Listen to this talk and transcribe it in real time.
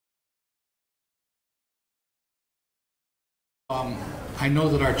I know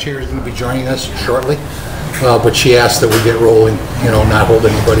that our chair is going to be joining us shortly, but she asked that we get rolling, not hold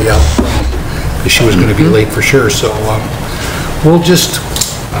anybody up, because she was going to be late for sure. So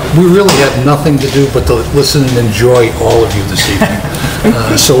we really had nothing to do but to listen and enjoy all of you this evening.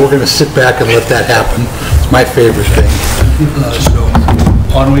 So we're going to sit back and let that happen. It's my favorite thing. So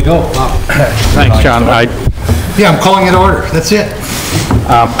on we go. Thanks, John. Yeah, I'm calling it order. That's it.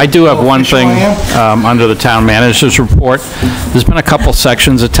 I do have one thing under the town manager's report. There's been a couple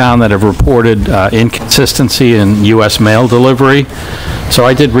sections of town that have reported inconsistency in U.S. mail delivery. So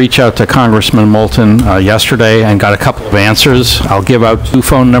I did reach out to Congressman Moulton yesterday and got a couple of answers. I'll give out 2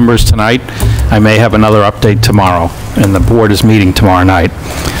 phone numbers tonight. I may have another update tomorrow, and the board is meeting tomorrow night.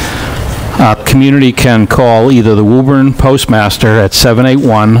 Community can call either the Woburn Postmaster at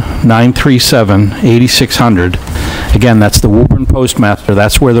 781-937-8600. Again, that's the Woburn Postmaster.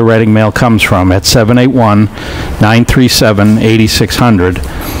 That's where the Reading mail comes from, at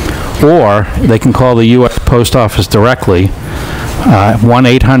 781-937-8600. Or they can call the U.S. Post Office directly,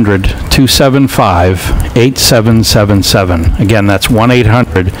 1-800-275-8777. Again, that's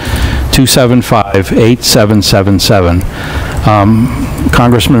 1-800-275-8777.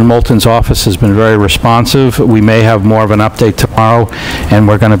 Congressman Moulton's office has been very responsive. We may have more of an update tomorrow, and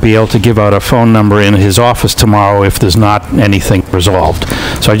we're going to be able to give out a phone number in his office tomorrow if there's not anything resolved.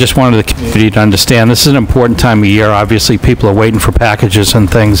 So I just wanted the community to understand this is an important time of year. Obviously, people are waiting for packages and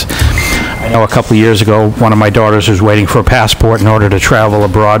things. I know a couple of years ago, one of my daughters was waiting for a passport in order to travel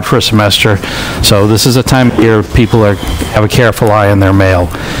abroad for a semester. So this is a time of year people have a careful eye on their mail.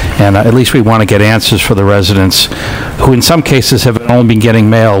 And at least we want to get answers for the residents who in some cases have only been getting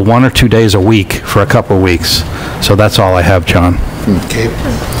mail 1 or 2 days a week for a couple of weeks. So that's all I have, John. Okay.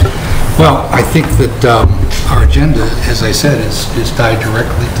 Well, I think that our agenda, as I said, is tied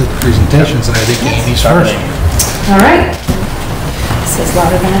directly to the presentations, and I think Amy's first. All right. This is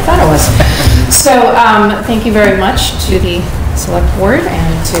louder than I thought it was. So thank you very much to the Select Board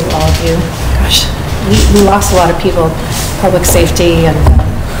and to all of you. Gosh, we lost a lot of people, public safety and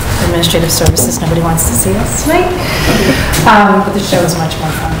administrative services. Nobody wants to see us tonight. But the show is much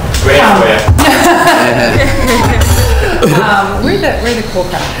more fun. Great for you. We're the cool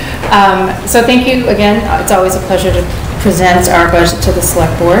crowd. So thank you again. It's always a pleasure to present our budget to the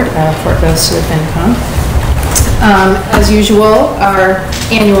Select Board before it goes to the FinCom. As usual, our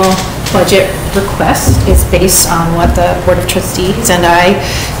annual budget request is based on what the Board of Trustees and I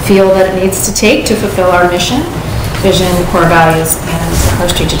feel that it needs to take to fulfill our mission, vision, core values, and our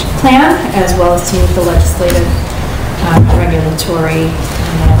strategic plan, as well as to meet the legislative and regulatory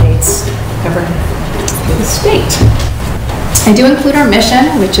mandates governing the state. I do include our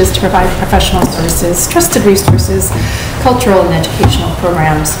mission, which is to provide professional services, trusted resources, cultural and educational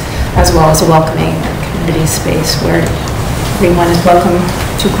programs, as well as a welcoming community space where everyone is welcome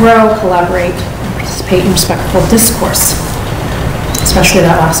to grow, collaborate, and participate in respectful discourse, especially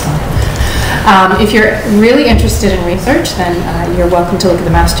that last one. If you're really interested in research, then you're welcome to look at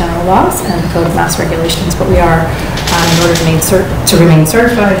the Mass General Laws and the Code of Mass Regulations, but we are, in order to remain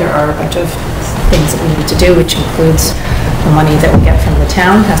certified, there are a bunch of things that we need to do, which includes the money that we get from the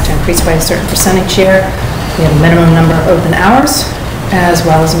town has to increase by a certain percentage share. We have a minimum number of open hours, as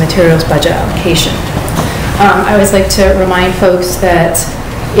well as a materials budget allocation. I always like to remind folks that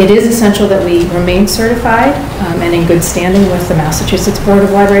it is essential that we remain certified and in good standing with the Massachusetts Board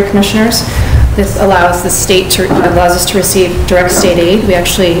of Library Commissioners. This allows the state allows us to receive direct state aid. We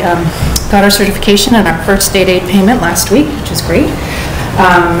actually got our certification and our first state aid payment last week, which is great.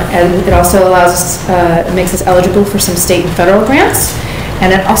 And it also allows us, it makes us eligible for some state and federal grants.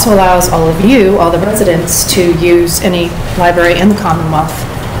 And it also allows all of you, all the residents, to use any library in the Commonwealth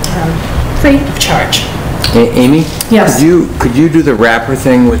free of charge. Amy? Yes. Could you do the rapper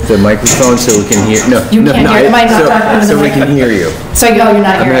thing with the microphone so we can hear? No, you can't hear. Am I not talking so we can hear you. So you're not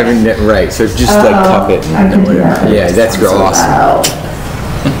hearing. I'm having it right. So just like cup it. I can do that. Yeah, that's awesome. I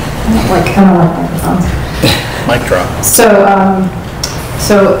don't like microphones. Mic drop. So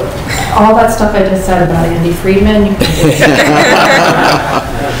all that stuff I just said about Andy Friedman, you can do.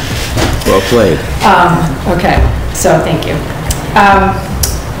 Well played. Okay, so thank you.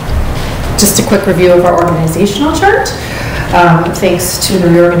 Just a quick review of our organizational chart. Thanks to the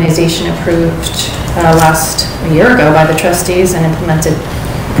reorganization approved a year ago by the trustees and implemented,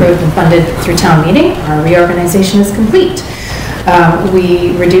 approved and funded through town meeting, our reorganization is complete.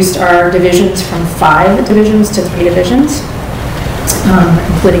 We reduced our divisions from 5 divisions to 3 divisions.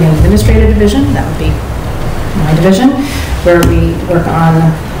 Including an administrative division, that would be my division, where we work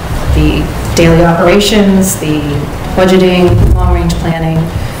on the daily operations, the budgeting, long-range planning,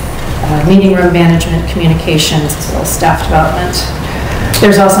 meeting room management, communications, as well as staff development.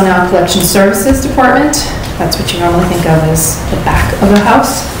 There's also now a collection services department. That's what you normally think of as the back of the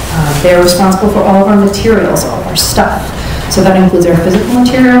house. They're responsible for all of our materials, all of our stuff. So that includes our physical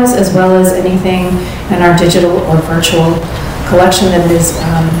materials as well as anything in our digital or virtual collection that is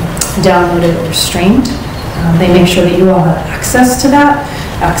downloaded or streamed. They make sure that you all have access to that.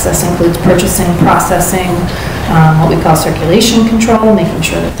 Access includes purchasing, processing, what we call circulation control, making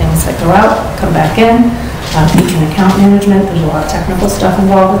sure that things that go out come back in, beacon account management. There's a lot of technical stuff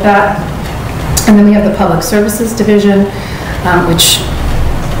involved with that. And then we have the Public Services Division, which,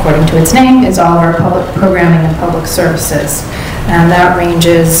 according to its name, is all of our public programming and public services. And that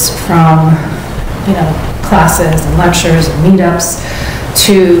ranges from, classes and lectures and meetups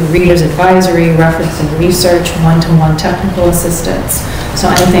to readers advisory, reference and research, one-to-one technical assistance.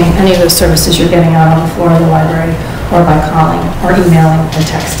 So any of those services you're getting out on the floor of the library or by calling or emailing or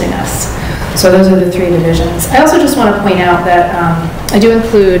texting us. So those are the 3 divisions. I also just want to point out that I do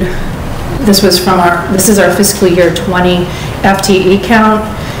include, this is our fiscal year 20 FTE count.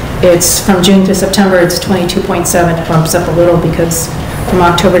 It's from June to September, it's 22.7. It bumps up a little because from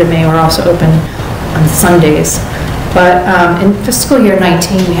October to May, we're also open on Sundays. But in fiscal year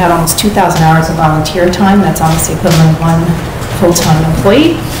 19, we had almost 2,000 hours of volunteer time. That's almost the equivalent of 1 full-time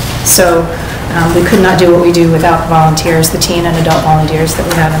employee. So we could not do what we do without volunteers, the teen and adult volunteers that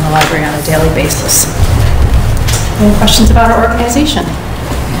we have in the library on a daily basis. Any questions about our organization?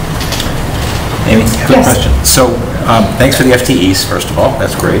 Amy, I have Yes. a question. So, thanks for the FTEs, first of all.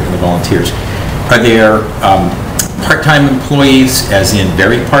 That's great, and the volunteers. Are there part-time employees, as in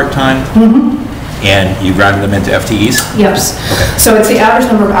very part-time? Mm-hmm. And you rounded them into FTEs? Yes. Okay. So it's the average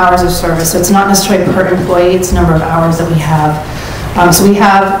number of hours of service. So it's not necessarily per employee, it's the number of hours that we have. So we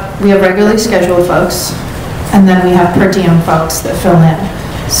have regularly scheduled folks, and then we have per diem folks that fill in.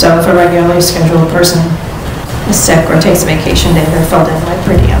 So if a regularly scheduled person is sick or takes a vacation day, they're filled in by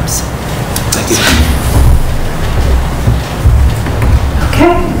per diems. Thank you.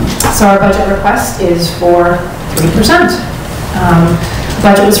 Okay, so our budget request is for 3%. The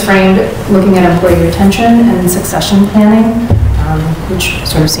budget was framed looking at employee retention and succession planning, which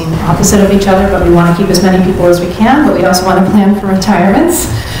sort of seem opposite of each other, but we want to keep as many people as we can, but we also want to plan for retirements.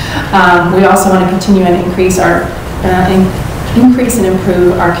 We also want to continue and increase and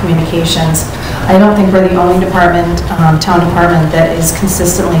improve our communications. I don't think we're the only department, town department, that is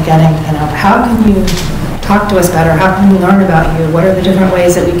consistently getting, how can you talk to us better? How can we learn about you? What are the different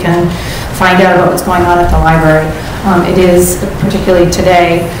ways that we can find out about what's going on at the library? It is, particularly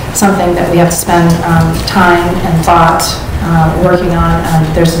today, something that we have to spend time and thought working on.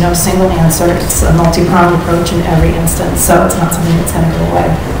 There's no single answer. It's a multi-pronged approach in every instance, so it's not something that's going to go away.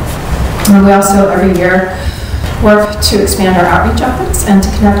 And we also, every year, work to expand our outreach efforts and to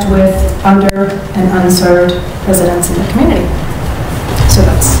connect with under and unserved residents in the community. So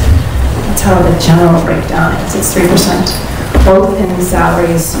that's how the general breakdown is. It's 3%, both in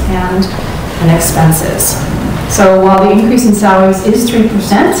salaries and in expenses. So while the increase in salaries is 3%,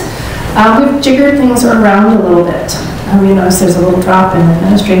 we've jiggered things around a little bit. You notice there's a little drop in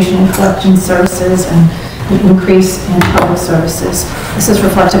administration and collection services and an increase in public services. This is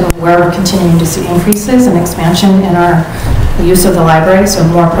reflective of where we're continuing to see increases and expansion in our use of the library, so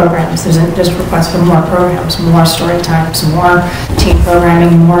more programs. There's requests for more programs, more story times, more teen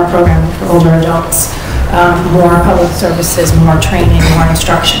programming, more programming for older adults, more public services, more training, more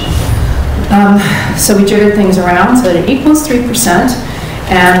instruction. So we jiggered things around so that it equals 3%,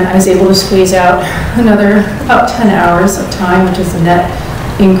 and I was able to squeeze out another about 10 hours of time, which is a net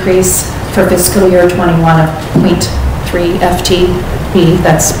increase for fiscal year 21 of 0.3 FTE.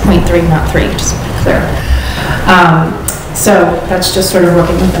 That's 0.3, not 3, just to be clear. So that's just sort of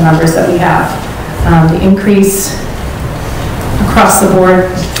looking at the numbers that we have. The increase across the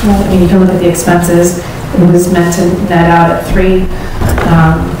board, you can look at the expenses. It was meant to net out at 3.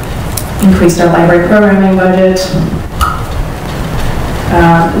 Increased our library programming budget.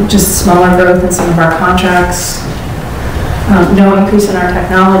 Just smaller growth in some of our contracts. No increase in our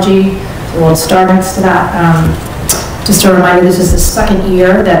technology. We'll start next to that. Just a reminder, this is the second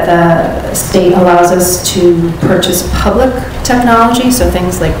year that the state allows us to purchase public technology, so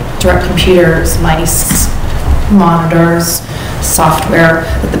things like direct computers, mice, monitors, software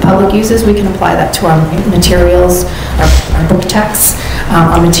that the public uses. We can apply that to our materials, our book techs,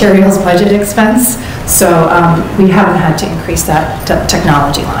 our materials budget expense. So we haven't had to increase that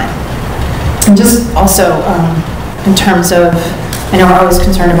technology line. And just also in terms of, I know we're always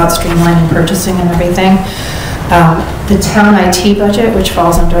concerned about streamlining purchasing and everything. The town IT budget, which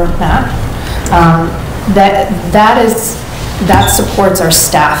falls under that, that supports our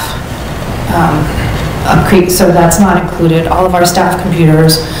staff so that's not included. All of our staff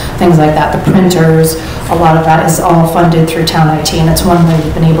computers, things like that, the printers, a lot of that is all funded through town IT, and it's one way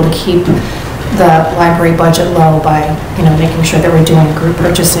we've been able to keep the library budget low by, making sure that we're doing group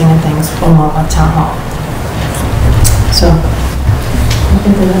purchasing and things along with town hall. So, I don't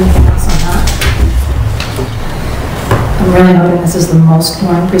think there's anything else on that. I'm really hoping this is the most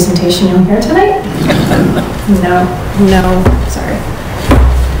boring presentation you'll hear tonight. No, sorry.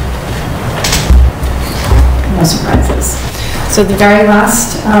 No surprises. So the very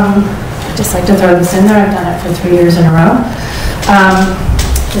last, I'd just like to throw this in there. I've done it for 3 years in a row.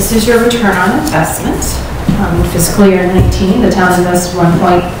 This is your return on investment. Fiscal year 19, the town invested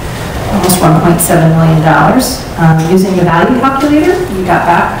almost $1.7 million. Using the value calculator, we got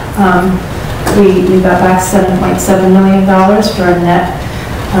back we got back $7.7 million for a net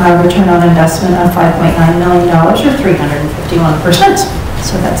return on investment of $5.9 million, or 351%.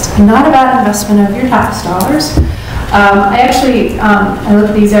 So that's not a bad investment of your tax dollars. I look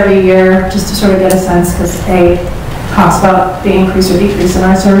at these every year just to sort of get a sense, because talks about the increase or decrease in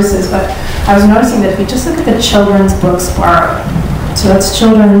our services, but I was noticing that if we just look at the children's books borrowed, so that's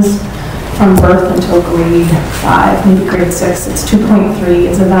children's from birth until grade 5, maybe grade 6, it's 2.3,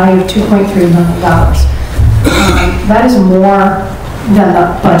 it's a value of $2.3 million. That is more than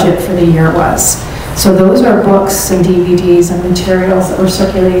the budget for the year was. So those are books and DVDs and materials that were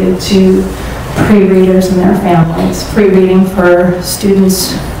circulated to pre-readers and their families. Pre-reading for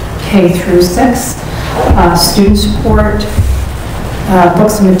students K through 6, student support,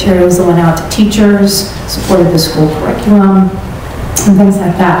 books and materials that went out to teachers, supported the school curriculum, and things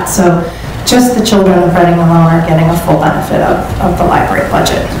like that. So just the children of Reading alone are getting a full benefit of the library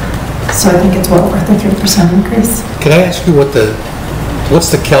budget. So I think it's well worth a 3% increase. Can I ask you what's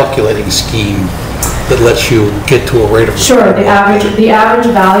the calculating scheme that lets you get to a rate of return? Sure, the average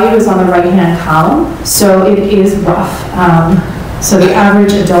value is on the right-hand column, so it is rough. So the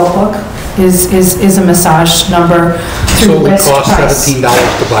average adult book is a massage number through list price. So it would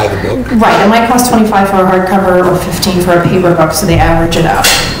cost $17 to buy the book? Right, it might cost $25 for a hardcover or $15 for a paper book, so they average it out.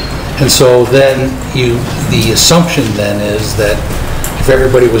 And so then the assumption then is that if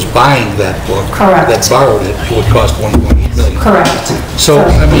everybody was buying that book, correct, that borrowed it, it would cost $1.8 million. Correct. So,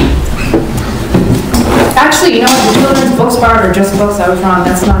 I mean... Actually, the children's books borrowed are just books. I was wrong.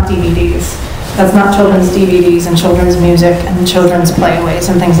 That's not DVDs. That's not children's DVDs and children's music and children's playaways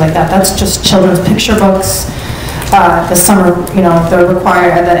and things like that. That's just children's picture books. The summer, the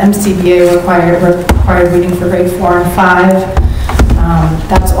MCBA required reading for grade 4 and 5.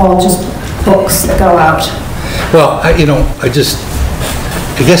 That's all just books that go out. Well, I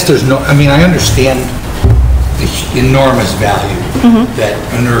guess there's no, I understand the enormous value that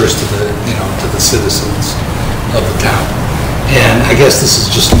inures to the citizens of the town. And I guess this is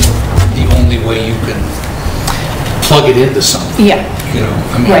just the only way you can plug it into something. Yeah.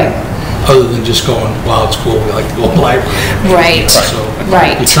 Right. Other than just going, wow, it's cool, we like to go to the library. Right. So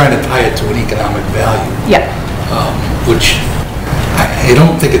you're trying to tie it to an economic value. Yeah. Which I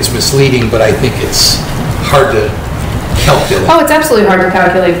don't think it's misleading, but I think it's hard to calculate. Oh, it's absolutely hard to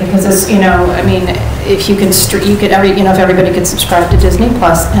calculate because it's, if you could, if everybody could subscribe to Disney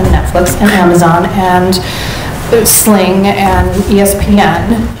Plus and Netflix and Amazon and Sling and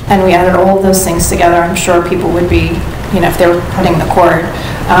ESPN, and we added all of those things together, I'm sure people would be, if they were cutting the cord.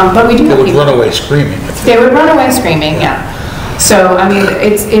 But we do. They would run away screaming. They would run away screaming, yeah. So,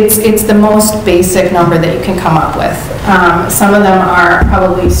 it's the most basic number that you can come up with. Some of them are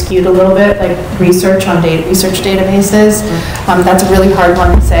probably skewed a little bit, like research on research databases. That's a really hard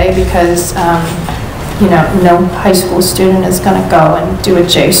one to say because, no high school student is going to go and do a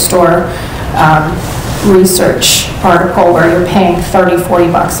JSTOR research article where you're paying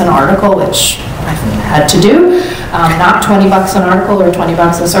 $30-40 an article, which I've had to do. Not $20 an article or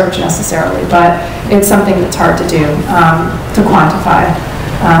 $20 a search necessarily, but it's something that's hard to do, to quantify.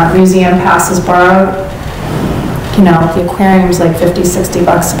 Museum passes borrowed, the aquarium's like $50-60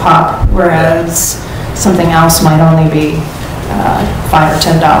 a pop, whereas something else might only be $5 or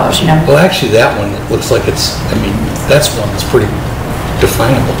 $10, Well, actually, that one looks like it's, that's one that's pretty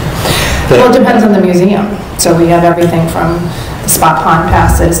definable. Well, it depends on the museum. So we have everything from the Spot Pond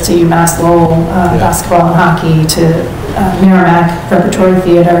passes to UMass Lowell basketball and hockey to Merrimack Repertory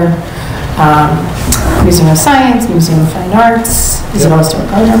Theater, Museum of Science, Museum of Fine Arts, Isabella Stewart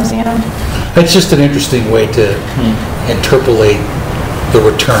Gardner Museum. It's just an interesting way to interpolate the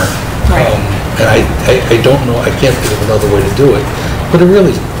return. Right. And I don't know, I can't think of another way to do it, but it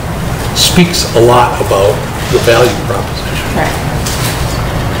really speaks a lot about the value proposition. Right.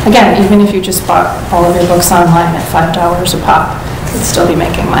 Again, even if you just bought all of your books online at $5 a pop, you'd still be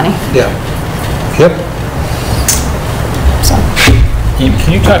making money. Yeah. Yep. So,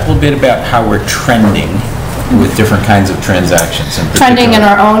 Can you talk a little bit about how we're trending with different kinds of transactions? trending in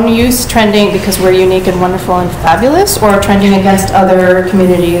our own use, trending because we're unique and wonderful and fabulous, or trending against other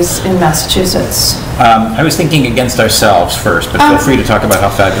communities in Massachusetts? I was thinking against ourselves first, but feel free to talk about how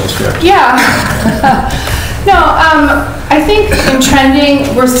fabulous we are. Yeah. No, I think in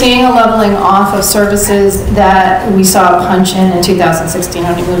trending, we're seeing a leveling off of services that we saw a punch in 2016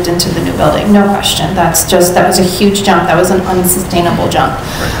 when we moved into the new building. No question. That was a huge jump. That was an unsustainable jump.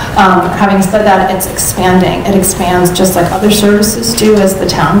 Having said that, it's expanding. It expands just like other services do as the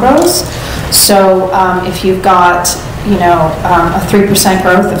town grows. So if you've got a 3%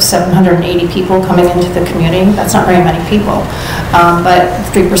 growth of 780 people coming into the community. That's not very many people, but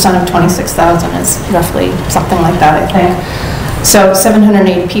 3% of 26,000 is roughly something like that, I think. So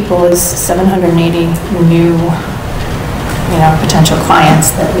 780 people is 780 new, potential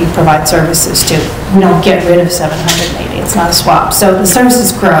clients that we provide services to. We don't get rid of 780. It's not a swap. So the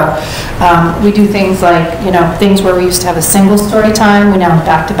services grow. We do things like, things where we used to have a single story time, we now have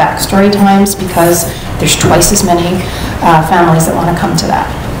back-to-back story times because there's twice as many families that want to come to that.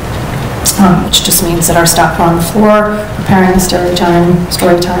 Which just means that our staff are on the floor, preparing the story time,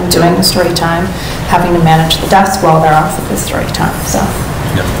 doing the story time, having to manage the desk while they're off at the story time. So.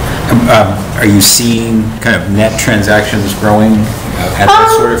 Yep. Are you seeing kind of net transactions growing at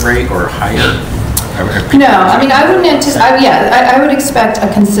that sort of rate or higher? No, I mean, I wouldn't anticipate, I would expect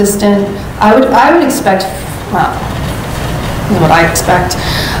a consistent, I would expect, well, what I expect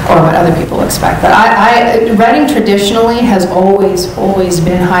or what other people expect, but Reading traditionally has always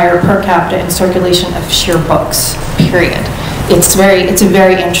been higher per capita in circulation of sheer books, period. It's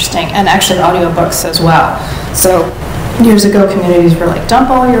very interesting, and actually audiobooks as well. So years ago, communities were like, dump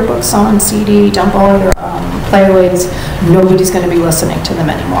all your books on CD, dump all your playaways. Nobody's going to be listening to them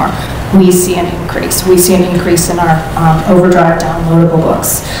anymore. We see an increase. We see an increase in our Overdrive downloadable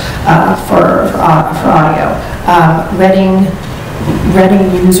books for audio. Reading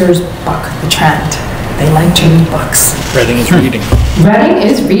users buck the trend. They like to read books. Reading is reading. Reading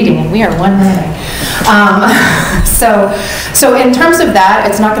is reading, and we are one reading. So in terms of that,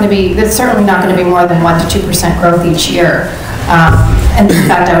 it's certainly not going to be more than 1% to 2% growth each year. And in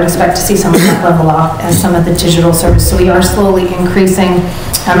fact, I would expect to see some of that level off as some of the digital services. So we are slowly increasing.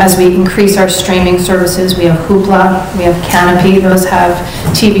 As we increase our streaming services, we have Hoopla, we have Canopy. Those have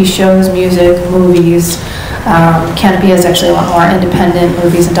TV shows, music, movies. Canopy has actually a lot more independent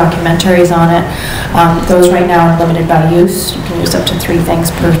movies and documentaries on it. Those right now are limited by use. You can use up to 3 things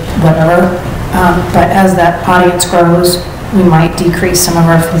per whatever. But as that audience grows, we might decrease some of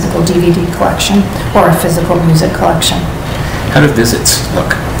our physical DVD collection or our physical music collection. How do visits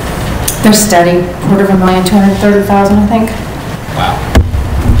look? They're steady, 230,000, I think. Wow.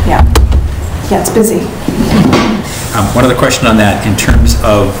 Yeah, it's busy. One other question on that, in terms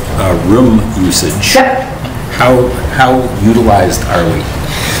of room usage. Yep. How utilized are we?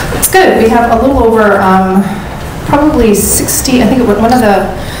 It's good. We have a little over probably 60. I think one of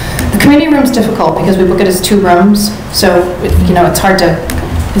the community room's difficult because we book it as 2 rooms. So it's hard to.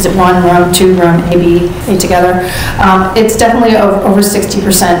 Is it 1 room, 2 room, A, B, A together? It's definitely over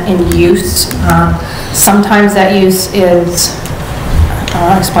 60% in use. Sometimes that use is.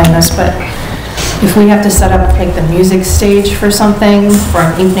 I'll explain this, but if we have to set up like the music stage for something, for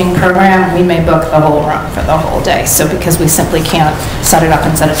an evening program, we may book the whole room for the whole day. So because we simply can't set it up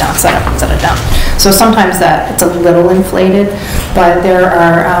and set it down, set it up and set it down. So sometimes that it's a little inflated, but there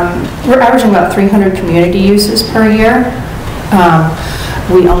are, we're averaging about 300 community uses per year.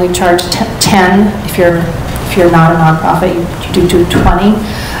 We only charge 10 if you're not a nonprofit, you do 20.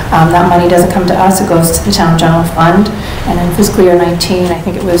 That money doesn't come to us, it goes to the town general fund. And in fiscal year 19, I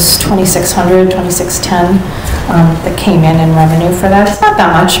think it was 2,600, 2,610 that came in revenue for that. It's not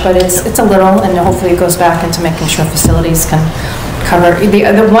that much, but it's a little, and hopefully it goes back into making sure facilities can cover.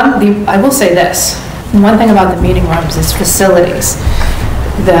 I will say this, one thing about the meeting rooms is facilities.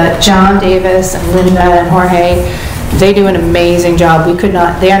 The John Davis and Linda and Jorge, they do an amazing job.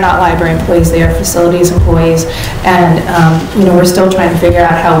 They are not library employees, they are facilities employees. And we're still trying to figure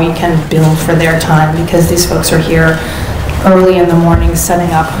out how we can bill for their time because these folks are here early in the morning setting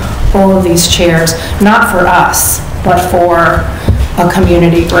up all of these chairs, not for us, but for a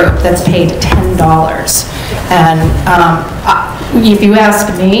community group that's paid $10. And if you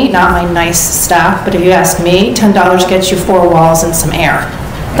ask me, not my nice staff, but if you ask me, $10 gets you 4 walls and some air.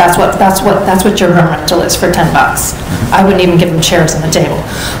 That's what your room rental is for $10. I wouldn't even give them chairs and a table,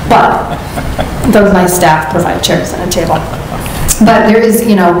 but those nice staff provide chairs and a table. But there is,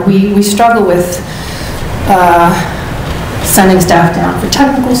 we struggle with sending staff down for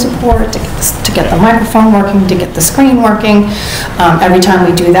technical support, to get the microphone working, to get the screen working. Every time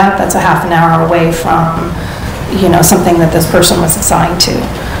we do that, that's a half an hour away from, something that this person was assigned to.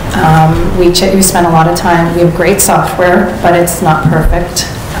 We spend a lot of time, we have great software, but it's not perfect.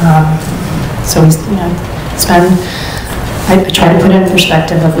 So we I try to put it in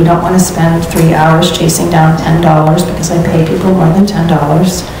perspective of we don't want to spend 3 hours chasing down $10 because I pay people more than $10,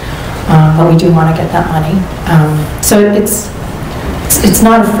 but we do want to get that money. So it's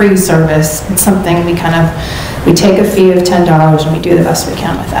not a free service. It's something we take a fee of $10 and we do the best we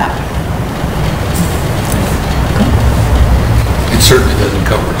can with that. It certainly doesn't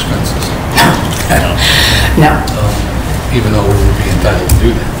cover expenses. No. Even though we would be entitled to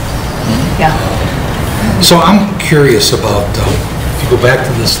do that. Yeah. So I'm curious about, if you go back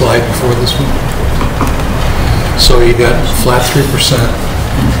to the slide before this one. So you got flat 3%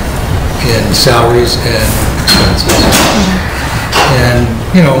 in salaries and expenses. And,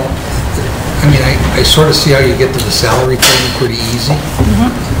 I sort of see how you get to the salary thing pretty easy.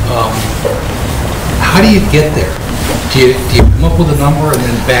 How do you get there? Do you come up with a number and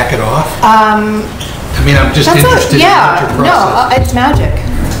then back it off? I'm just interested in what your process. No, it's magic.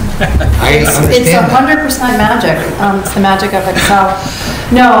 I understand It's 100% magic. It's the magic of Excel.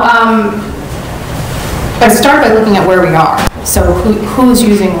 No, I start by looking at where we are. So who's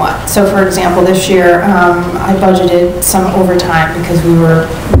using what? So for example, this year I budgeted some overtime because we were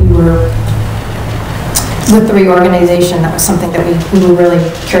with the reorganization. That was something that we were really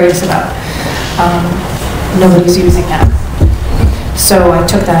curious about. Nobody's using that. So I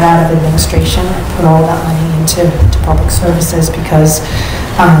took that out of administration and put all that money into public services because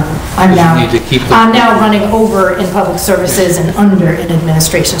I'm now running over in public services and under in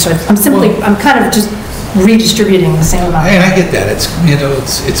administration. So I'm kind of just redistributing the same amount. And I get that. It's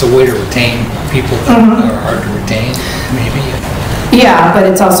it's a way to retain people that are hard to retain, maybe. Yeah, but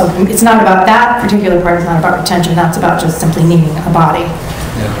it's not about that particular part. It's not about retention. That's about just simply needing a body.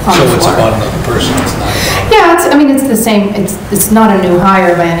 Yeah. So it's about another person. It's not about. Yeah, it's the same. It's not a new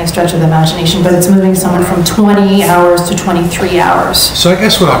hire by any stretch of the imagination, but it's moving someone from 20 hours to 23 hours. So I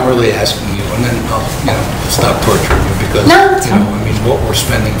guess what I'm really asking you, and then I'll stop torturing you because what we're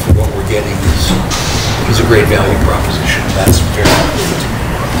spending for what we're getting is a great value proposition. That's very important to me.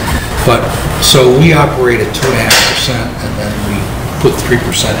 But so we operate at 2.5%, and then we put 3%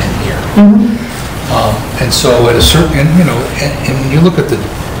 in here. And so at a certain, and when you look at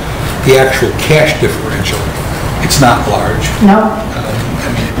the actual cash differential, it's not large. No.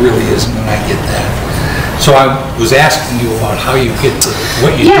 It really isn't, and I get that. So I was asking you about how you get to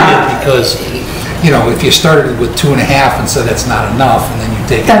what you did, because if you started with 2.5 and said that's not enough, and then you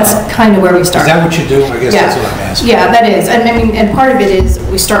take that's it up. kind of where we start. Is that what you do? I guess that's what I'm asking. Yeah, that is. And part of it is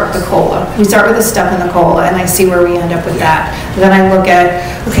we start with the COLA. We start with a step in the COLA, and I see where we end up with that. Then I look at,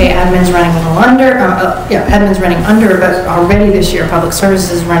 okay, admin's running a little under. Admin's running under, but already this year public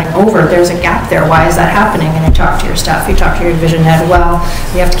services is running over. There's a gap there. Why is that happening? And you talk to your staff, you talk to your division head. Well,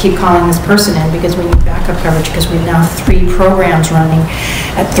 we have to keep calling this person in because we need backup coverage because we have now 3 programs running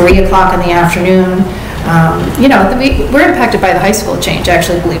at 3 o'clock in the afternoon. We're impacted by the high school change,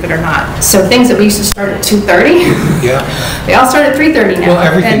 actually, believe it or not. So things that we used to start at 2:30, they all start at 3:30 now.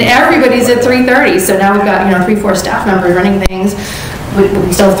 Well, and everybody's at 3:30. So now we've got 3-4 staff members running things.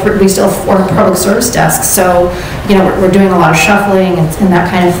 We still have 4 public service desks. So we're doing a lot of shuffling and that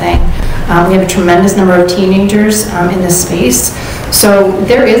kind of thing. We have a tremendous number of teenagers in this space. So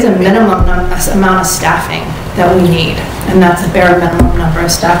there is a minimum amount of staffing that we need, and that's a bare minimum number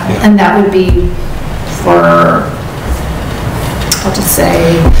of staff, and that would be for, I'll just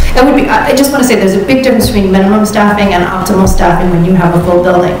say, it would be, I just want to say there's a big difference between minimum staffing and optimal staffing when you have a full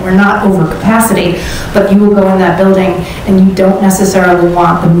building. We're not over capacity, but you will go in that building and you don't necessarily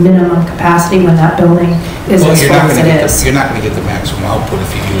want the minimum capacity when that building is as full as it is. You're not going to get the maximum output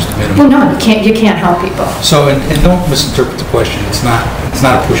if you use the minimum. Well, no, you can't help people. So, and don't misinterpret the question. It's not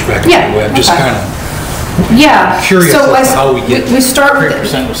a pushback in any way. I'm just kind of curious as to how we get we start with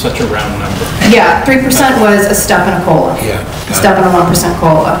 3% was such a round number. Yeah, 3% was a step in a COLA. Yeah. A step in a 1%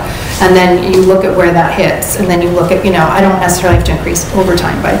 COLA. And then you look at where that hits, and then you look at, I don't necessarily have to increase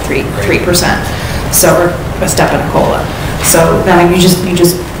overtime by 3%. So we're a step in a COLA. So then you just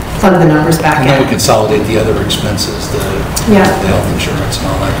plug the numbers back in. And then we consolidate the other expenses, the health insurance and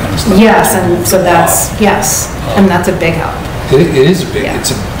all that kind of stuff. Yes, and so that's, and that's a big help. It is a big,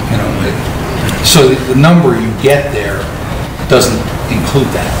 so the number you get there doesn't include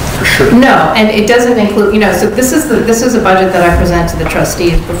that, for sure. No, and it doesn't include, so this is a budget that I present to the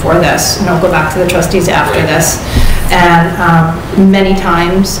trustees before this, and I'll go back to the trustees after this. And many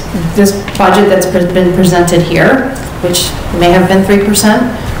times, this budget that's been presented here which may have been 3%,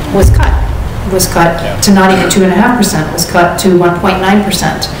 was cut to not even 2.5%, was cut to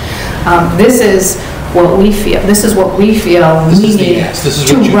 1.9%. This is what we feel. This is what we feel we need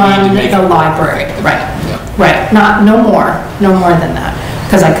to run the library. Right. Right. No more than that.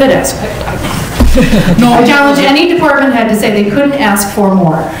 Because I could ask. I challenge any department head to say they couldn't ask for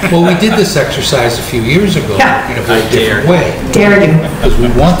more. Well, we did this exercise a few years ago in a very different way. Dare you. Because we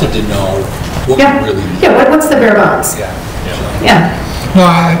wanted to know what we really need. Yeah, what's the bare bones? Yeah. No,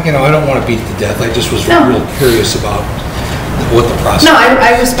 I don't want to beat it to death. I just was real curious about what the process. No,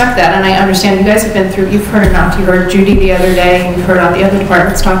 I respect that, and I understand you guys have been through. You've heard enough. You heard Judy the other day, and you've heard all the other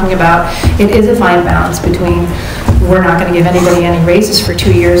departments talking about. It is a fine balance between we're not going to give anybody any raises for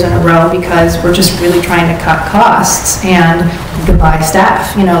 2 years in a row because we're just really trying to cut costs and goodbye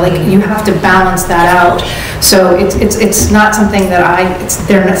staff. You have to balance that out. So it's not something that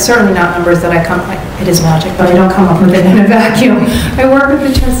they're certainly not numbers that I come. It is magic, but I don't come up with it in a vacuum. I work with the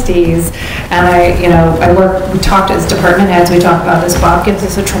trustees, and we talked as department heads. We talk about this. Bob gives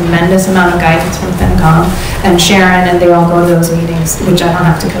us a tremendous amount of guidance from FinCom, and Sharon, and they all go to those meetings, which I don't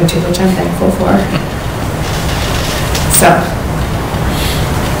have to go to, which I'm thankful for. So,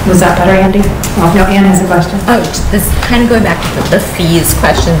 was that better, Andy? Oh, no, Ann has a question. Oh, this kind of going back to the fees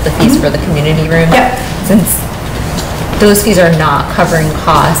questions, the fees for the community room. Yeah. Since those fees are not covering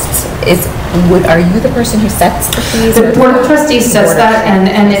costs, are you the person who sets the fees? The Board of Trustees sets that,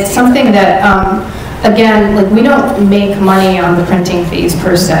 and it's something that, again, we don't make money on the printing fees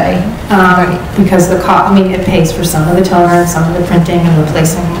per se, because the cost, it pays for some of the toner and some of the printing and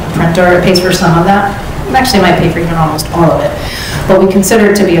replacing a printer. It pays for some of that. Actually, it might pay for even almost all of it. But we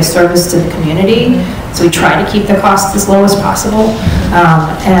consider it to be a service to the community, so we try to keep the costs as low as possible.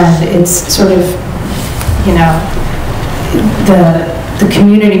 And it's sort of, the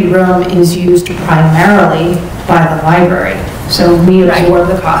community room is used primarily by the library. So we absorb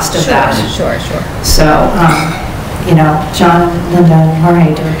the cost of that. Sure. So, John, Linda, and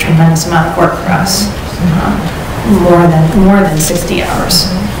Jorge do a tremendous amount of work for us. More than 60 hours.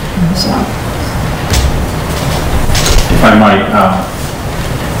 So. If I might,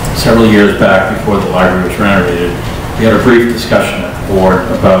 several years back before the library was renovated, we had a brief discussion at the board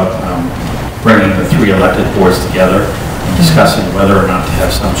about bringing the 3 elected boards together and discussing whether or not to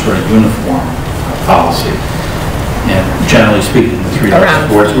have some sort of uniform policy. And generally speaking, the 3 elected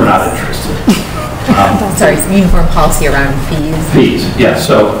boards were not interested. Sorry, uniform policy around fees? Fees, yes.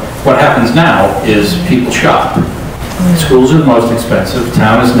 So what happens now is people shop. Schools are the most expensive,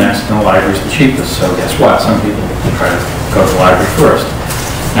 town is next, and the library's the cheapest. So guess what? Some people try to go to the library first.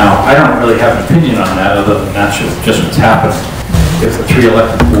 Now, I don't really have an opinion on that, other than that's just what's happened. If the 3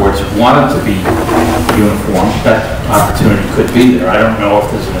 elected boards wanted to be uniform, that opportunity could be there. I don't know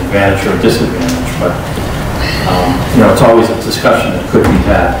if there's an advantage or a disadvantage, but it's always a discussion that could be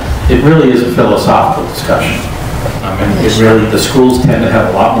had. It really is a philosophical discussion. The schools tend to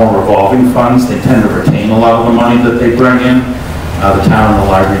have a lot more revolving funds. They tend to retain a lot of the money that they bring in. The town and the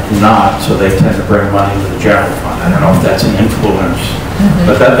library do not, so they tend to bring money to the general fund. I don't know if that's an influence,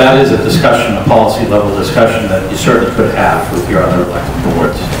 but that is a discussion, a policy level discussion that you certainly could have with your other elected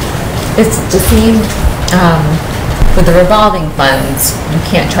boards. It's the same with the revolving funds. You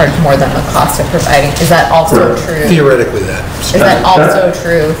can't charge more than the cost of providing. Is that also true? Theoretically, Is that also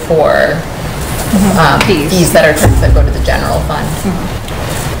true for fees that go to the general fund?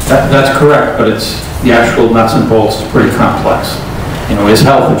 That's correct, but the actual nuts and bolts is pretty complex. Is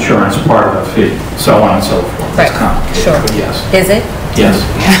health insurance part of the fee? So on and so forth. Right. It's complicated, Sure. but yes. Is it? Yes.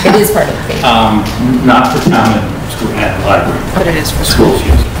 It is part of the fee. Not for town and school and library. But it is for schools.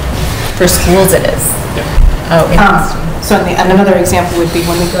 Use it. For schools, it is. Yeah. Oh, interesting. So another example would be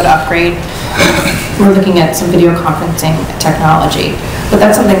when we go to upgrade, we're looking at some video conferencing technology. But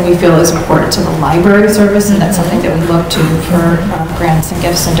that's something we feel is important to the library service, and that's something that we look to for grants and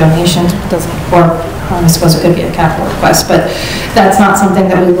gifts and donations. I suppose it could be a capital request, but that's not something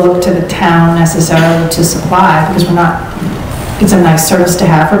that we look to the town necessarily to supply, because it's a nice service to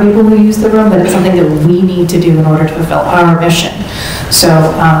have for people who use the room, but it's something that we need to do in order to fulfill our mission. So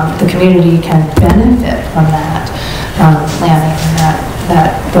the community can benefit from that planning and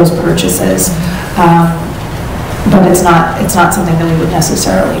those purchases. But it's not something that we would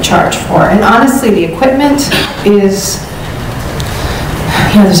necessarily charge for. And honestly, the equipment is,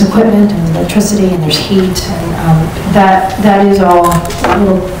 there's equipment and electricity and there's heat, and that is all a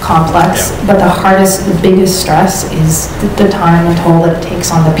little complex. But the biggest stress is the time and toll that it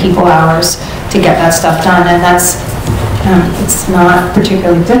takes on the people hours to get that stuff done. And that's it's not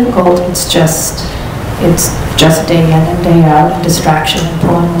particularly difficult. It's just day in and day out, and distraction and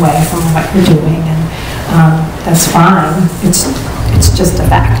pulling away from what you're doing. And that's fine. It's just a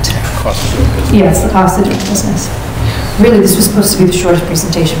fact. Yes, the cost of doing business. Really, this was supposed to be the shortest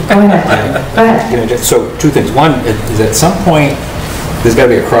presentation. Go ahead. Go ahead. So two things. One is at some point, there's got to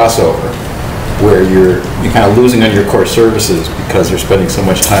be a crossover where you're kind of losing on your core services because you're spending so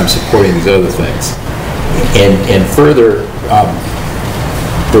much time supporting these other things. And further,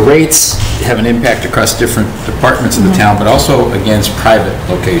 the rates have an impact across different departments of the town, but also against private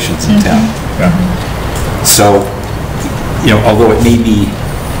locations in town. So, although it may be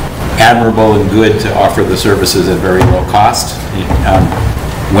admirable and good to offer the services at very low cost,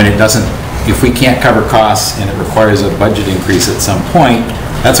 when it doesn't, if we can't cover costs and it requires a budget increase at some point,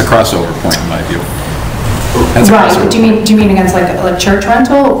 that's a crossover point in my view. Right, do you mean against like church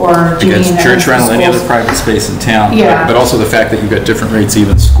rental, or do you mean against church rental, any other private space in town? Yeah. But also the fact that you've got different rates,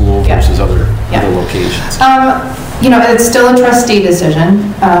 even school versus other locations. It's still a trustee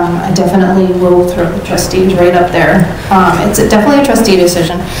decision. I definitely will throw the trustees right up there. It's definitely a trustee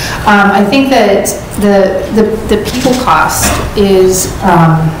decision. I think that the people cost is,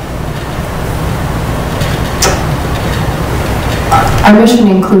 our mission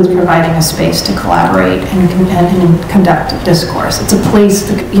includes providing a space to collaborate and conduct discourse. It's a place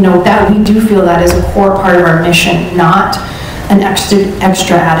that we do feel that is a core part of our mission, not an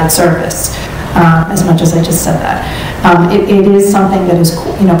extra added service. As much as I just said that. It is something that is,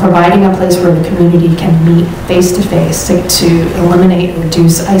 providing a place where the community can meet face-to-face to eliminate,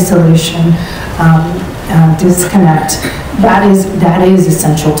 reduce isolation, disconnect. That is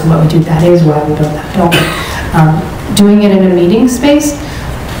essential to what we do. That is why we built that building. Doing it in a meeting space,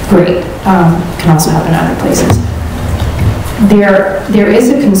 great. Can also happen in other places. There is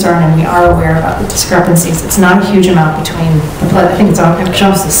a concern, and we are aware about the discrepancies. It's not a huge amount between I think it's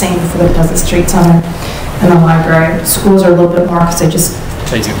almost the same for the Pleasant Street Center and the library. Schools are a little bit more because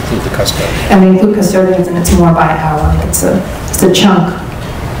they include the custodian. And they include custodians, and it's more by hour. Like it's a chunk,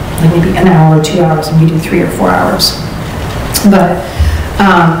 like maybe an hour or 2 hours, and we do 3 or 4 hours. But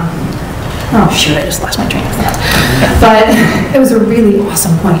oh shoot, I just lost my train of thought. But it was a really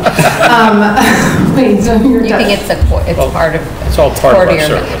awesome point. Wait, so you're done. You think it's part of... It's all part of our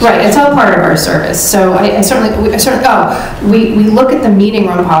service. Right, it's all part of our service. So I certainly, we look at the meeting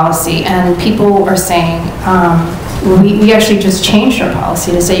room policy, and people are saying, we actually just changed our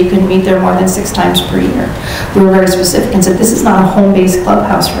policy to say you can meet there more than 6 times per year. We were very specific and said this is not a home-based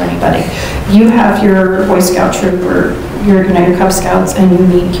clubhouse for anybody. You have your Boy Scout troop or your Cub Scouts, and you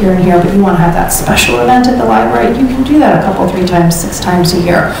meet here and here, but you want to have that special event at the library, you can do that a couple, 3 times, 6 times a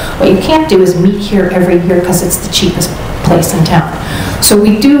year. What you can't do is meet here every year because it's the cheapest place in town. So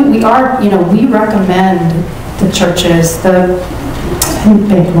we recommend the churches, I think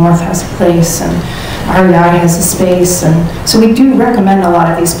Bank North has a place, and REI has a space, and so we do recommend a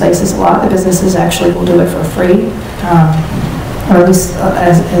lot of these places. A lot of the businesses actually will do it for free, or at least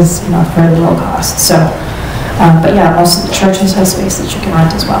as very low cost. So, but yeah, most of the churches have space that you can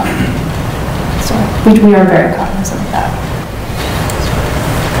rent as well. So we are very cognizant of that.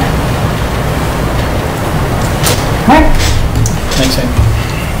 All right. Thanks, Amy.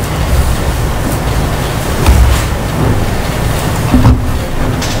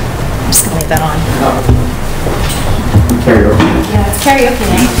 I'm just gonna leave that on. Karaoke. Yeah, it's karaoke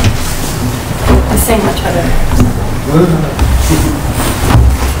night. I sing much better.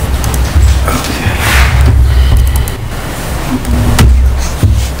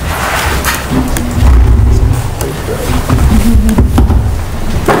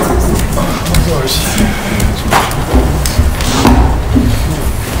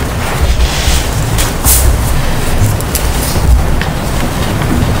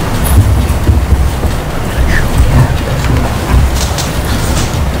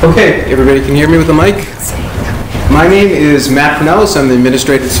 Okay, everybody can hear me with the mic? My name is Matt Pinellas. I'm the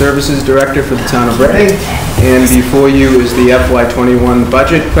Administrative Services Director for the Town of Reading, and before you is the FY21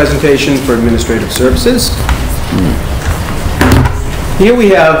 budget presentation for Administrative Services. Here we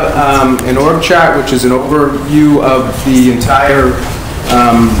have an org chart, which is an overview of the entire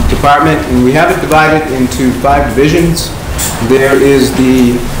department, and we have it divided into 5 divisions. There is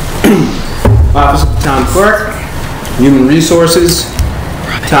the Office of the Town Clerk, Human Resources,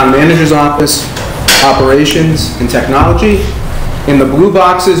 Town Manager's Office, Operations, and Technology. In the blue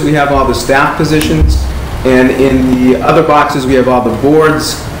boxes, we have all the staff positions, and in the other boxes, we have all the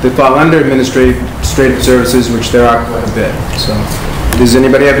boards that fall under Administrative Services, which there are quite a bit. So, does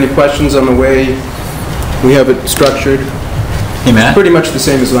anybody have any questions on the way we have it structured? Hey, Matt? Pretty much the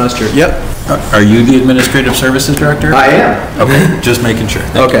same as last year. Yep. Are you the Administrative Services Director? I am. Okay, just making sure.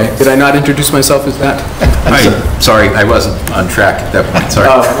 Okay. Did I not introduce myself as that? Sorry, I wasn't on track at that point, sorry.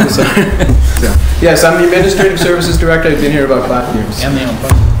 Oh, sorry. Yeah. Yes, I'm the Administrative Services Director. I've been here about 5 years. And the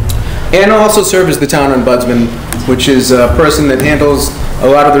ombudsman. And I also serve as the Town Ombudsman, which is a person that handles a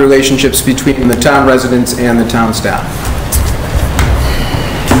lot of the relationships between the town residents and the town staff.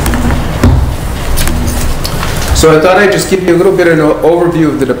 So I thought I'd just give you a little bit of an overview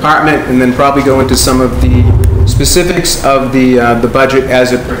of the department and then probably go into some of the specifics of the budget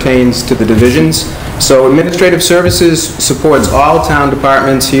as it pertains to the divisions. So Administrative Services supports all town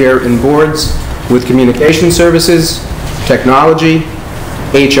departments here in boards with communication services, technology,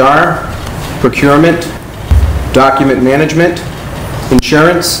 HR, procurement, document management,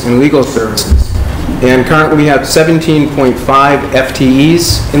 insurance, and legal services. And currently we have 17.5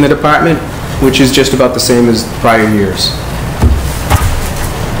 FTEs in the department, which is just about the same as prior years.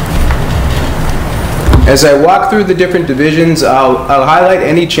 As I walk through the different divisions, I'll highlight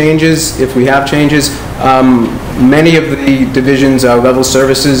any changes if we have changes. Many of the divisions are level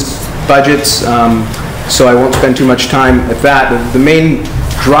services budgets, so I won't spend too much time at that. The main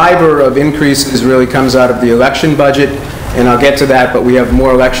driver of increases really comes out of the election budget, and I'll get to that, but we have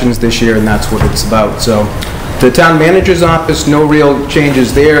more elections this year, and that's what it's about. So, the Town Manager's Office, no real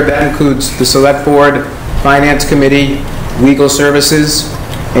changes there. That includes the Select Board, Finance Committee, Legal Services,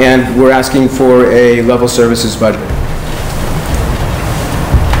 and we're asking for a level services budget.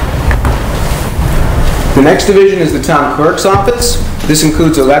 The next division is the Town Clerk's Office. This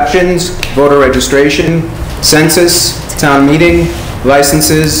includes elections, voter registration, census, town meeting,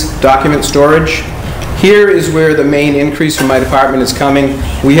 licenses, document storage. Here is where the main increase from my department is coming.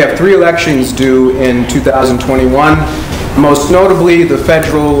 We have 3 elections due in 2021, most notably the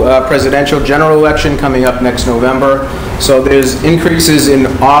federal presidential general election coming up next November. So there's increases in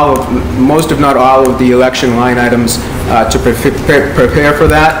all of, most if not all of the election line items to prepare for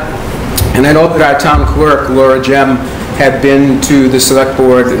that. And I know that our town clerk, Laura Jem, had been to the select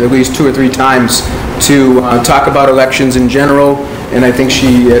board at least 2 or 3 times to talk about elections in general, and I think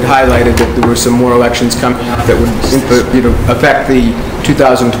she had highlighted that there were some more elections coming up that would affect the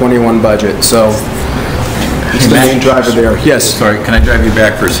 2021 budget. So it's the main driver there. Yes. Sorry, can I drive you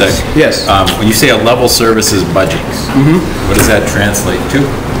back for a sec? Yes. When you say a level services budget, what does that translate to?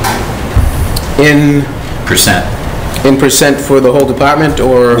 In Percent. In percent for the whole department,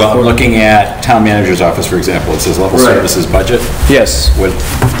 or? Well, I'm looking at Town Manager's Office, for example. It says level Right. services budget. Yes. What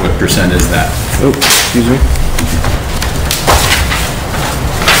percent is that? Oh, excuse me.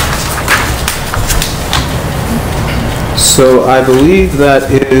 So I believe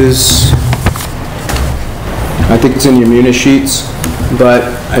that is, I think it's in your munis sheets, but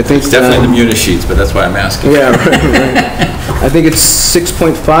I think It's definitely in the munis sheets, but that's why I'm asking. Yeah, right. I think it's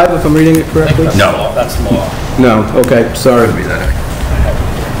 6.5 if I'm reading it correctly. No. That's law. No, okay, sorry. It's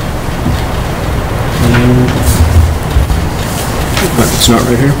not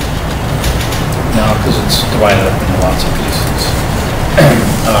right here? No, because it's divided up into lots of pieces.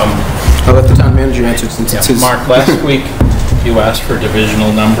 I'll let the town manager answer since it's his. Mark, last week you asked for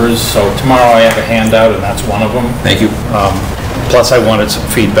divisional numbers, so tomorrow I have a handout and that's one of them. Thank you. Plus I wanted some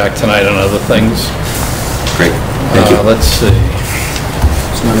feedback tonight on other things. Great. Thank you. Let's see.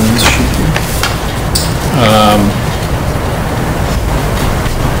 It's not in this sheet here.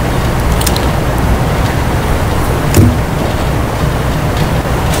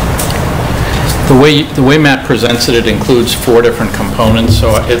 The way Matt presents it, it includes 4 different components,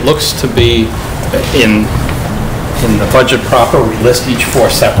 so it looks to be in the budget proper, we list each 4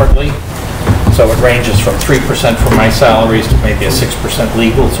 separately. So it ranges from 3% for my salaries to maybe a 6%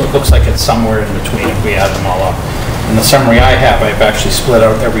 legal, so it looks like it's somewhere in between if we add them all up. In the summary I have, I've actually split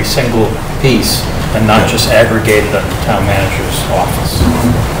out every single piece and not just aggregated at the town manager's office.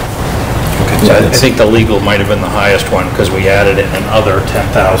 Okay. So I think the legal might have been the highest one because we added in another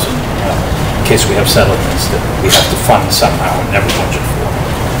 10,000 in case we have settlements that we have to fund somehow and never budget for.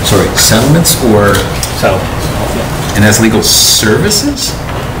 Sorry, settlements or, Settlements. and that's legal services?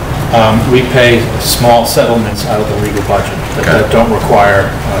 We pay small settlements out of the legal budget that don't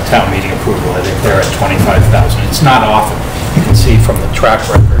require town meeting approval. I think they're at 25,000. It's not often. You can see from the track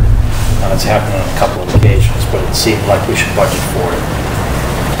record, it's happened on a couple of occasions, but it seemed like we should budget for it.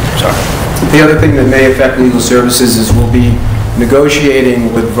 Sorry. The other thing that may affect legal services is we'll be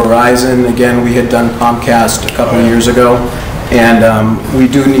negotiating with Verizon. Again, we had done Comcast a couple of years ago, and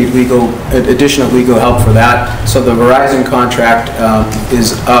we do need additional legal help for that. So the Verizon contract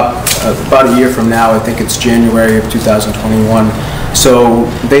is up about a year from now. I think it's January of 2021. So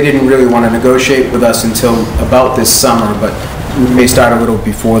they didn't really want to negotiate with us until about this summer, but we may start a little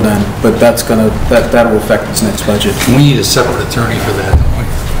before then. But that'll affect this next budget. We need a separate attorney for that, don't we?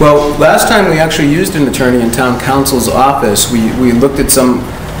 Well, last time we actually used an attorney in town council's office. We looked at some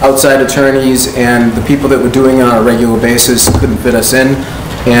outside attorneys and the people that were doing it on a regular basis couldn't fit us in.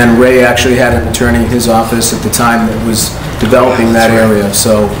 And Ray actually had an attorney in his office at the time that was developing that area,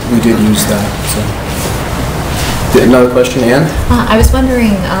 so we did use that. So. Another question, Ann? I was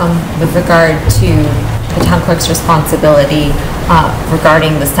wondering, with regard to the town clerk's responsibility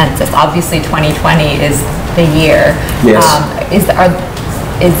regarding the census. Obviously, 2020 is the year. Yes.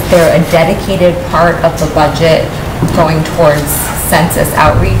 Is there a dedicated part of the budget going towards census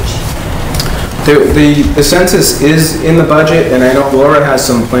outreach? The census is in the budget, and I know Laura has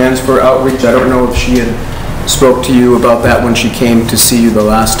some plans for outreach. I don't know if she had spoke to you about that when she came to see you the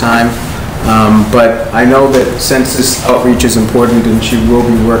last time. But I know that census outreach is important, and she will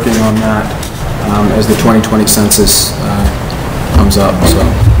be working on that as the 2020 census comes up, so,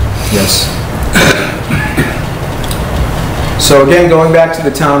 yes. So again, going back to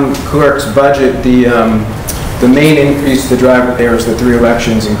the town clerk's budget, the main increase to the driver there is the 3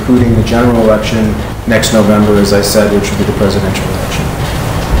 elections, including the general election next November, as I said, which will be the presidential election.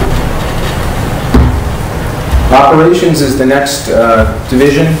 Operations is the next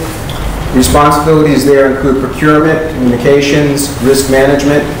division. Responsibilities there include procurement, communications, risk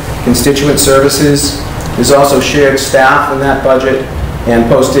management, constituent services. There's also shared staff in that budget, and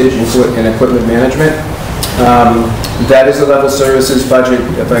postage and equipment management. That is a level services budget.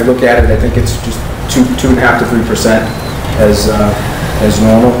 If I look at it, I think it's just 2.5% to 3% as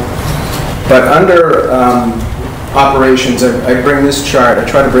normal. But under operations, I bring this chart. I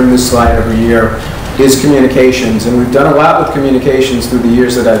try to bring this slide every year. Is communications, and we've done a lot with communications through the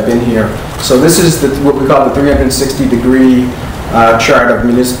years that I've been here. So this is what we call the 360-degree chart of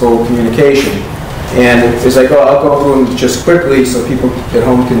municipal communication. And as I go, I'll go through them just quickly so people at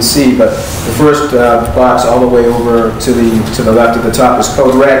home can see. But the first box all the way over to the left at the top is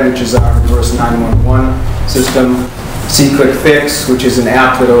Code Red, which is our reverse 911 system. C-Click Fix, which is an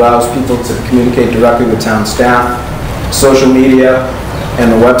app that allows people to communicate directly with town staff. Social media and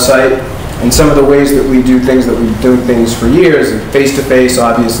the website. And some of the ways that we do things that we've done things for years, face-to-face,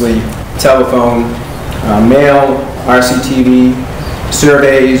 obviously, telephone, mail, RCTV,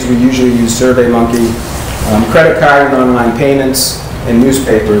 surveys, we usually use SurveyMonkey, credit card and online payments, and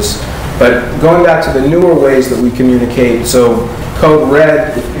newspapers. But going back to the newer ways that we communicate, so Code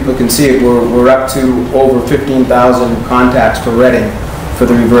Red, if people can see it, we're up to over 15,000 contacts for Reading for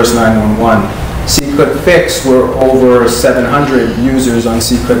the reverse 911. C-Click Fix, we're over 700 users on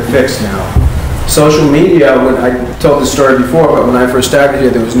C-Click Fix now. Social media, when I told this story before, but when I first started here,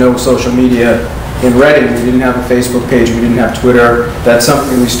 there was no social media in Reading. We didn't have a Facebook page, we didn't have Twitter. That's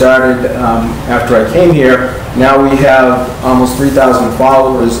something we started after I came here. Now we have almost 3,000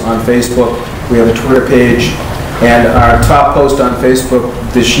 followers on Facebook. We have a Twitter page, and our top post on Facebook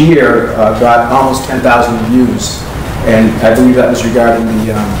this year got almost 10,000 views. And I believe that was regarding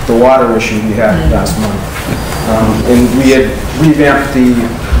the water issue we had last month. And we had revamped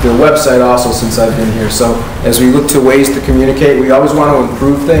the website also since I've been here. So as we look to ways to communicate, we always want to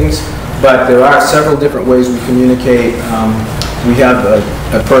improve things, but there are several different ways we communicate. We have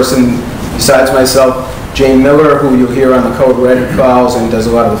a person besides myself, Jane Miller, who you'll hear on the Code Red calls and does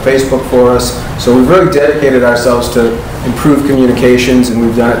a lot of the Facebook for us. So we've really dedicated ourselves to improve communications, and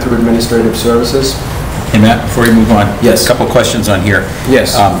we've done it through administrative services. Hey Matt, before you move on, yes, a couple questions on here.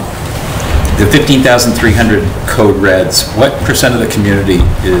 Yes. The 15,300 Code Reds, what percent of the community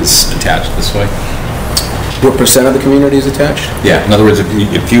is attached this way? What percent of the community is attached? Yeah, in other words,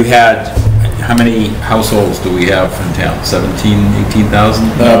 if you had, how many households do we have in town? 17,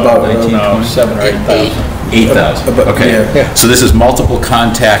 18,000? About 19, 7 or 8,000. 8,000, okay. Yeah. So this is multiple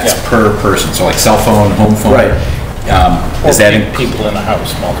contacts per person, so like cell phone, home phone? Right. Is that people in the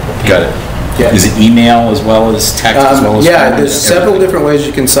house, multiple people? Got it. Yeah. Is it email as well as text as well as yeah, phone? there's several different ways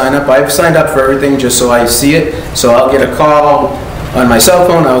you can sign up. I've signed up for everything just so I see it. So I'll get a call on my cell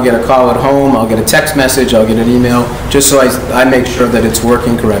phone, I'll get a call at home, I'll get a text message, I'll get an email, just so I make sure that it's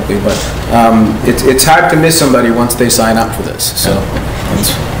working correctly. But it's hard to miss somebody once they sign up for this. So,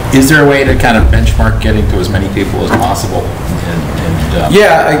 is there a way to kind of benchmark getting to as many people as possible?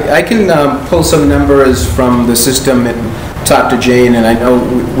 Yeah, I can pull some numbers from the system and talk to Jane, and I know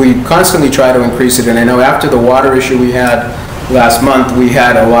we constantly try to increase it, and I know after the water issue we had last month, we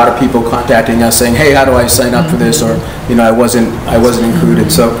had a lot of people contacting us saying, hey, how do I sign up for this, or, you know, I wasn't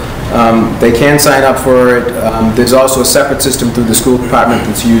included. So they can sign up for it. There's also a separate system through the school department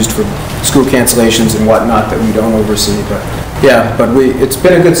that's used for school cancellations and whatnot that we don't oversee. But yeah, but it's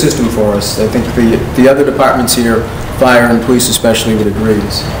been a good system for us. I think the other departments here, fire and police especially, would agree.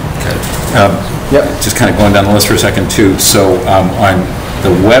 Yep. Just kind of going down the list for a second too. So on the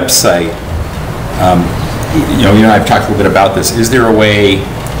website, you know, I've talked a little bit about this. Is there a way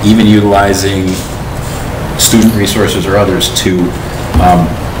even utilizing student resources or others to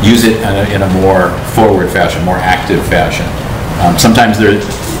use it in a more forward fashion, more active fashion. Sometimes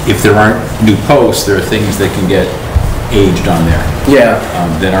if there aren't new posts, there are things that can get aged on there. Yeah.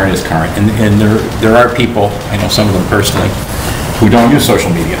 That aren't as current. And there are people, I know some of them personally, who don't use social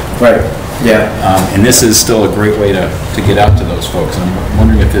media. Right, yeah. And this is still a great way to get out to those folks. And I'm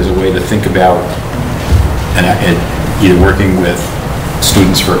wondering if there's a way to think about either working with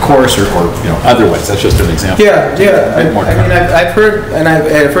students for a course or otherwise. That's just an example. Yeah. I mean, I've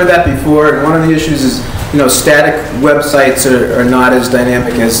heard that before, and one of the issues is, static websites are not as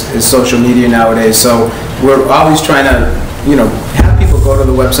dynamic as social media nowadays. So we're always trying to, have people go to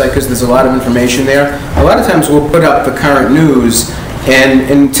the website because there's a lot of information there. A lot of times we'll put up the current news, and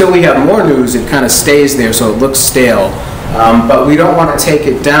until we have more news, it kind of stays there, so it looks stale. But we don't want to take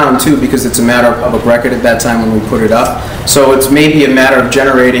it down, too, because it's a matter of public record at that time when we put it up. So it's maybe a matter of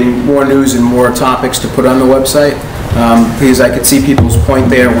generating more news and more topics to put on the website. Because I could see people's point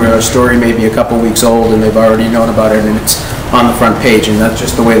there where a story may be a couple weeks old and they've already known about it and it's on the front page, and that's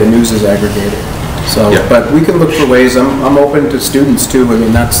just the way the news is aggregated. So, yeah. But we can look for ways. I'm open to students, too. I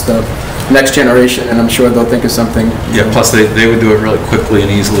mean, that's the next generation, and I'm sure they'll think of something. Yeah, plus they would do it really quickly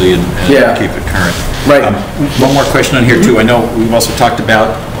and easily and keep it current. Right. One more question on here, too. I know we've also talked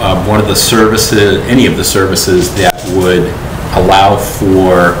about one of the services, any of the services that would allow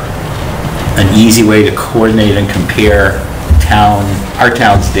for an easy way to coordinate and compare our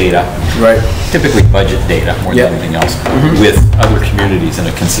town's data, right? Typically budget data more than anything else, with other communities in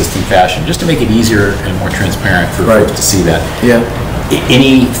a consistent fashion, just to make it easier and more transparent for folks to see that. Yeah.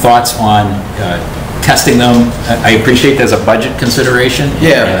 Any thoughts on testing them? I appreciate there's a budget consideration,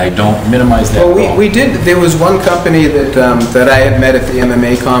 and I don't minimize that. Well, we did. There was one company that I had met at the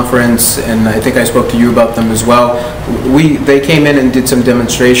MMA conference, and I think I spoke to you about them as well. They came in and did some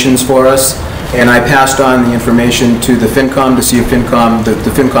demonstrations for us, and I passed on the information to the FinCom to see if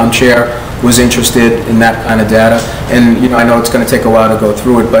the FinCom chair was interested in that kind of data. And I know it's going to take a while to go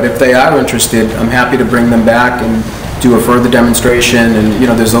through it, but if they are interested, I'm happy to bring them back and do a further demonstration. And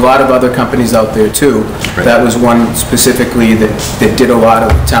there's a lot of other companies out there too. Right. That was one specifically that did a lot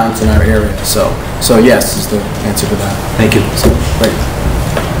of towns in our area. So yes is the answer to that. Thank you. So, great.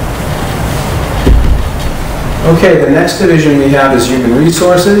 Okay, the next division we have is Human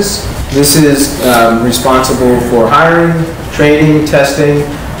Resources. This is responsible for hiring, training, testing,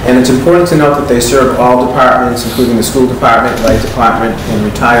 and it's important to note that they serve all departments, including the school department, light department,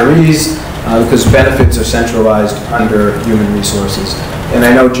 and retirees, because benefits are centralized under Human Resources. And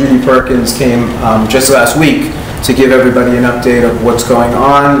I know Judy Perkins came just last week to give everybody an update of what's going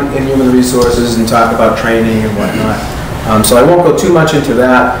on in Human Resources and talk about training and whatnot. So I won't go too much into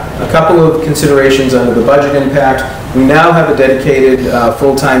that. A couple of considerations under the budget impact. We now have a dedicated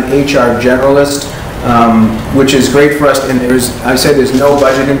full-time HR generalist, which is great for us. And I said there's no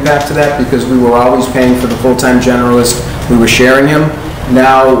budget impact to that because we were always paying for the full-time generalist. We were sharing him.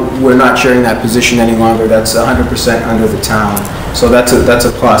 Now we're not sharing that position any longer. That's 100% under the town. So that's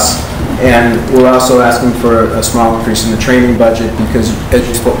a plus. And we're also asking for a small increase in the training budget because, as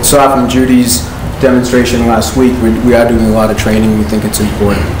you saw from Judy's demonstration last week, we are doing a lot of training. We think it's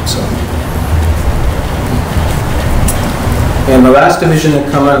important. So. And the last division that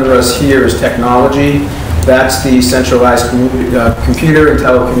come under us here is technology. That's the centralized computer and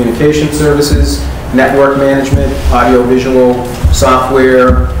telecommunication services, network management, audio-visual,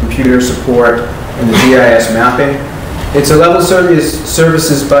 software, computer support, and the GIS mapping. It's a level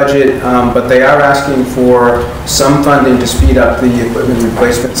services budget, but they are asking for some funding to speed up the equipment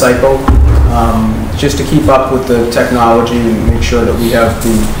replacement cycle, just to keep up with the technology and make sure that we have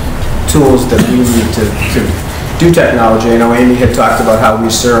the tools that we need to do technology. I know Amy had talked about how we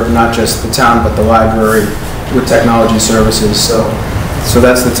serve not just the town but the library with technology services, so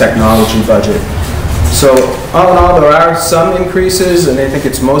that's the technology budget. So all in all, there are some increases, and I think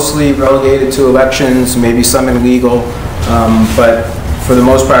it's mostly relegated to elections, maybe some in legal, but for the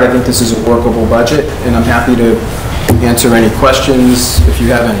most part I think this is a workable budget, and I'm happy to answer any questions if you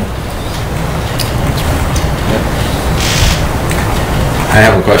have any. I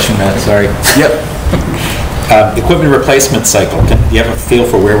have a question, Matt, sorry. Yep. Equipment replacement cycle, do you have a feel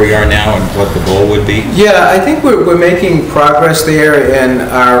for where we are now and what the goal would be? Yeah, I think we're making progress there, and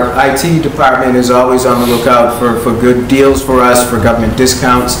our IT department is always on the lookout for good deals for us, for government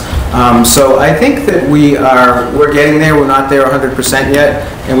discounts. So I think that we're getting there. We're not there 100% yet,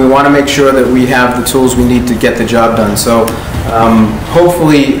 and we want to make sure that we have the tools we need to get the job done. So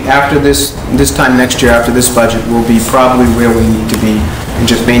hopefully after this time next year, after this budget, we'll be probably where we need to be and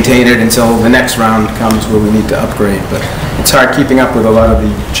just maintain it until the next round comes where we need to upgrade. But it's hard keeping up with a lot of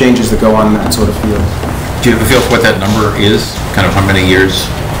the changes that go on in that sort of field. Do you have a feel for what that number is? Kind of how many years?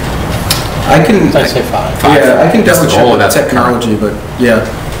 I can... I'd say 5. Yeah, I can That's double the check goal, with that's the technology, but yeah.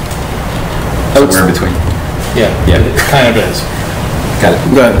 Somewhere in between. Yeah, it kind of is. Got it.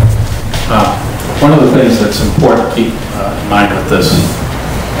 Good. One of the things that's important to keep in mind with this,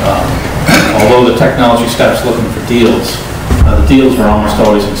 although the technology staff's looking for deals, the deals are almost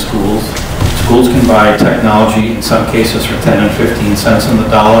always in schools. Schools can buy technology in some cases for 10 and 15 cents on the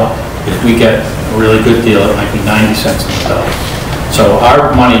dollar. If we get a really good deal, it might be 90 cents on the dollar. So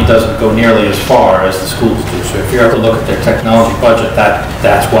our money doesn't go nearly as far as the schools do. So if you ever look at their technology budget,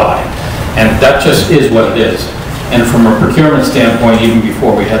 that's why. And that just is what it is. And from a procurement standpoint, even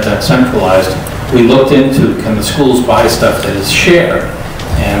before we had that centralized, we looked into, can the schools buy stuff that is shared?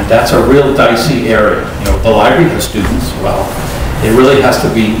 And that's a real dicey area. You know, the library has students, well, it really has to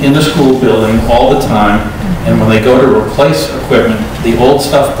be in the school building all the time. And when they go to replace equipment, the old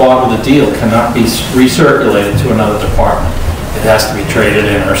stuff bought with a deal cannot be recirculated to another department. It has to be traded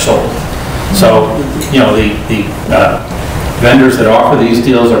in or sold. So, you know, the vendors that offer these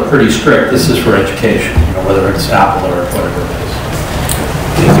deals are pretty strict. This is for education, you know, whether it's Apple or whatever it is.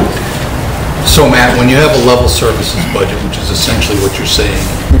 So Matt, when you have a level services budget, which is essentially what you're saying,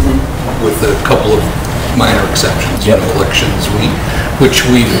 with a couple of minor exceptions, you know, elections, which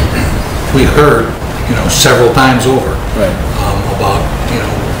we heard, you know, several times over, about, you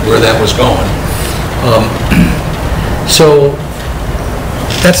know, where that was going. So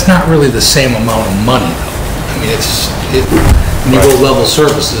that's not really the same amount of money, though. I mean, when you go level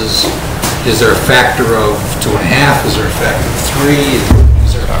services, is there a factor of 2.5? Is there a factor of 3?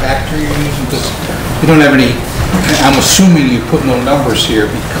 Is there a factor you're using? Because you don't have any, I'm assuming you put no numbers here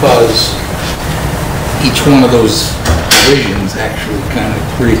because each one of those divisions actually kind of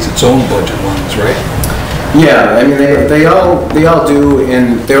creates its own budget lines, right? Yeah, I mean, they all do,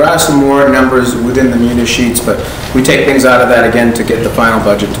 and there are some more numbers within the munis sheets, but we take things out of that again to get the final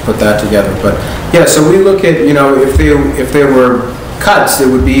budget to put that together. But yeah, so we look at, you know, if there were cuts, it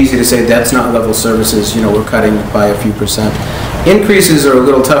would be easy to say that's not level services, you know, we're cutting by a few percent. Increases are a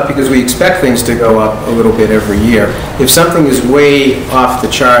little tough because we expect things to go up a little bit every year. If something is way off the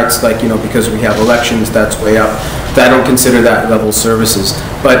charts, like, you know, because we have elections, that's way up, I don't consider that level services.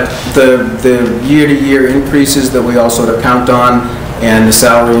 But the year-to-year increases that we all sort of count on, and the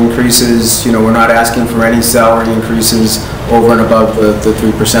salary increases, you know, we're not asking for any salary increases over and above the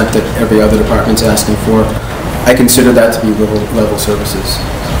 3% that every other department's asking for. I consider that to be level services.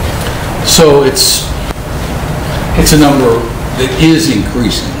 So it's a number that is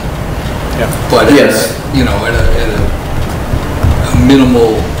increasing, but yes, you know, at a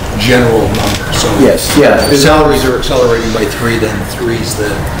minimal general number. So yes, yeah. If salaries are accelerating by 3, then 3's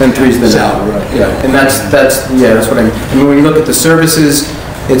the salary, right? Yeah, and that's what I mean. I mean, when you look at the services,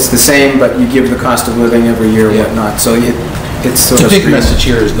 it's the same, but you give the cost of living every year or whatnot. So it's sort the of big message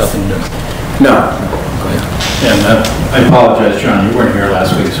here is nothing new. No. And I apologize, John, you weren't here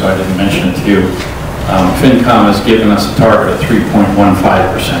last week, so I didn't mention it to you. FinCom has given us a target of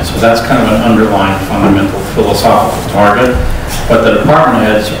 3.15%, so that's kind of an underlying fundamental philosophical target. But the department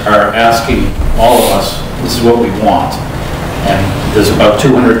heads are asking all of us, this is what we want. And there's about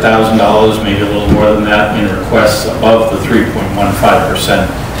 $200,000, maybe a little more than that, in requests above the 3.15%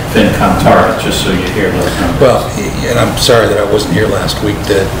 FinCom target, just so you hear those numbers. Well, and I'm sorry that I wasn't here last week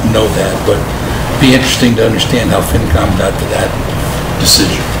to know that, but it'd be interesting to understand how FinCom got to that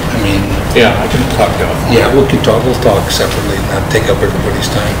decision. I mean... Yeah, I can talk to it. Yeah, we'll talk separately and not take up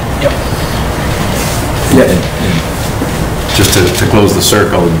everybody's time. Yep. Yeah. Just to close the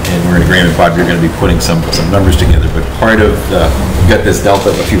circle, and we're in agreement, Bob, you're going to be putting some numbers together, but part of we've got this delta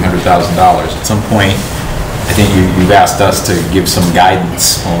of a few $100,000. At some point, I think you've asked us to give some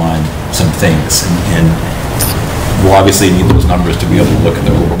guidance on some things, and we'll obviously need those numbers to be able to look at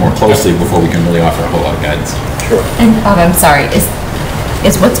them a little more closely before we can really offer a whole lot of guidance. Sure. And Bob, I'm sorry, is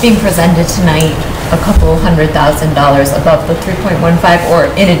what's being presented tonight a couple $100,000 above the 3.15, or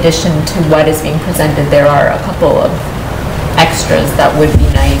in addition to what is being presented, there are a couple of extras that would be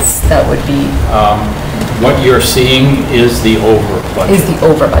nice, that would be... What you're seeing is the over budget. Is the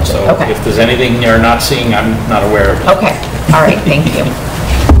over budget, So okay. if there's anything you're not seeing, I'm not aware of it. Okay, all right, thank you.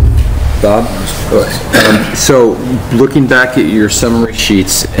 Bob? So, looking back at your summary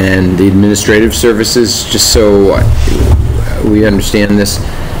sheets and the administrative services, just so we understand this,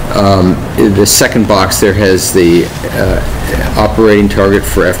 the second box there has the operating target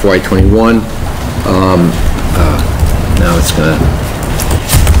for FY21. Now it's going to...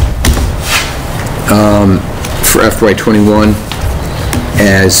 for FY21,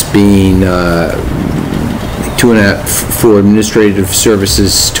 as being, 2.5, for administrative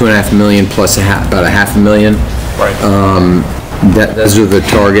services, 2.5 million plus about a half a million. Right. Those are the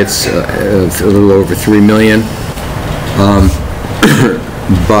targets of a little over 3 million.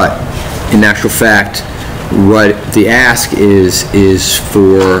 But in actual fact, what the ask is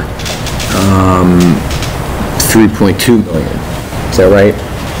for 3.2 million. Is that right?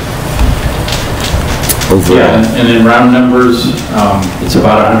 Overall. Yeah, and in round numbers, it's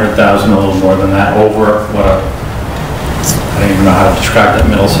about 100,000, a little more than that, over what I don't even know how to describe that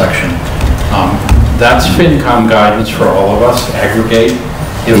middle section. That's FinCom guidance for all of us, aggregate.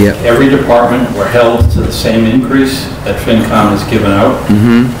 If every department were held to the same increase that FinCom has given out,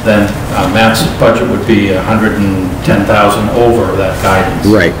 then Matt's budget would be 110,000 over that guidance.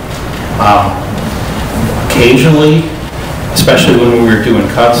 Right. Occasionally, especially when we were doing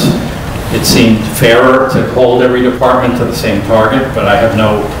cuts, it seemed fairer to hold every department to the same target, but I have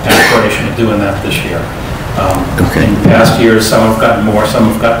no aspiration of doing that this year. In past years, some have gotten more, some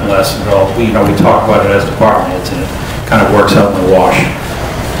have gotten less, and we talk about it as department heads, and it kind of works out in the wash.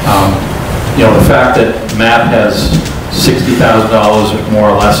 The fact that Matt has $60,000 more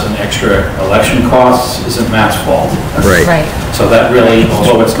or less in extra election costs isn't Matt's fault. Right. So that really,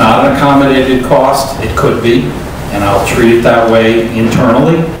 although it's not an accommodated cost, it could be, and I'll treat it that way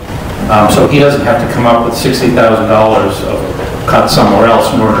internally. So he doesn't have to come up with $60,000 of cut somewhere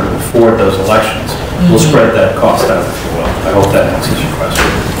else in order to afford those elections. We'll spread that cost out, if you will. I hope that answers your question.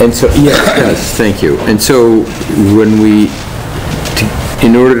 And so, yes, it does. Thank you. And so when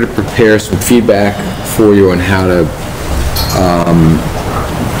in order to prepare some feedback for you on how to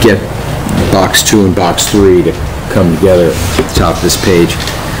get box 2 and box 3 to come together at the top of this page,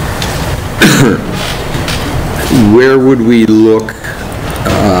 where would we look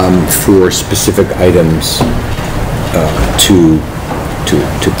for specific items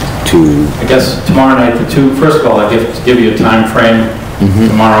I guess tomorrow night, first of all, I give you a time frame.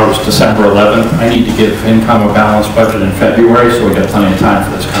 Tomorrow is December 11th. I need to give FinCom a balanced budget in February, so we've got plenty of time for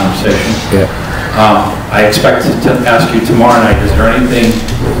this conversation. Yeah. I expect to ask you tomorrow night, is there anything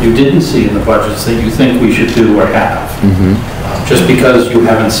you didn't see in the budgets that you think we should do or have? Just because you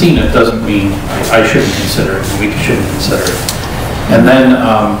haven't seen it doesn't mean I shouldn't consider it, and we shouldn't consider it. And then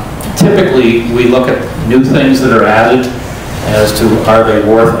typically we look at new things that are added as to are they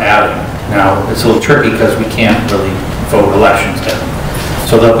worth adding. Now, it's a little tricky because we can't really vote elections down.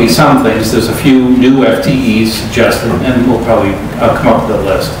 So there'll be some things, there's a few new FTEs suggested, and we'll probably come up with a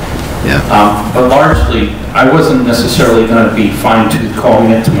list. Yeah. But largely, I wasn't necessarily going to be fine-tooth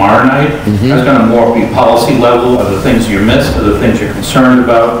combing it tomorrow night. I was going to more be policy level, are the things you missed, are the things you're concerned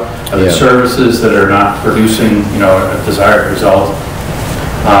about, are the services that are not producing, a desired result.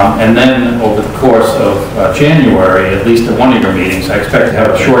 And then over the course of January, at least at one of your meetings, I expect to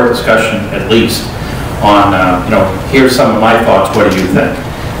have a short discussion at least on, here's some of my thoughts, what do you think?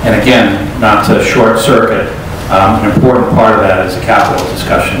 And again, not to short circuit, an important part of that is a capital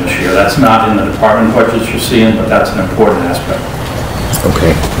discussion this year. That's not in the department budgets you're seeing, but that's an important aspect.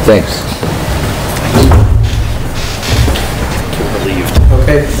 Okay, thanks. Relieved.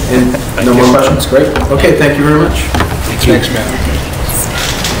 Okay, and no more questions? Great. Okay, thank you very much. Thanks, Matt.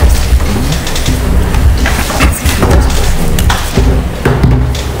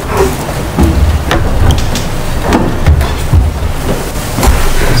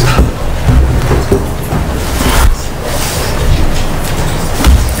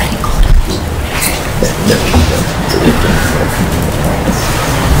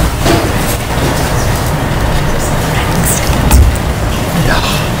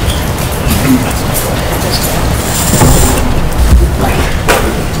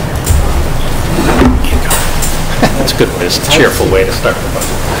 That's a good way, it's a cheerful way to start the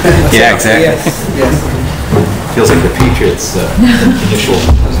budget. Yeah, exactly. Yes. Feels like the Patriots' initial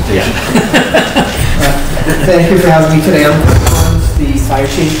presentation. Thank you for having me today. I'm the fire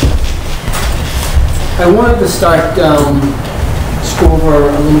chief. I wanted to start, just go over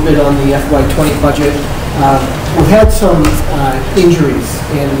a little bit on the FY20 budget. We've had some injuries,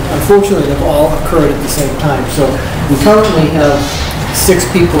 and unfortunately they've all occurred at the same time. So we currently have 6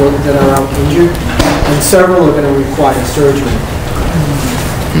 people that are out injured, and several are going to require surgery.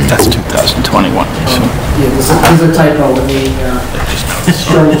 That's 2021. Yeah, there's a typo in the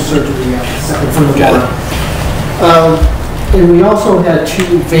shoulder surgery second from the bottom. And we also had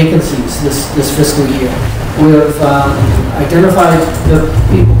 2 vacancies this fiscal year. We've identified the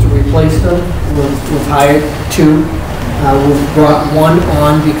people to replace them. We've hired 2. We've brought 1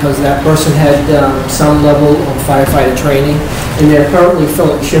 on because that person had some level of firefighter training, and they're currently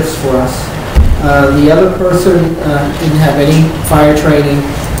filling shifts for us. The other person didn't have any fire training,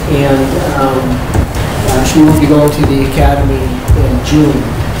 and she will be going to the academy in June.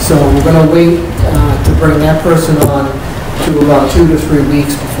 So we're going to wait to bring that person on to about 2 to 3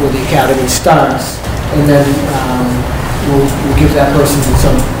 weeks before the academy starts, and then we'll give that person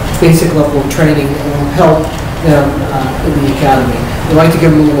some basic level of training that will help them in the academy. We like to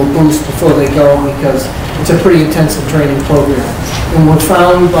give them a little boost before they go because it's a pretty intensive training program. And we're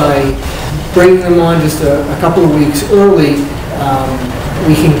found by bringing them on just a couple of weeks early,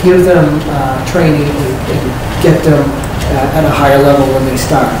 we can give them training and get them at a higher level when they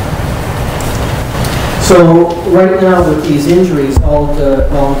start. So right now with these injuries all at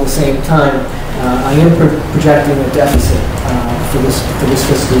the same time, I am projecting a deficit for this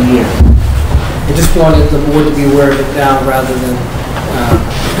fiscal year. I just wanted the board to be aware of it now rather than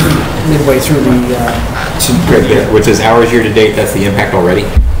midway through the Which is hours year to date, that's the impact already?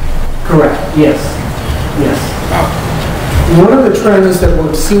 Correct, yes, yes. Wow. One of the trends that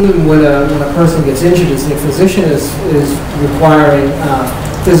we've seen when a person gets injured is the physician is requiring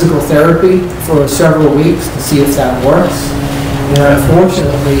physical therapy for several weeks to see if that works. And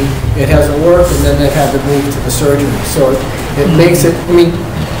unfortunately, it hasn't worked, and then they've had to move to the surgery. So it makes it, I mean,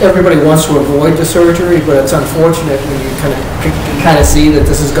 everybody wants to avoid the surgery, but it's unfortunate when you kind of see that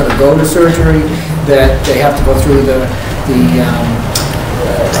this is going to go to surgery, that they have to go through the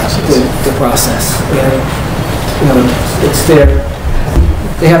process. And, you know, it's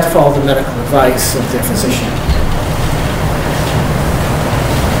they have to follow the medical advice of their physician.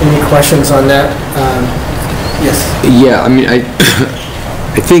 Any questions on that? Yes. Yeah, I mean, I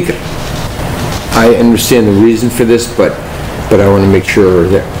think I understand the reason for this, but I want to make sure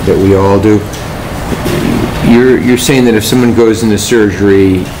that we all do. You're saying that if someone goes into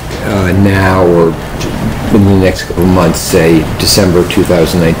surgery now or in the next couple of months, say December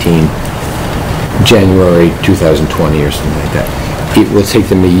 2019, January 2020 or something like that, it will take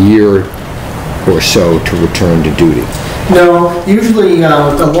them a year or so to return to duty? No, usually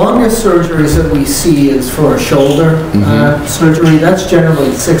the longest surgeries that we see is for a shoulder surgery. That's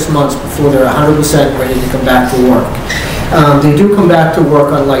generally 6 months before they're 100% ready to come back to work. They do come back to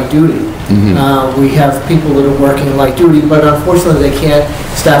work on light duty. We have people that are working light duty, but unfortunately they can't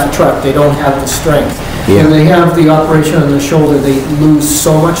staff a truck. They don't have the strength. Yeah. When they have the operation on the shoulder, they lose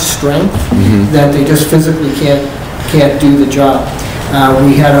so much strength that they just physically can't do the job.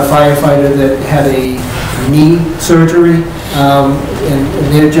 We had a firefighter that had a knee surgery,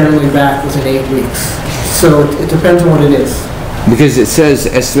 and they're generally back within 8 weeks. So it depends on what it is. Because it says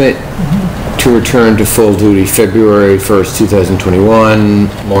estimate to return to full duty February 1st, 2021,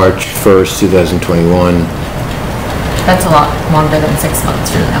 March 1st, 2021. That's a lot longer than 6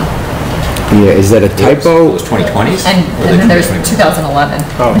 months from now. Yeah, is that a typo? Those 2020s? And then there's 2011.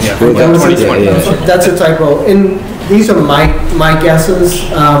 Oh, yeah. Well, that was- 2020. yeah. That's a typo. And these are my guesses,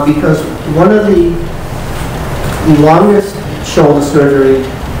 because one of the longest shoulder surgery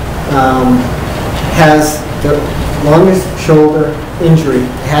has the longest shoulder injury,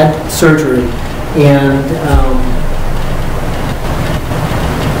 had surgery, and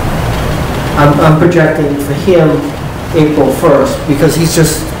I'm projecting for him April 1st, because he's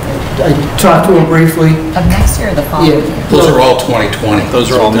just, I talked to him briefly. Of next year or the following year? Those are all 2020.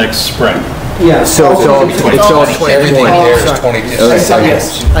 Those are all next spring. Yeah. So it's all Everything 2020. there is 2020.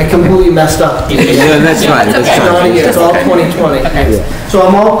 Yes, I completely messed up. No, that's fine, that's fine. It's all 2020. So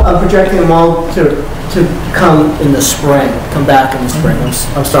I'm projecting them all to come in the spring, come back in the spring.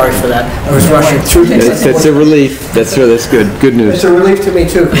 I'm sorry for that. I was rushing through this. That's a relief. That's good news. It's a relief to me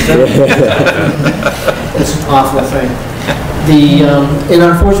too, because it's an awful thing. And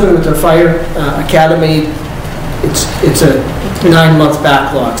unfortunately with the fire academy, it's a 9-month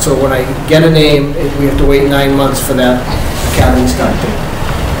backlog. So when I get a name, we have to wait 9 months for that academy start date.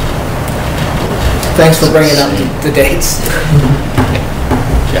 Thanks for bringing up the dates.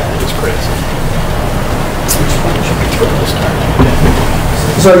 Yeah, it's crazy.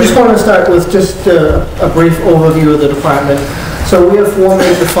 So I just want to start with just a brief overview of the department. So we have 4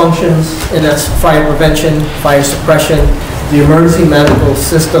 major functions, and that's fire prevention, fire suppression, the emergency medical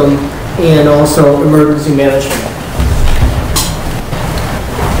system, and also emergency management.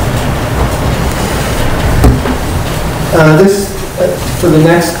 For the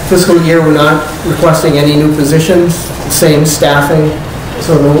next fiscal year, we're not requesting any new positions, same staffing,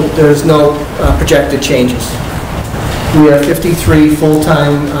 so there's no projected changes. We have 53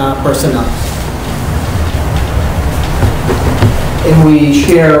 full-time personnel. And we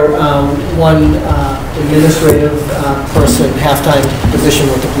share one administrative person, half-time position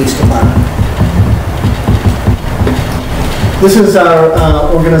with the police department. This is our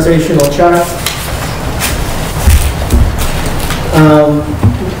organizational chart.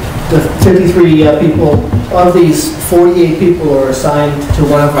 The 53 people, of these, 48 people are assigned to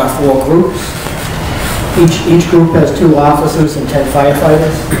one of our 4 groups. Each group has 2 officers and 10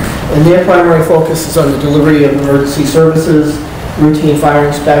 firefighters, and their primary focus is on the delivery of emergency services, routine fire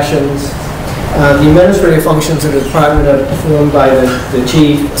inspections. The administrative functions of the department are performed by the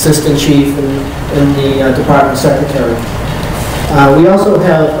chief, assistant chief, and the department secretary. We also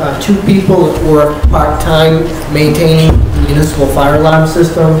have 2 people that work part-time maintaining the municipal fire alarm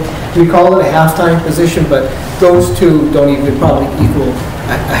system. We call it a half-time position, but those 2 don't even probably equal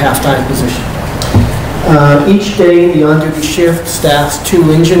a half-time position. Each day, the on-duty shift staffs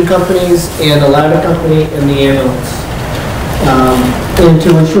 2 engine companies and a ladder company and the ambulance. And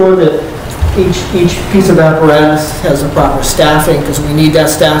to ensure that each piece of apparatus has a proper staffing, because we need that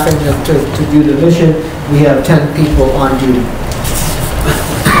staffing to do the mission, we have 10 people on duty.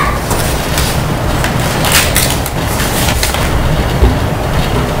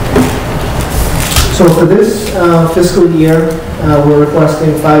 So for this fiscal year, we're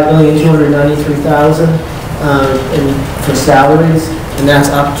requesting $5,293,000 for salaries, and that's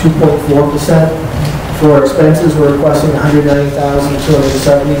up 2.4%. For expenses, we're requesting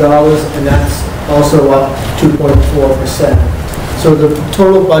 $190,270, and that's also up 2.4%. So the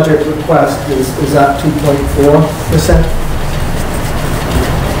total budget request is up 2.4%.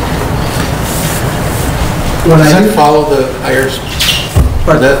 Does that follow the hires?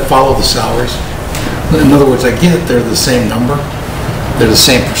 Or does that follow the salaries? In other words, I get it, they're the same number, they're the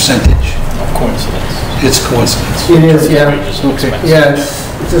same percentage. Coincidence. It's coincidence. It is, yeah. Okay. Yeah, it's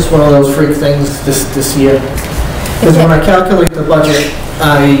just one of those freak things this year. Because when I calculate the budget,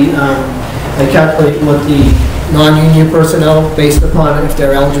 I calculate what the non-union personnel, based upon if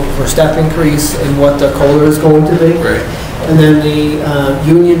they're eligible for step increase and what the COLA is going to be. Right. And then the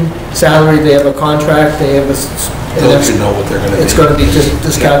union salary, they have a contract, they have a... They'll let you know what they're going to be. It's going to be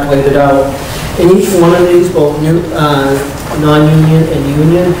just calculated out. In each one of these, both new, non-union and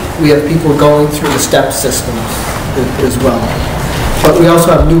union, we have people going through the step systems as well. But we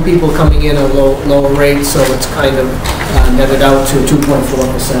also have new people coming in at lower rates, so it's kind of netted out to a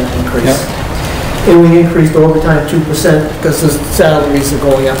 2.4% increase. Yep. And we increased overtime 2% because the salaries are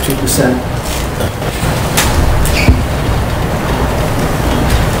going up 2%.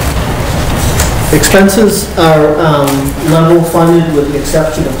 Expenses are level funded with the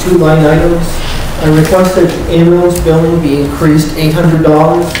exception of 2 line items. I requested ambulance billing be increased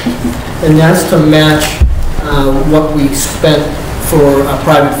 $800, and that's to match what we spent for a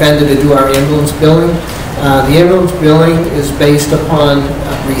private vendor to do our ambulance billing. The ambulance billing is based upon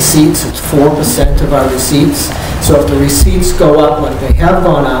receipts. It's 4% of our receipts. So if the receipts go up like they have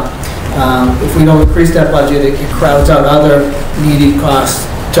gone up, if we don't increase that budget, it crowds out other needed costs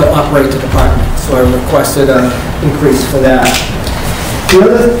to operate the department. So I requested an increase for that.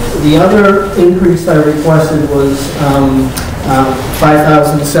 The other increase I requested was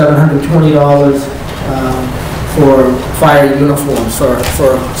 $5,720 for fire uniforms,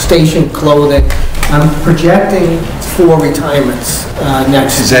 for station clothing. I'm projecting 4 retirements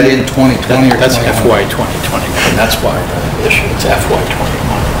next year. Is that in 2020 or That's 21? FY 2021. That's why the issue, it's FY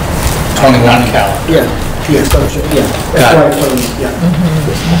 21. 21 Not calendar. Yeah, yeah, Got FY 20, yeah.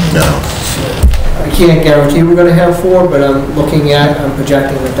 No. I can't guarantee we're going to have 4, but I'm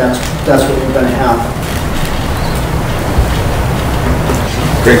projecting that that's what we're going to have.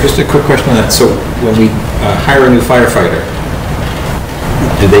 Greg, just a quick question on that. So when we hire a new firefighter,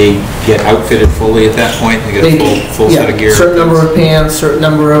 do they get outfitted fully at that point? They get a full set of gear? Certain number of pants, certain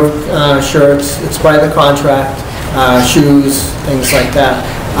number of shirts. It's by the contract, shoes, things like that.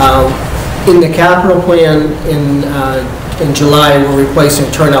 In the capital plan in July, we're replacing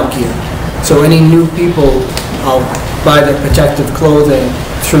turnout gear. So any new people, I'll buy their protective clothing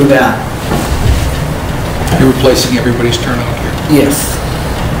through that. You're replacing everybody's turnout gear? Yes.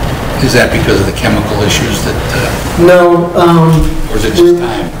 Is that because of the chemical issues that... No. Or is it just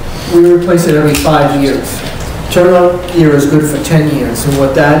time? We replace it every 5 years. Turnout gear is good for 10 years, and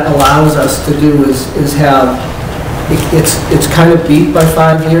what that allows us to do is have, it's kind of beat by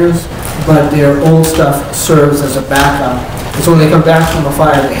 5 years, but their old stuff serves as a backup. So when they come back from a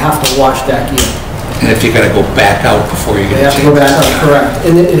fire, they have to wash that gear. And if you got to go back out before you They get have to go back out, correct.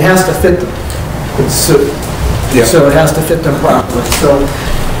 And it has to fit them. So it has to fit them properly. So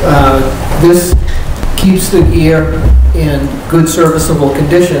this keeps the gear in good serviceable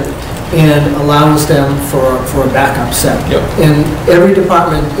condition and allows them for a backup set. Yep. And every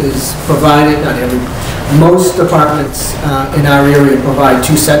department is provided, not every, most departments in our area provide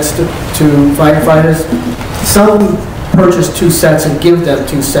 2 sets to firefighters. Some purchase 2 sets and give them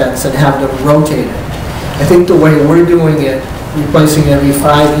 2 sets and have them rotated. I think the way we're doing it replacing every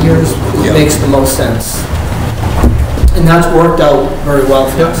 5 years, it makes the most sense. And that's worked out very well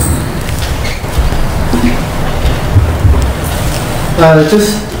for us.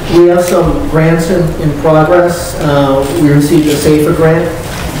 We have some grants in progress. We received a SAFER grant,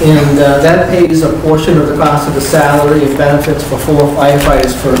 and that pays a portion of the cost of the salary and benefits for 4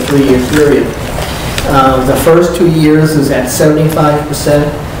 firefighters for a 3-year period. The first 2 years is at 75%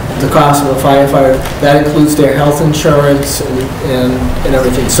 of the cost of a firefighter. That includes their health insurance and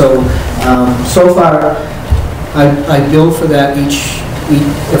everything. So, so far, I bill for that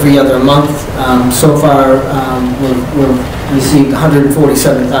every other month. So far, we've received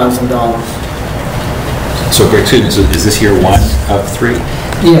 $147,000. So, Greg, excuse me, so is this year 1 of 3?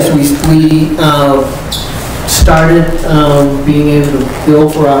 Yes, we started being able to bill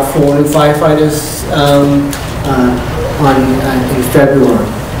for our 4 new firefighters in February.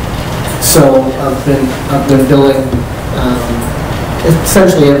 So I've been billing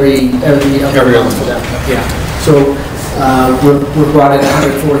essentially every other month for them. Yeah. So we've brought in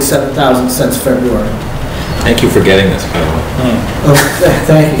 $147,000 since February. Thank you for getting this, by the way. Oh,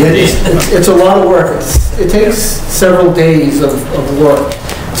 thank you. It's a lot of work. It takes several days of work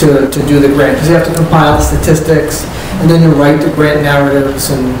to do the grant, because you have to compile the statistics, and then you write the grant narratives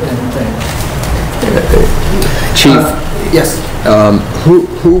and things. Chief? Yes.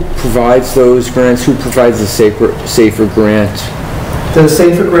 Who provides those grants? Who provides the SAFER grant? The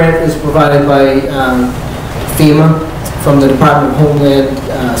SAFER grant is provided by FEMA from the Department of Homeland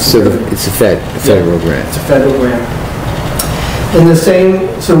Security. So it's a federal grant. It's a federal grant. And the same,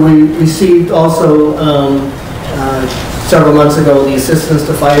 so we received also several months ago the Assistance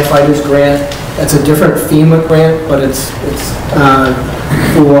to Firefighters grant. That's a different FEMA grant, but it's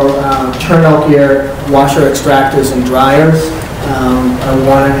for turnout gear, washer extractors, and dryers. I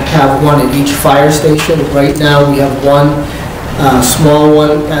want to have one at each fire station. Right now we have one small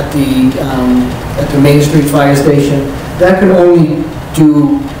one at the Main Street Fire Station. That can only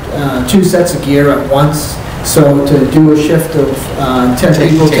do 2 sets of gear at once. So to do a shift of 10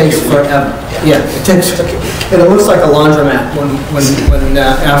 people takes forever. Yeah, it takes, and it looks like a laundromat when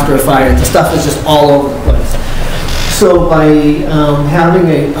after a fire. The stuff is just all over the place. So by having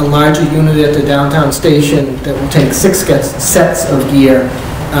a larger unit at the downtown station that will take 6 sets of gear,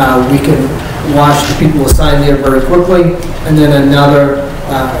 we can wash the people assigned there very quickly, and then another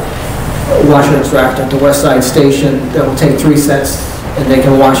washer extractor at the West Side Station that will take 3 sets, and they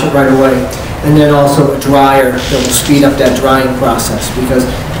can wash it right away. And then also a dryer that will speed up that drying process, because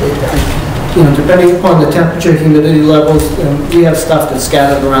depending upon the temperature, humidity levels, we have stuff that's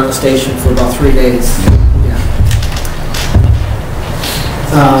scattered around the station for about 3 days.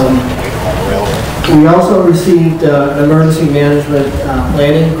 We also received an emergency management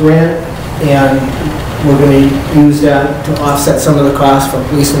planning grant, and we're going to use that to offset some of the costs for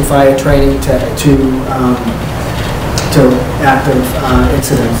police and fire training to active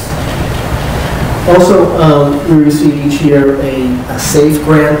incidents. Also, we receive each year a SAFE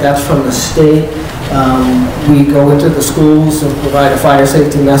grant. That's from the state. We go into the schools and provide a fire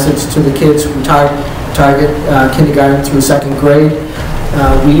safety message to the kids. We target kindergarten through 2nd grade.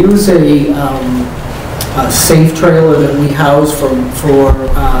 We use a safe trailer that we house for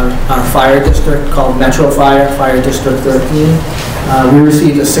our fire district called Metro Fire District 13. We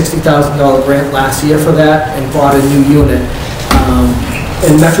received a $60,000 grant last year for that and bought a new unit.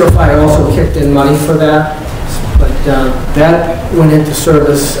 And Metro Fire also kicked in money for that, but that went into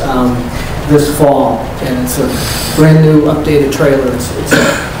service this fall, and it's a brand new updated trailer.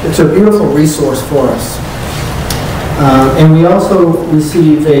 It's a beautiful resource for us. And we also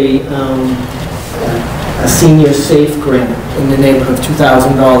receive a senior safe grant in the neighborhood of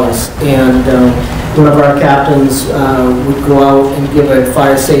 $2,000, and one of our captains would go out and give a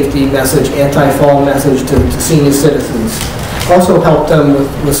fire safety message, anti-fall message to senior citizens. Also help them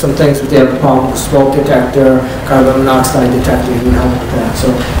with some things if they have a problem with smoke detector, carbon monoxide detector, he would help with that.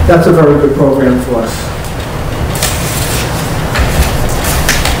 So that's a very good program for us.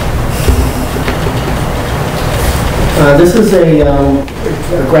 This is a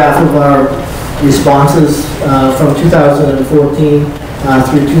graph of our responses from 2014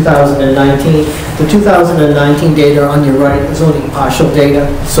 through 2019. The 2019 data on your right is only partial data,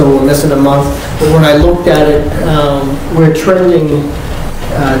 so we're missing a month. But when I looked at it, we're trending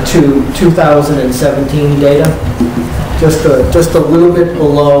to 2017 data, just a little bit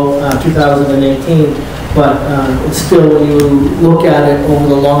below 2018. But it's still, when you look at it over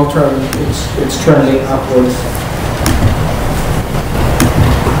the long term, it's trending upwards.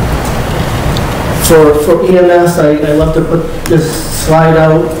 For EMS, I love to put this slide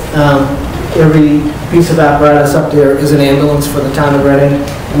out. every piece of apparatus up there is an ambulance for the town of Reading.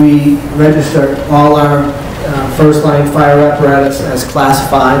 We register all our first-line fire apparatus as Class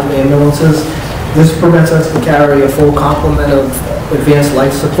 5 ambulances. This permits us to carry a full complement of advanced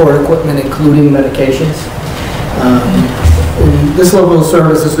life support equipment, including medications. And this level of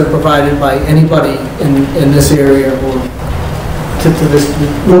service has been provided by anybody in this area, or to this.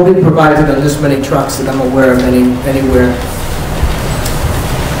 Nobody provides it on this many trucks that I'm aware of anywhere.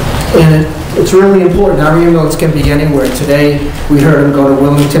 And it's really important. Our ambulance can be anywhere. Today, we heard them go to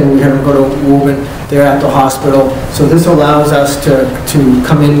Wilmington, we heard them go to Woburn. They're at the hospital. So this allows us to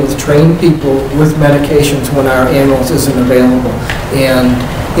come in with trained people with medications when our ambulance isn't available. And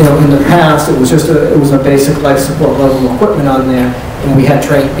you know, in the past, it was a basic life support level equipment on there, and we had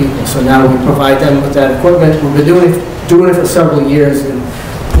trained people. So now we provide them with that equipment. We've been doing it for several years, and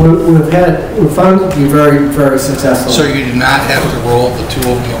we've found it to be very, very successful. So you do not have to roll the two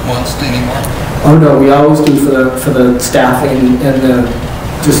of them at once anymore? Oh no, we always do for the staffing and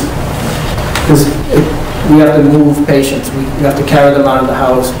just because we have to move patients. We have to carry them out of the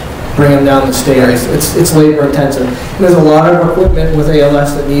house, bring them down the stairs. It's labor intensive. And there's a lot of equipment with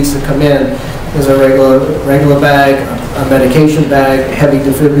ALS that needs to come in. There's a regular bag, a medication bag, a heavy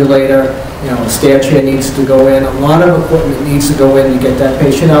defibrillator, you know, a stair chair needs to go in. A lot of equipment needs to go in to get that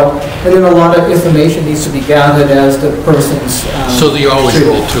patient out. And then a lot of information needs to be gathered as the person's so you always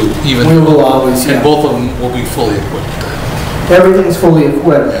roll two, even? We will always, yeah. And both of them will be fully equipped? Everything's fully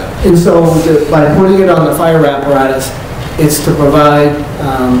equipped. Yeah. And so by putting it on the fire apparatus, it's to provide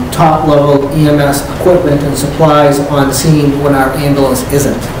top-level EMS equipment and supplies on scene when our ambulance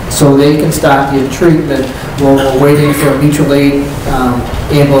isn't. So they can start the treatment while we're waiting for a mutual aid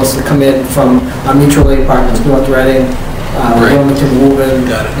ambulance to come in from our mutual aid partners, North Reading, Wilmington, Woburn,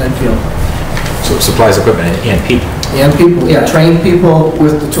 Medfield. So supplies, equipment, and people. And people, yeah, trained people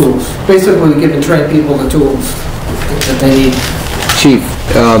with the tools. Basically, we're giving trained people the tools that they need. Chief,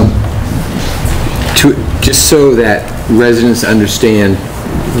 just so that residents understand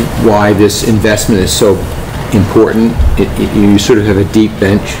why this investment is so important, you sort of have a deep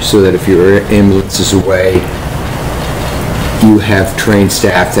bench so that if your ambulance is away, you have trained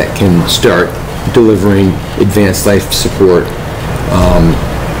staff that can start delivering advanced life support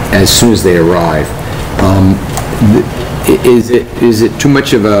as soon as they arrive. Is it too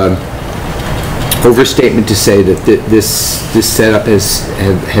much of a overstatement to say that this setup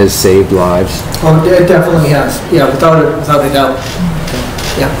has saved lives? Oh, it definitely has. Yeah, without a doubt.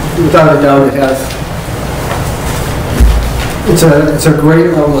 Yeah, without a doubt it has. It's a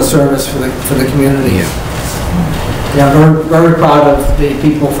great level of service for the community. Yeah, we're very proud of the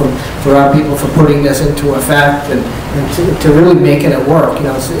people for our people for putting this into effect and to really making it work. You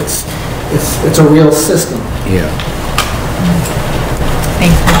know, it's a real system. Yeah.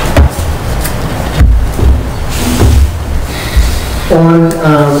 Thank you. On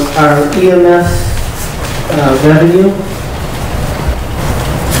our EMS revenue,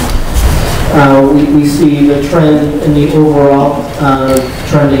 we see the trend in the overall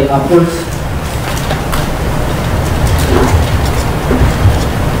trending upwards.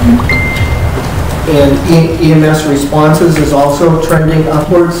 And EMS responses is also trending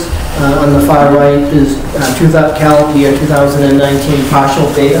upwards. On the far right is calendar year 2019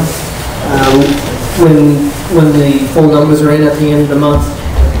 partial data. When the full numbers are in at the end of the month,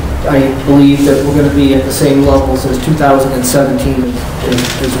 I believe that we're going to be at the same levels as 2017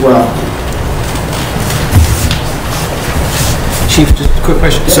 as well. Chief, just a quick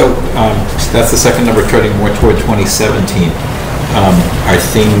question. So that's the second number trending more toward 2017. Are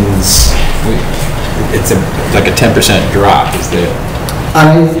things, it's like a 10% drop, is there?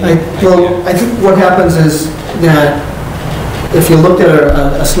 Well, I think what happens is that if you look at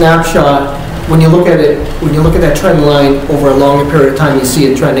a snapshot, when you look at that trend line over a longer period of time, you see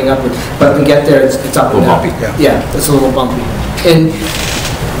it trending upward. But to get there, it's up and down. Bumpy. Yeah, it's a little bumpy. And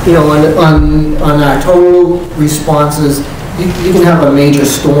you know, on our total responses, you can have a major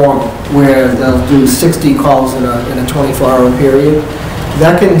storm where they'll do 60 calls in a 24-hour period.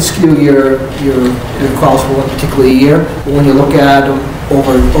 That can skew your calls for one particular year. But when you look at them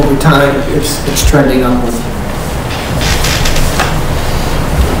over time, it's trending upward.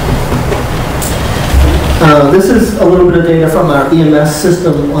 This is a little bit of data from our EMS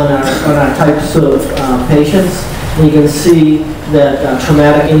system on our types of patients. And you can see that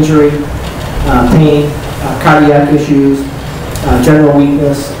traumatic injury, pain, cardiac issues, general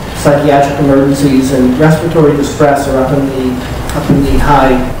weakness, psychiatric emergencies, and respiratory distress are up in the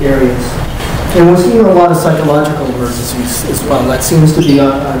high areas. And we're seeing a lot of psychological emergencies as well. That seems to be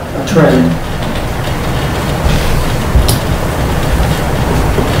a trend.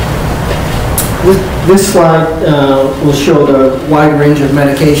 This slide will show the wide range of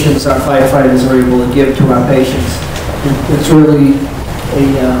medications our firefighters are able to give to our patients. It's really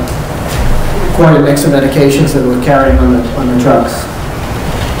quite a mix of medications that we're carrying on the trucks.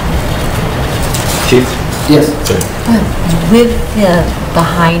 Chief? Yes. With the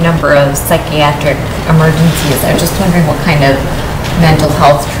high number of psychiatric emergencies, I was just wondering what kind of mental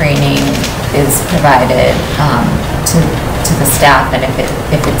health training is provided to the staff, and if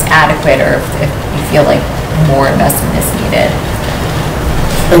it's adequate, or if you feel like more investment is needed.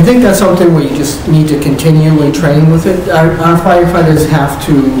 I think that's something where you just need to continually train with it. Our firefighters have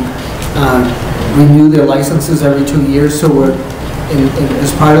to renew their licenses every 2 years, so we're,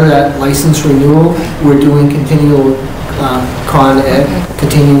 as part of that license renewal, we're doing continual con ed,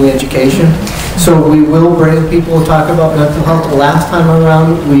 continuing education. So we will bring people to talk about mental health. The last time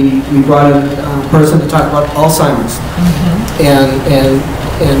around, we brought in a person to talk about Alzheimer's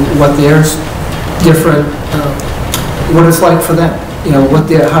and what their different, what it's like for them. You know, what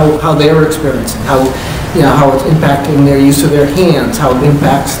they're, how they're experiencing, how it's impacting their use of their hands, how it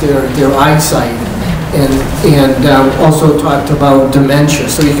impacts their eyesight, and also talked about dementia.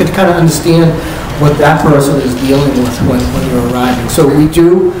 So you could kind of understand what that person is dealing with when you're arriving. So we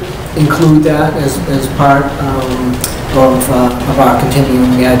do include that as part of our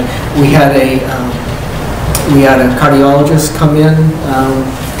continuing ed. We had a cardiologist come in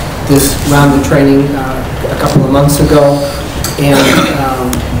this round of training a couple of months ago, and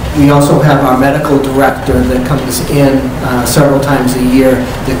we also have our medical director that comes in several times a year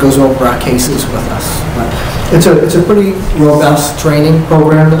that goes over our cases with us. But it's a pretty robust training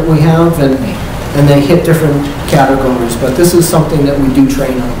program that we have, and they hit different categories, but this is something that we do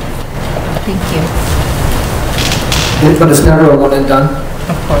train on. Thank you. But it's never a one and done.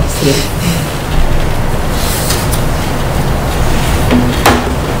 Of course. Yeah.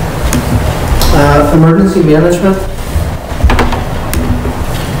 Emergency management.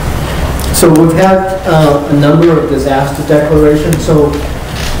 So we've had a number of disaster declarations. So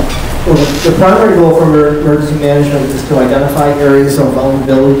the primary goal for emergency management is to identify areas of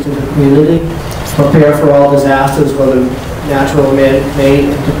vulnerability to the community, prepare for all disasters, whether natural or man-made,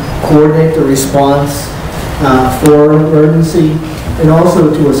 and to coordinate the response for an emergency, and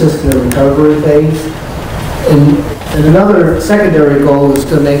also to assist in the recovery phase. And another secondary goal is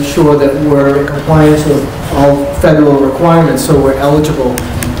to make sure that we're in compliance with all federal requirements, so we're eligible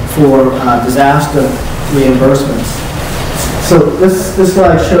for disaster reimbursements. So this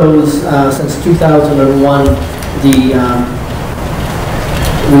slide shows since 2001 the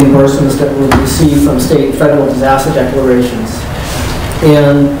reimbursements that were received from state and federal disaster declarations.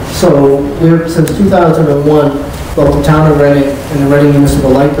 And so since 2001, both the town of Reading and the Reading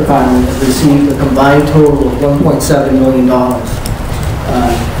Municipal Light Department have received a combined total of $1.7 million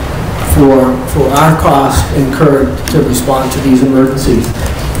for our costs incurred to respond to these emergencies.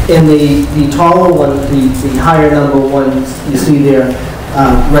 And the taller one, the higher number one you see there,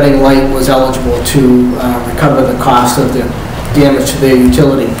 Reading Light was eligible to recover the cost of the damage to their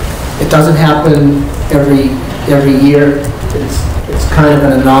utility. It doesn't happen every year. It's kind of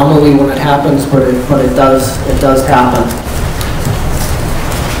an anomaly when it happens, but it does happen.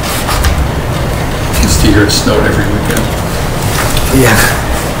 It's the year it snowed every weekend. Yeah.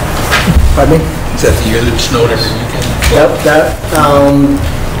 Pardon me? Is that the year that it snowed every weekend? Yep,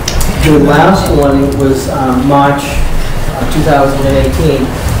 the last one was March 2018.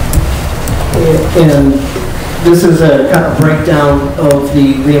 And this is a kind of breakdown of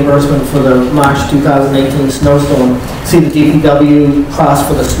the reimbursement for the March 2018 snowstorm. See, the DPW cost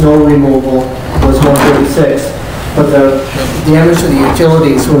for the snow removal was $136, but the damage to the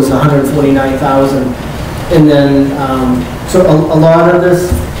utilities was $149,000. And then, so a lot of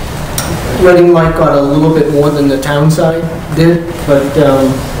this, Reading Light got a little bit more than the town side did, but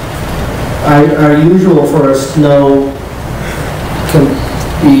our usual for a snow can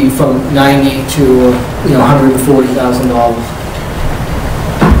be from $90,000 to $140,000.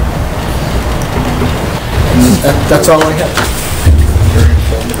 That's all I have. Very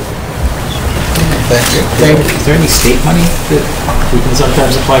informative. Thank you. Is there any state money that we can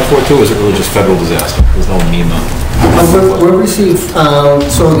sometimes apply for too, or is it really just federal disaster? There's no NEMA? We received,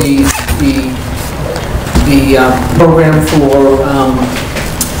 so the program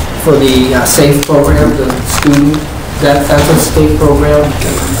for the SAFE program, the student, that's a state program.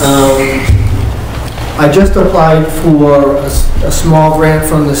 I just applied for a small grant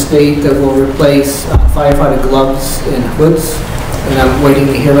from the state that will replace firefighter gloves and hoods, and I'm waiting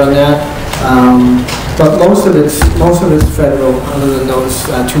to hear on that. But most of it's federal, other than those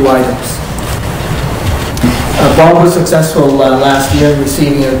two items. Bob was successful last year in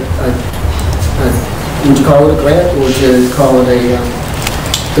receiving a would you call it a grant, or would you call it a,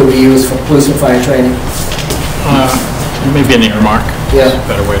 that we use for police and fire training? Maybe an earmark. Yeah. Is a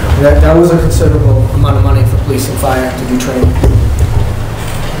better way to... That was a considerable amount of money for police and fire to do training.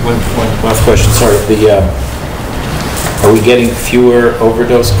 One last question, sorry. Are we getting fewer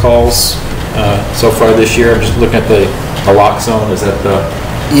overdose calls so far this year? I'm just looking at the naloxone, is that the...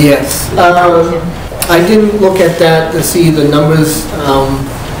 Yes. I didn't look at that to see the numbers,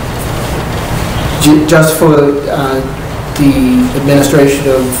 just for the administration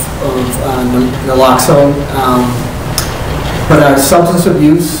of naloxone. But our substance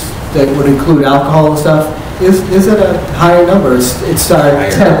abuse, that would include alcohol and stuff, is at a higher number. It's our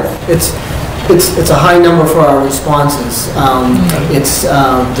 10th. It's a high number for our responses. It's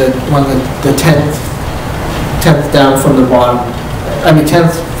the 10th down from the bottom. I mean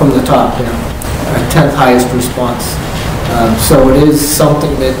 10th from the top. You know, our 10th highest response. So it is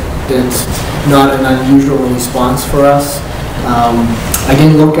something that's not an unusual response for us. I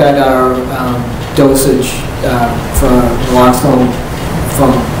didn't look at our dosage for naloxone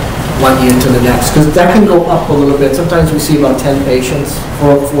from one year to the next, because that can go up a little bit. Sometimes we see about 10 patients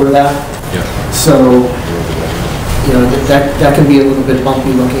for that. Yeah. So, you know, that can be a little bit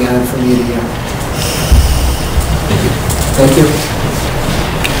bumpy looking at it from year to year. Thank you.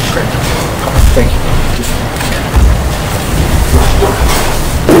 Great. Thank you.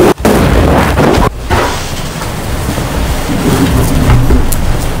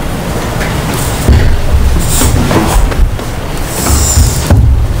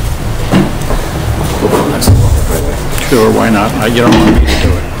 Sure, why not? You don't want me to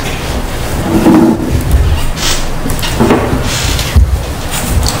do it.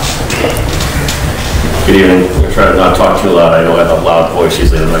 Good evening. I'm going to try to not talk too loud. I know I have a loud voice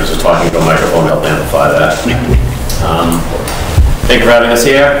usually. I'm just talking to a microphone to help amplify that. Thank you for having us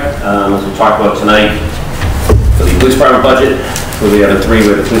here. As we talk about tonight, for the police department budget, we have three.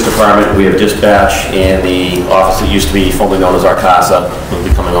 We have the police department, we have dispatch, and the office that used to be formerly known as our CASA will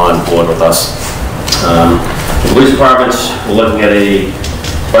be coming on board with us. The police department, we're looking at a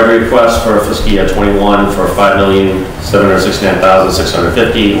budget request for fiscal year 21 for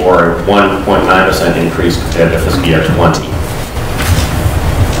 $5,769,650, or a 1.9% increase compared to fiscal year 20.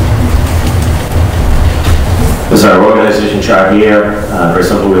 This is our organization chart here. Very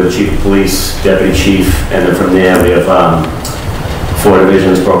simple. We have the chief of police, deputy chief, and then from there we have 4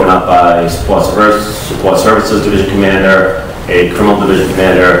 divisions broken up by support services division commander, a criminal division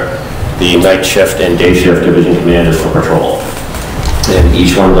commander, the night shift and day shift division commanders for patrol. And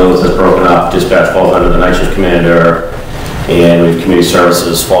each one of those is broken up. Dispatch falls under the night shift commander, and we have community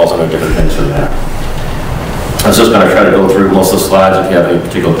services falls under different things from there. I was just going to try to go through most of the slides. If you have any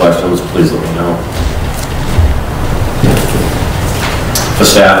particular questions, please let me know. For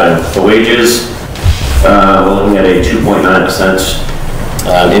staffing, for wages, we're looking at a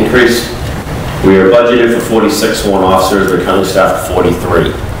 2.9% increase. We are budgeted for 46 sworn officers. We're currently staffed at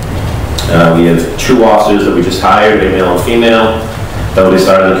 43. We have 2 officers that we just hired, a male and female, that will be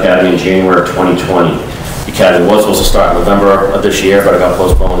starting the academy in January of 2020. The academy was supposed to start in November of this year, but it got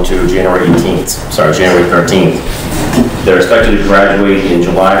postponed to January 13th. They're expected to graduate in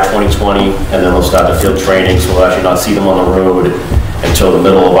July of 2020, and then they'll start the field training, so we'll actually not see them on the road until the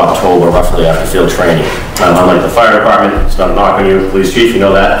middle of October, roughly, after field training. Unlike the fire department, it's not a knock on you, police chief, you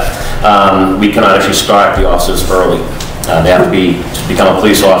know that, we cannot actually start the officers early. They have to become a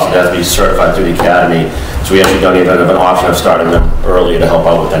police officer, they have to be certified through the academy, so we actually don't even have an option of starting them earlier to help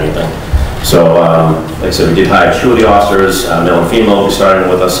out with anything. So, like I said, we did hire 2 of the officers, male and female, will be starting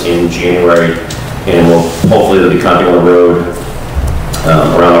with us in January, and hopefully they'll be coming on the road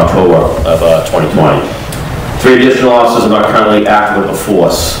around October of 2020. 3 additional officers are not currently active with the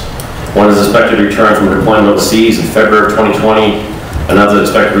force. One is expected to return from deployment overseas in February of 2020. Another is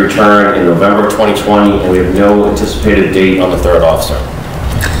expected to return in November of 2020, and we have no anticipated date on the 3rd officer.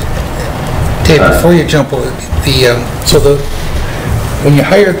 Dave, before you jump over, when you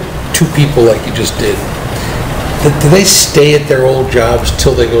hire 2 people like you just did, do they stay at their old jobs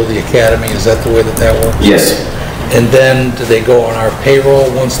till they go to the academy? Is that the way that works? Yes. And then do they go on our payroll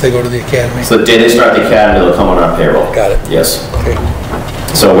once they go to the academy? So the day they start the academy, they'll come on our payroll. Got it. Yes. Okay.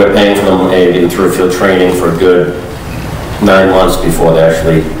 So we're paying for them and getting through field training for a good 9 months before they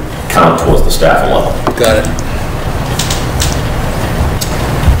actually count towards the staffing level. Got it.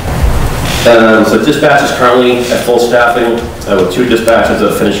 So dispatch is currently at full staffing, with 2 dispatchers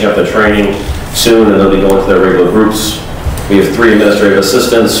that are finishing up their training soon, and they'll be going to their regular groups. We have 3 administrative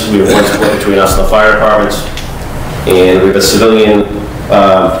assistants. We have 1 split between us and the fire department. And we have a civilian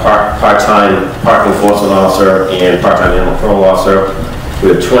part-time parking enforcement officer and part-time animal control officer. We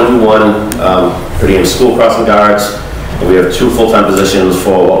have 21 per diem school crossing guards, and we have 2 full-time positions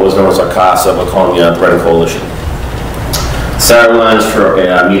for what was known as our CASA, we're calling the Threat and Coalition. Salary lines for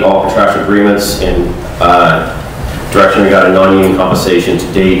meet all contractual agreements in direction regarding non-union compensation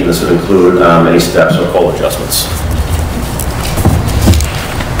to date, and this would include any steps or COLA adjustments.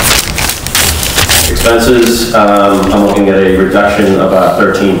 Expenses, I'm looking at a reduction of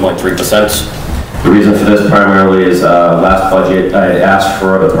 13.3%. The reason for this primarily is last budget I asked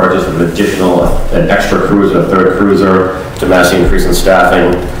for the purchase of an extra cruiser, a 3rd cruiser, to match the increase in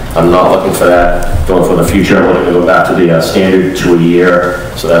staffing. I'm not looking for that going for the future. I'm looking to go back to the standard 2 a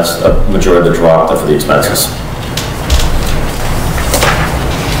year, so that's a majority of the drop for the expenses.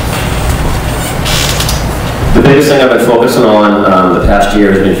 The biggest thing I've been focusing on the past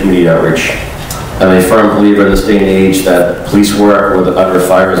year has been community outreach. I'm a firm believer in this day and age that police work with under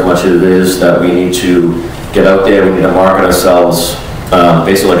fire as much as it is, that we need to get out there, we need to market ourselves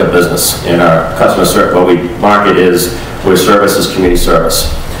basically like a business. And our customer service, what we market is, we're service is community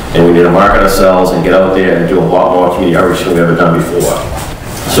service. And we need to market ourselves and get out there and do a lot more community outreach than we've ever done before.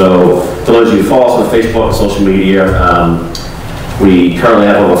 So, for those of you who follow us on Facebook and social media, we currently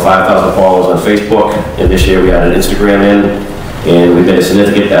have over 5,000 followers on Facebook, and this year we added Instagram in. And we've made a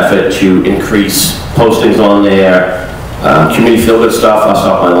significant effort to increase postings on there, community feel-good stuff, us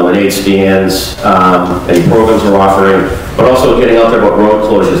up on lemonade stands, any programs we're offering, but also getting out there about road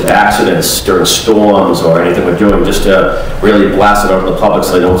closures, accidents during storms or anything we're doing, just to really blast it out to the public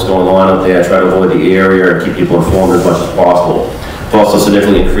so they know what's going on out there, try to avoid the area and keep people informed as much as possible. We've also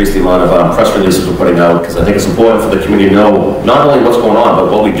significantly increased the amount of press releases we're putting out, because I think it's important for the community to know not only what's going on,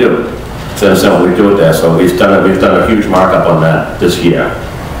 but what we do. To understand what we do with that, so we've done a huge markup on that this year.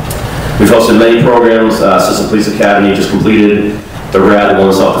 We've hosted many programs. Assistant Police Academy just completed the RAD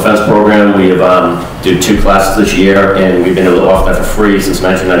Women's Self-Defense Program. We have did 2 classes this year, and we've been able to offer that for free since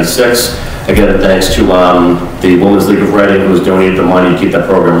 1996. Again, thanks to the Women's League of Reading, who's donated the money to keep that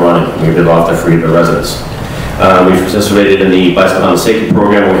program running. We've been offered free to the residents. We've participated in the Bicycle Helmet Safety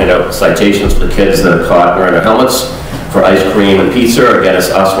Program. We hand out citations for the kids that are caught wearing their helmets for ice cream and pizza. Again, it's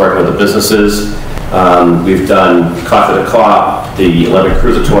us working with the businesses. We've done Coffee to Cop, the 11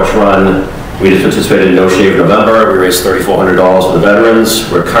 Cruiser Torch Run. We just participated in No Shave November. We raised $3,400 for the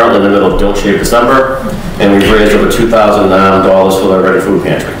veterans. We're currently in the middle of Don't Shave December, and we've raised over $2,000 for the Ready Food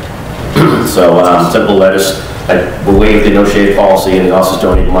Pantry. So simple lettuce. We waived the No Shave policy, and the officers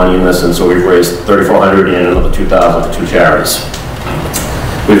donate money in this, and so we've raised $3,400 and another $2,000 for 2 charities.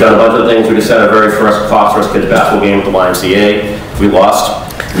 We've done a bunch of things. We just had our very first kids basketball game with the YMCA. We lost.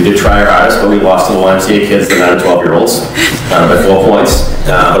 We did try our hardest, but we lost to the YMCA kids, the 9 and 12-year-olds, by 4 points.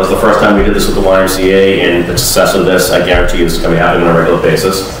 But it was the first time we did this with the YMCA, and the success of this, I guarantee you, this is going to be happening on a regular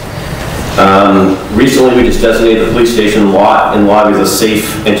basis. Recently, we just designated the police station lot and lobby as a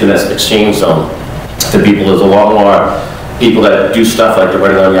safe internet exchange zone to people. There's a lot more people that do stuff like the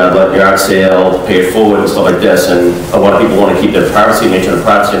running on yard sale, pay it forward and stuff like this, and a lot of people want to keep their privacy, maintain their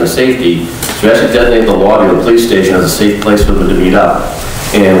privacy and their safety. So we actually designate the lobby of the police station as a safe place for them to meet up,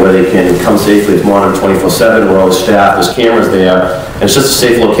 and where they can come safely. It's monitored 24/7. We're always staffed. There's cameras there. And it's just a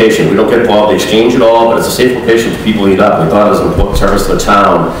safe location. We don't get involved in the exchange at all, but it's a safe location for people to meet up. We thought it was an important service to the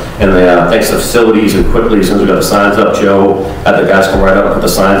town. And thanks to the facilities, and quickly, as soon as we got the signs up, Joe had the guys come right up and put the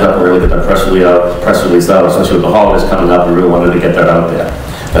signs up and really get that press release out, especially with the holidays coming up. We really wanted to get that out there.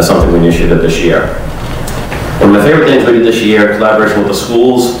 That's something we initiated this year. One of my favorite things we did this year, in collaboration with the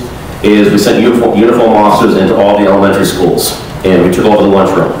schools, is we sent uniform officers into all the elementary schools. And we took over the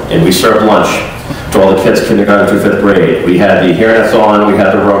lunchroom, and we served lunch to all the kids kindergarten through 5th grade. We had the hairnets on, we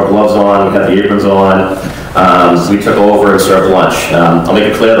had the rubber gloves on, we had the aprons on. We took over and served lunch. I'll make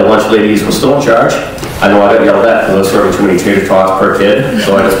it clear, the lunch ladies were still in charge. I know I got yelled at because I was serving too many tater tots per kid,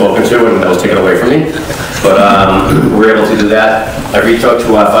 so I got spoken to, and that was taken away from me. But we were able to do that. I reached out to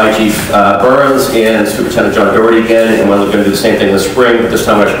Fire Chief Burns and Superintendent John Doherty again, and we're going to do the same thing this spring, but this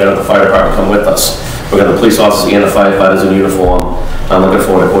time we're actually going to have the fire department come with us. We're going to have the police officers and the firefighters in uniform. I'm looking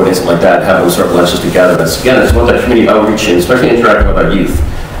forward to coordinating something like that, having them serve lunches together. Again, it's about that community outreach, and especially interacting with our youth.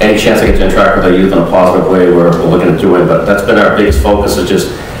 Any chance I get to interact with our youth in a positive way, we're looking at doing. But that's been our biggest focus, is just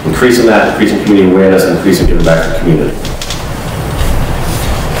increasing that, increasing community awareness, and increasing giving back to the community.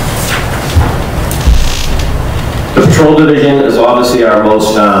 The patrol division is obviously our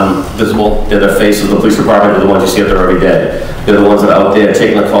most visible. They're the face of the police department. They're the ones you see out there every day. They're the ones that are out there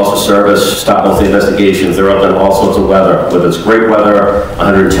taking the calls for service, stopping the investigations. They're out there in all sorts of weather, whether it's great weather,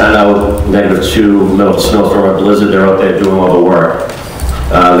 110 out, -2, middle of a snowstorm or blizzard. They're out there doing all the work.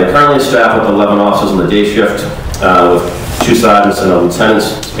 They're currently staffed with 11 officers on the day shift, with 2 sergeants and a lieutenant,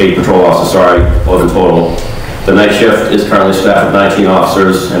 8 patrol officers, 11 total. The night shift is currently staffed at 19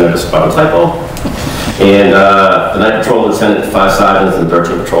 officers, and it is about a typo. And the night patrol is 10 at 5 sergeants and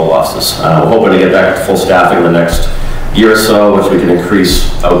 13 patrol officers. We're hoping to get back to full staffing in the next year or so, which we can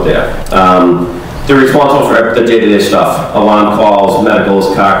increase out there. They're responsible for the day-to-day stuff: alarm calls,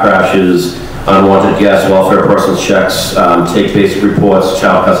 medicals, car crashes, unwanted guests, welfare persons checks, take basic reports,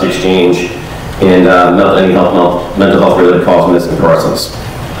 child custody exchange, and any mental health related calls, missing persons.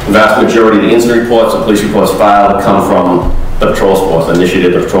 The vast majority of the incident reports and police reports filed come from the patrol force, the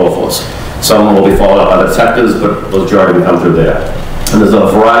initiated patrol force. Some will be followed up by detectives, but the majority will come through there. And there's a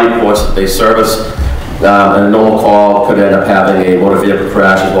variety of reports that they service. And a normal call could end up having a motor vehicle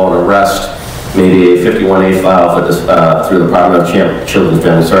crash as well as an arrest, maybe a 51A file for this, through the Department of Children and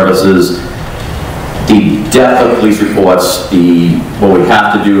Family Services. The depth of police reports, what we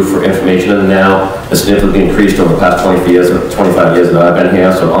have to do for information in them now has significantly increased over the past 25 years that I've been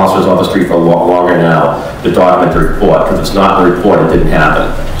here. So officers off the street for a lot longer now to document the report, because if it's not the report, it didn't happen.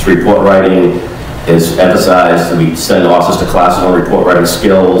 It's report writing is emphasized. We send officers to classes on report writing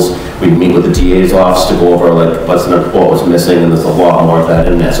skills. We meet with the DA's office to go over like what's in the report, what's missing, and there's a lot more of that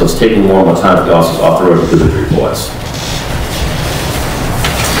in there. So it's taking more and more time for the officers off the road to do the reports.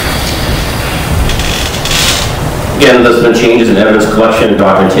 Again, there's been changes in evidence collection and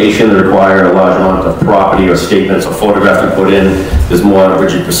documentation that require a large amount of property or statements or photographs to put in. There's more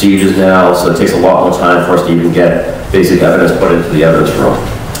rigid procedures now, so it takes a lot more time for us to even get basic evidence put into the evidence room.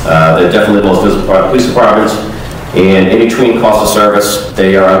 They're definitely the most visible part of police departments. And in between calls of service,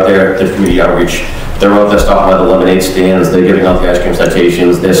 they are out there, the community outreach. They're out there stopping at the lemonade stands, they're giving out the ice cream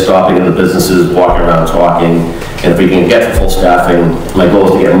citations, they're stopping in the businesses, walking around talking. And if we can get to full staffing, my goal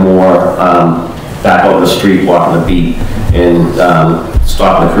is to get more back out on the street, walking the beat, and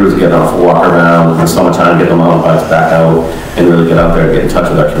stopping the crews to get off a walk around, in summertime, get the mountain bikes back out, and really get out there and get in touch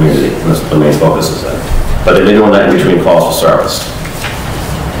with our community. And that's what the main focus is at. But they've been doing that in between calls for service.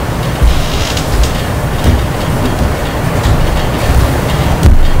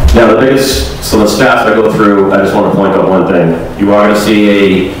 Now the biggest, so the stats I go through, I just want to point out one thing. You are going to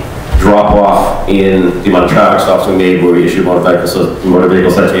see a drop off in the amount of traffic stops we made where we issued motor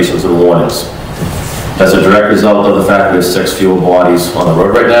vehicle citations and warnings. That's a direct result of the fact that there's 6 fewer bodies on the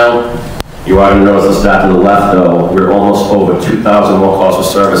road right now. You are going to notice the stat to the left though, we're almost over 2,000 more calls for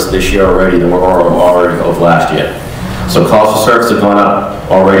service this year already than we were already of last year. So calls for service have gone up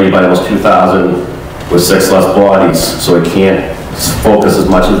already by almost 2,000 with 6 less bodies, so we can't focus as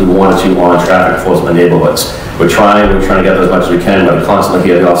much as we wanted to on traffic enforcement neighborhoods. We're trying to get as much as we can, but constantly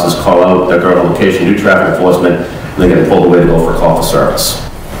hear the officers call out that they're on location, do traffic enforcement, and they're getting pulled away to go for a call for service.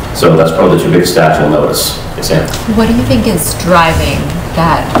 So that's probably the 2 big stats you'll notice. Sam. What do you think is driving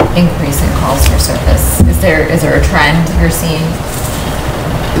that increase in calls for service? Is there a trend you're seeing?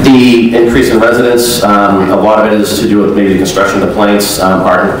 The increase in residents, a lot of it is to do with maybe construction complaints,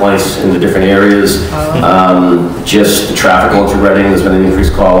 parking complaints in the different areas. Just the traffic going through Reading, there's been an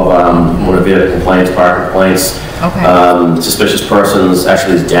increased call of motor vehicle complaints, parking complaints. Okay. Suspicious persons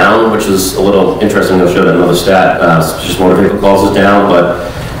actually is down, which is a little interesting. I'll show that another stat. Suspicious motor vehicle calls is down,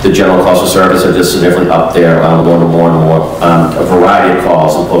 but the general calls for service are just significantly up there, going to more and more. A variety of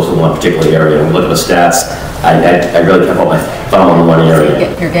calls as opposed to one particular area. When we look at the stats, I really can't put my thumb on one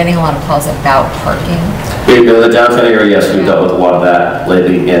area. You're getting a lot of calls about parking? In the downtown area, yes, we've dealt with a lot of that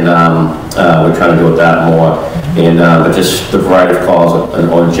lately, and we're trying to deal with that more. And but just the variety of calls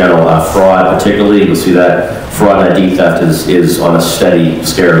in general, fraud particularly, you'll see that fraud and ID theft is on a steady,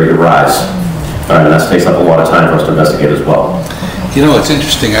 scary rise. And that takes up a lot of time for us to investigate as well. You know, it's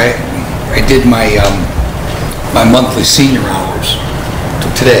interesting. I did my my monthly senior hours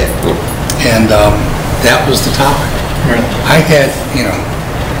today, and that was the topic. I had, you know,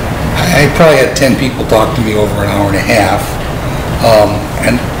 I probably had 10 people talk to me over an hour and a half,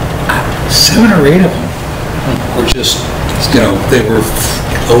 and 7 or 8 of them were just, you know, they were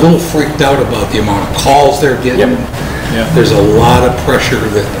a little freaked out about the amount of calls they're getting. Yeah. There's a lot of pressure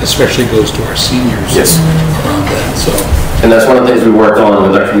that especially goes to our seniors around that. So. And that's one of the things we worked on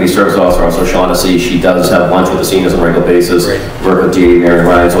with our community service officer, also Shaughnessy. She does have lunch with the seniors on a regular basis. Right. Work with DA Mary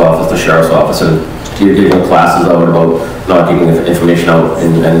Ryan's office, the sheriff's office, and you're giving classes out about not giving information out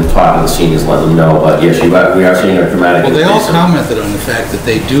and talking to the seniors, let them know. But yes, we are seeing a dramatic increase. Well, they all commented on the fact that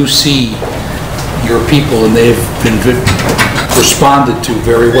they do see your people and they've been responded to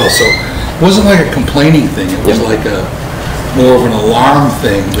very well. So it wasn't like a complaining thing. It was like a more of an alarm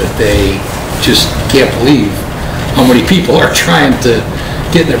thing that they just can't believe how many people are trying to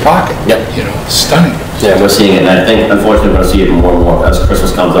get in their pocket. You know, it's stunning. Yeah, we're seeing it, and I think, unfortunately, we're going to see it more and more. As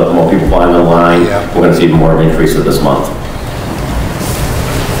Christmas comes up, the more people buying online, we're going to see even more of an increase with this month.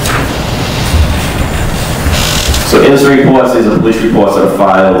 So incident reports, these are police reports that are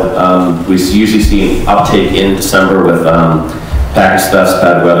filed. We usually see an uptake in December with package thefts,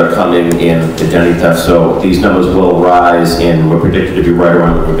 bad weather coming in, identity theft. So these numbers will rise, and we're predicted to be right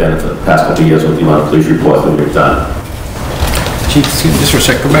around where we've been for the past couple of years with the amount of police reports that we've done. Chief, excuse me, just for a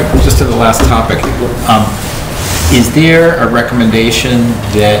second, go back just to the last topic. Is there a recommendation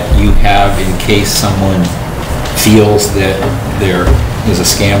that you have in case someone feels that there's a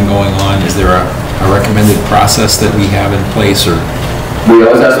scam going on? Is there a recommended process that we have in place, or? We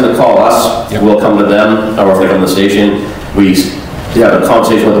always ask them to call us. Yep. We'll come to them, or if they come to the station, we have a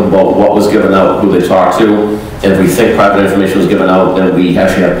conversation with them about what was given out, who they talked to. And if we think private information was given out, then we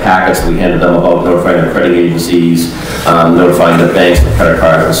actually have packets that we handed them about notifying the credit agencies, notifying the banks, the credit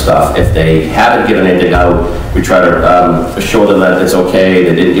cards and stuff. If they haven't given anything out, we try to assure them that it's okay,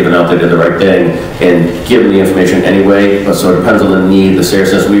 they didn't give it out, they did the right thing, and give them the information anyway. But so it depends on the need, the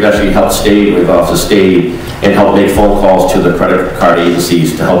seriousness. We've actually helped state, we've also stayed and helped make phone calls to the credit card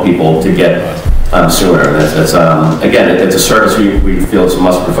agencies to help people to get sooner. And it's again, it's a service we feel it's a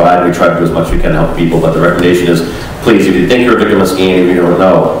must provide. We try to do as much as we can to help people, but the recommendation is, please, if you think you're a victim of a scam, if you don't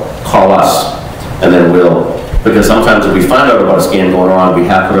know, call us, and then we'll, because sometimes if we find out about a scam going on, we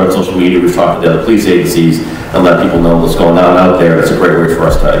have put it on social media, we've talked to the other police agencies, and let people know what's going on out there. It's a great way for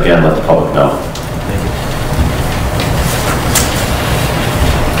us to, again, let the public know.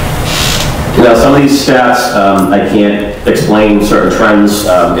 Now, some of these stats, I can't explain certain trends.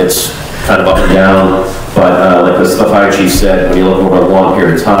 It's kind of up and down, but like the fire chief said, when you look over a long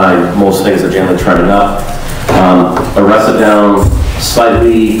period of time, most things are generally trending up. Arrests are down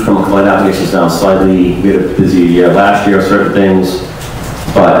slightly, criminal complaint applications down slightly. We had a busy year last year, certain things,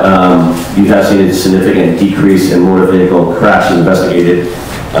 but you have seen a significant decrease in motor vehicle crashes investigated.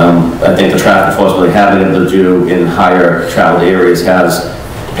 I think the traffic enforcement we have been able to do in higher traveled areas has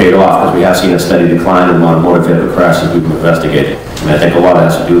paid off, because we have seen a steady decline in the amount of motor vehicle crashes we've been investigating. And I think a lot of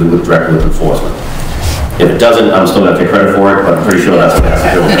that has to do with directly with enforcement. If it doesn't, I'm still going to take credit for it, but I'm pretty sure that's what it has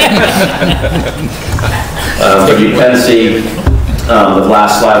to do with it. But you can see the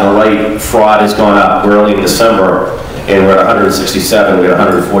last slide on the right, fraud has gone up early in December, and we're at 167. We had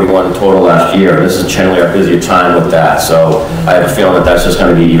 141 total last year. This is generally our busier time with that. So I have a feeling that that's just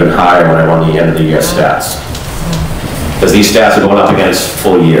going to be even higher when I run the end of the year stats. Because these stats are going up against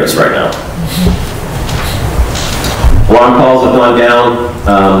full years right now. Alarm calls have gone down.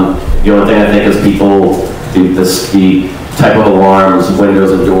 The only thing I think is people, the type of alarms,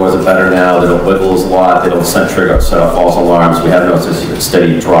 windows and doors are better now. They don't wiggle as a lot. They don't set off false alarms. We have noticed a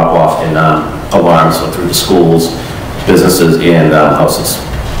steady drop off in alarms through the schools, businesses, and houses.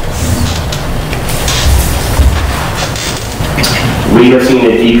 We have seen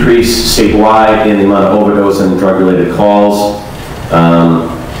a decrease statewide in the amount of overdose and drug-related calls.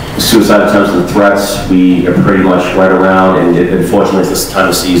 Suicide attempts and threats, we are pretty much right around, and unfortunately it's this time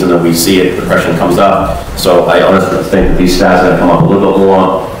of season that we see it, depression comes up. So I honestly think that these stats are going to come up a little bit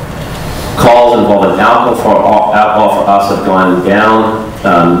more. Calls involving alcohol for us have gone down,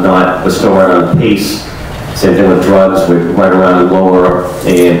 we're still right on pace. Same thing with drugs, we're right around lower,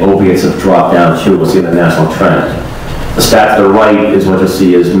 and opiates have dropped down too. We'll see the national trend. The stat to the right is what you'll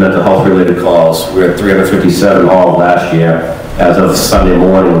see is mental health related calls. We're at 357 all last year. As of Sunday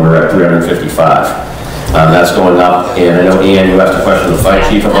morning, we're at 355. That's going up, and I know, Ian, you asked a question to the fire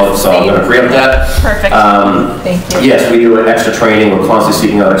chief about it, so I'm going to preempt that. Perfect. Thank you. Yes, we do extra training. We're constantly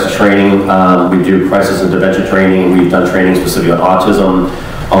seeking out extra training. We do crisis and dementia training. We've done training specifically on autism,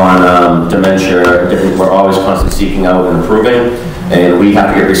 on dementia. We're always constantly seeking out and improving, and we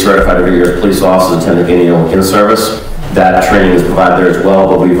have to get recertified every year as police officers attending annual in-service. That training is provided there as well,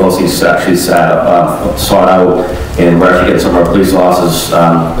 but we've also actually sought out, and we're actually getting some of our police officers,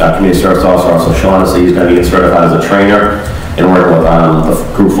 community service officer, also Shaughnessy, he's going to get certified as a trainer, and working with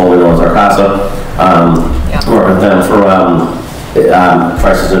the group formerly known as Arcasa, working with them for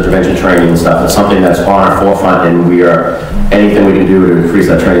crisis intervention training and stuff. It's something that's on our forefront, and we are, anything we can do to increase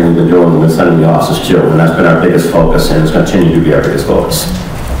that training we've been doing, we've been sending the officers to, and that's been our biggest focus, and it's going to continue to be our biggest focus.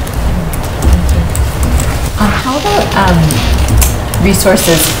 How about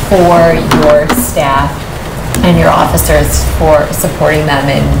resources for your staff and your officers for supporting them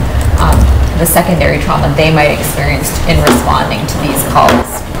in the secondary trauma they might experience in responding to these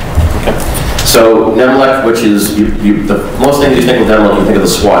calls? Okay. So NEMLEC, which is, the most things you think of NEMLEC, you think of the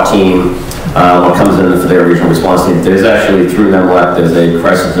SWAT team, what comes in for their regional response team. There's actually, through NEMLEC, there's a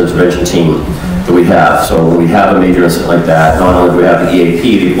crisis intervention team that we have. So when we have a major incident like that, not only do we have the EAP,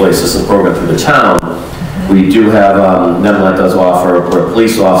 the Employee Assistance Program through the town, we do have, NEMLEC does offer, where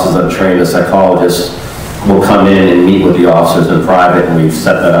police officers that are trained as psychologists will come in and meet with the officers in private, and we've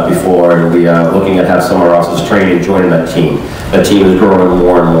set that up before, and we are looking at have some of our officers trained and joining that team. That team is growing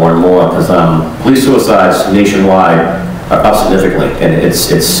more and more and more, because police suicides nationwide are up significantly, and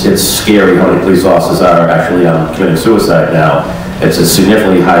it's scary how many police officers are actually committing suicide now. It's a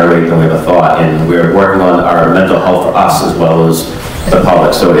significantly higher rate than we ever thought, and we're working on our mental health for us as well as the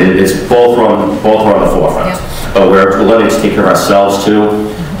public, so it's both are on the forefront. Yeah. But we're learning to take care of ourselves too.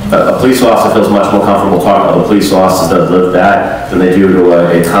 A police officer feels much more comfortable talking to other police officers that have lived that than they do to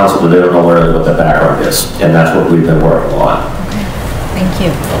a constable that they don't know really what their background is, and that's what we've been working on. Okay, thank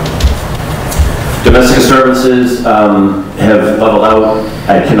you. Domestic disturbances have leveled out.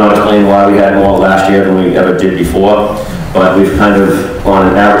 I cannot explain why we had more last year than we ever did before, but we've kind of on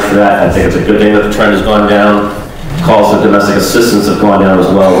an average for that. I think it's a good thing that the trend has gone down. Calls for domestic assistance have gone down as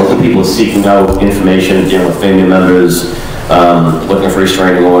well. Lots of people seeking out information, dealing with family members, looking for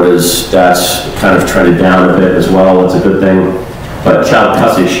restraining orders. That's kind of trended down a bit as well. It's a good thing. But child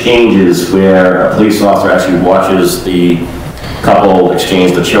custody exchanges, where a police officer actually watches the couple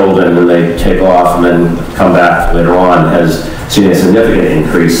exchange the children and they take off and then come back later on, has seen a significant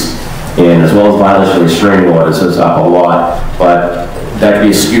increase. And as well as violation of restraining orders is up a lot. But that could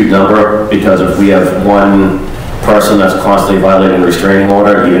be a skewed number, because if we have one person that's constantly violating a restraining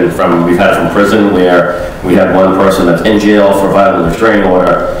order, even from, we've had from prison where we had one person that's in jail for violating a restraining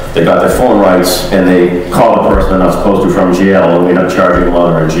order, they got their phone rights and they called the person they're not supposed to from jail, and we end up charging them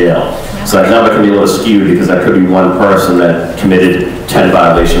while they're in jail. So that number can be a little skewed, because that could be one person that committed 10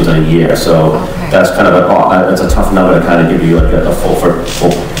 violations in a year. So that's kind of it's a tough number to kind of give you like a full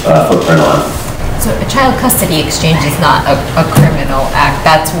footprint on. So a child custody exchange is not a criminal act.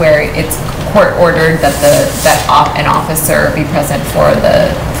 That's where it's court ordered that an officer be present for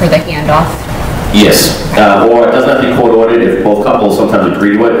the handoff. Yes, or it doesn't have to be court ordered. If both couples sometimes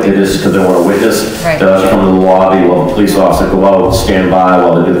agree to it, it is because they want to witness. Right. They'll actually come to the lobby while the police officer go out, stand by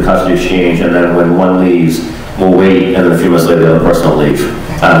while they do the custody exchange, and then when one leaves, we'll wait, and then a few minutes later, the other person will leave.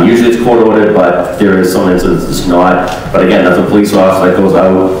 Usually it's court ordered, but there is some instances it's not. But again, that's a police officer that goes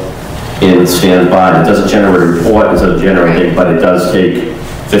out and stands by. It doesn't generate a report, it doesn't generate anything, but it does take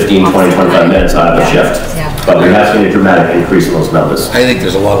 15, 20, 25 minutes out of the shift. Yeah. But we have seen a dramatic increase in those numbers. I think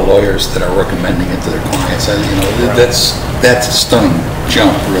there's a lot of lawyers that are recommending it to their clients. And, you know, that's a stunning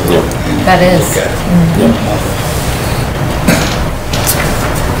jump, really. That is. Look at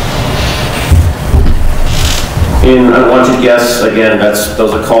it. In unwanted guests, again,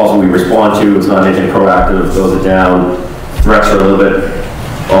 those are calls that we respond to. It's not anything proactive. Those are down. Threats are a little bit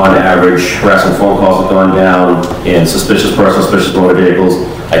on average. Harassment phone calls have gone down, and suspicious persons, suspicious motor vehicles.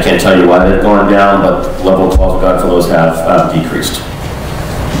 I can't tell you why they've gone down, but the level of calls we've got for those have decreased.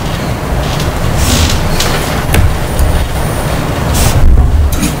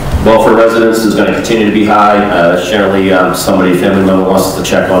 Welfare residents is going to continue to be high. Generally, family member wants us to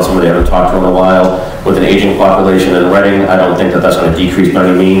check on somebody they haven't talked to in a while. With an aging population in Reading, I don't think that's going to decrease by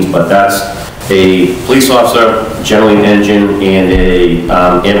any means, but that's a police officer, generally an engine, and a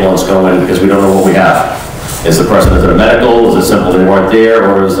ambulance going, because we don't know what we have. Is the person is it a medical? Is it simple they weren't there,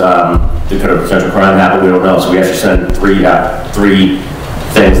 or is could a potential crime happen? We don't know. So we actually send three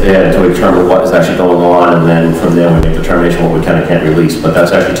things there until we determine what is actually going on, and then from there we make a determination what we can and can't release. But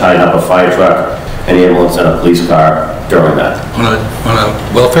that's actually tying up a fire truck, an ambulance, and a police car during that. On a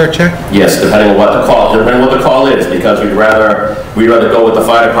welfare check? Yes, depending on what the call is, because we'd rather go with the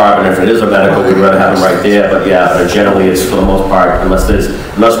fire department. If it is a medical, we'd rather have them right there. But yeah, generally it's for the most part, unless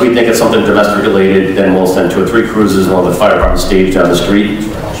we think it's something domestic related, then we'll send 2 or 3 cruises and we'll have the fire department stage down the street.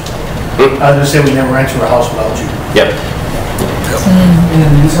 I was gonna say, we never enter a house without you. Yep.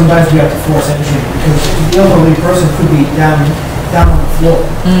 And sometimes we have to force entry, because the elderly person could be down on the floor.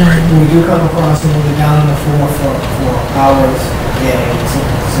 When we do come across them, we're down on the floor for hours a day, so,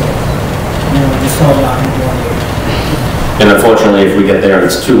 just call knocking on the door. And unfortunately, if we get there and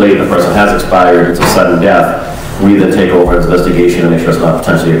it's too late and the person has expired, it's a sudden death, we then take over its investigation and make sure it's not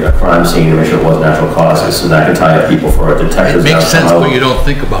potentially a crime scene, and make sure it wasn't natural causes, so that can tie up people for a detective. It makes sense, but you don't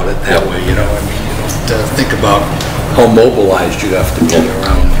think about it that way, you know. I mean, you don't think about how mobilized you have to be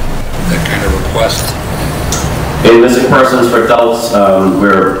around that kind of request. In missing persons for adults,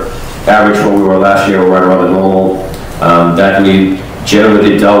 we're average where we were last year, we're right around the normal. That can be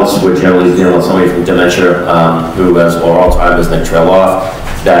generally the adults. We're generally dealing with somebody from dementia who has or Alzheimer's and they trail off.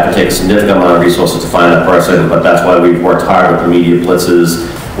 That can take a significant amount of resources to find that person, but that's why we've worked hard with the media blitzes,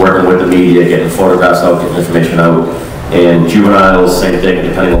 working with the media, getting photographs out, getting information out. And juveniles, same thing,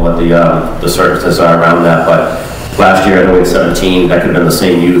 depending on what the circumstances are around that. But last year, I know we had 17, that could have been the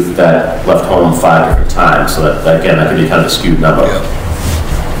same youth that left home 5 different times. So that again, that could be kind of a skewed number. Yeah.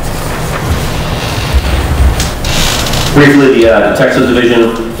 Briefly, the Detectives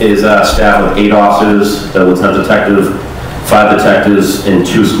Division is staffed with 8 officers, the Lieutenant Detective, 5 detectives, and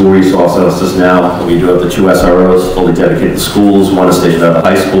 2 school resource officers now. We do have the 2 SROs fully dedicated to schools. One is stationed at the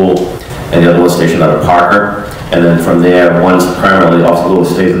high school, and the other one is stationed out of Parker. And then from there, one's primarily Officer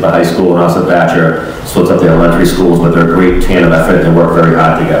Lewis stays at the high school, and Officer Batcher splits up the elementary schools, but they're a great tandem effort. They work very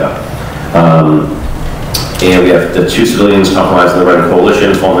hard together. And we have the 2 civilians comprised of the Red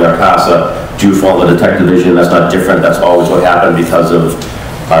Coalition, formerly our CASA, do form the Detective Division. That's not different. That's always what happened because of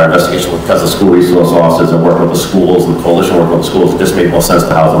our investigation, because the school resource officers and working with the schools, and the coalition working with the schools. It just made more sense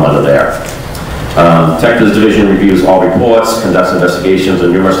to house them under there. Detectives Division reviews all reports, conducts investigations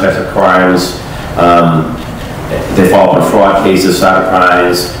on numerous types of crimes. They follow up on fraud cases, cyber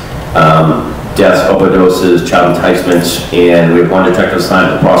crimes, deaths, overdoses, child enticement, and we have 1 detective assigned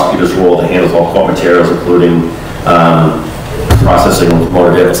to the prosecutor's role that handles all court materials, including processing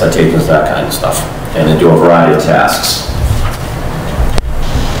motor vehicle citations, that kind of stuff, and they do a variety of tasks.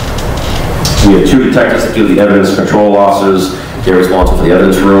 We have 2 detectives that do the evidence control officers. They're responsible for the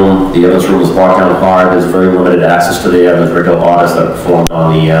evidence room. The evidence room is locked down hard. There's very limited access to the evidence, regular audits that are performed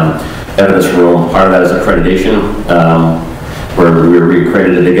on the evidence room. Part of that is accreditation, where we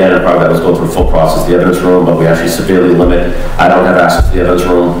re-accredited it again, and part of that was going through a full process of the evidence room, but we actually severely limit. I don't have access to the evidence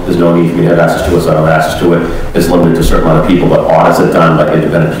room. There's no need for me to have access to it, so I don't have access to it. It's limited to a certain amount of people, but audits are done by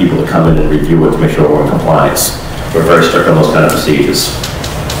independent people to come in and review it to make sure we're in compliance. We're very strict on those kind of procedures.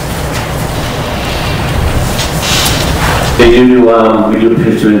 We do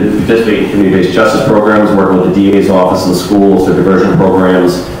participate in community-based justice programs, working with the DA's office and schools, the diversion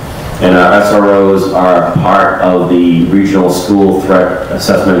programs, and our SROs are part of the Regional School Threat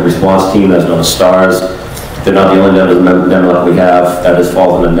Assessment and Response Team that's known as STARS. They're not the only NEMLEC we have that is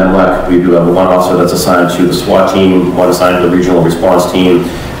falls in the NEMLEC. We do have 1 officer that's assigned to the SWAT team, 1 assigned to the Regional Response Team,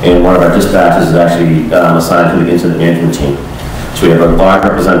 and 1 of our dispatchers is actually assigned to the Incident Management Team. So we have a large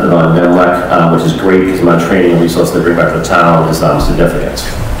representative on NEMLEC, which is great because the amount of training and resources they bring back to the town is significant.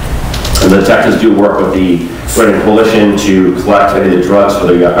 And the detectives do work with the Red Coalition to collect any of the drugs for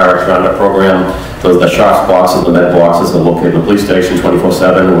the RX Roundup program. Those are the shots boxes, the med boxes that are located in the police station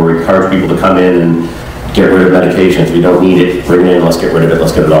 24/7, where we encourage people to come in and get rid of medications. If you don't need it, bring it in, let's get rid of it,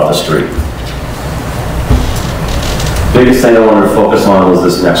 let's get it off the street. Biggest thing I wanted to focus on was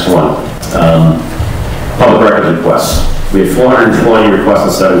this next one. Public records requests. We had 420 requests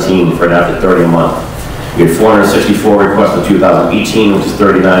in 17 for an average of 30 a month. We had 464 requests in 2018, which is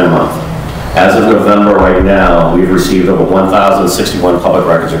 39 a month. As of November right now, we've received over 1,061 public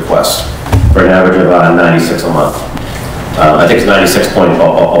records requests for an average of 96 a month. I think it's 96 point,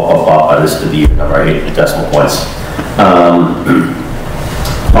 I just did the even number, I hate the decimal points.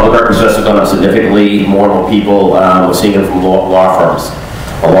 Public records requests have gone up significantly. More and more people, we're seeing them from law firms.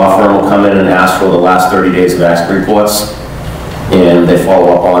 A law firm will come in and ask for the last 30 days of accident reports, and they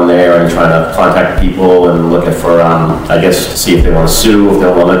follow up on there and try to contact people and look at for, I guess, to see if they want to sue, if they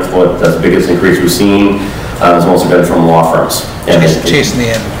want to look for the biggest increase we've seen. Has also been from law firms. And Chasing the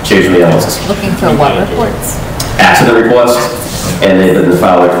ambulance. Chasing the ambulances. Looking for what reports? Accident reports, and they've been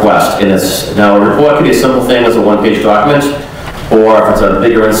file a request. And it's, now a report could be a simple thing as a 1-page document, or if it's a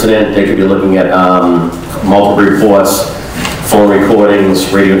bigger incident, they could be looking at multiple reports, phone recordings,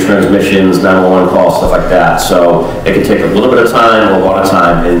 radio transmissions, 911 calls, stuff like that. So it can take a little bit of time or a lot of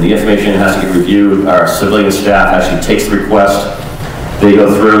time, and the information has to get reviewed. Our civilian staff actually takes the request. They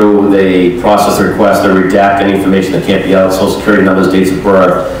go through, they process the request, they redact any information that can't be out, social security numbers, dates of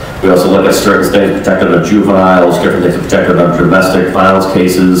birth. We also look at certain things protected on juveniles, different things protected on domestic violence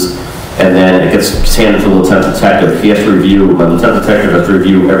cases, and then it gets handed to the lieutenant detective. He has to review, my lieutenant detective has to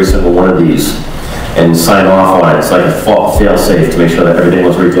review every single one of these and sign off on it. It's like a fail-safe to make sure that everything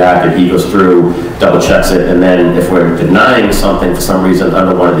was redacted. He goes through, double checks it, and then if we're denying something for some reason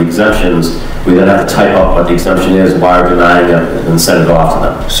under one of the exemptions, we then have to type up what the exemption is, why we're denying it, and then send it off to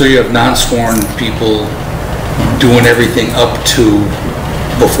them. So you have non-sworn people doing everything up to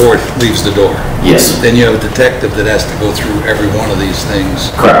before it leaves the door? Yes. Then you have a detective that has to go through every one of these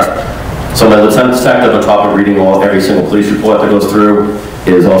things? Correct. So my lieutenant detective, on top of reading every single police report that goes through,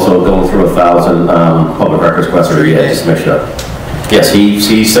 is also going through 1,000 public records requests every day, just to make sure. Yes, he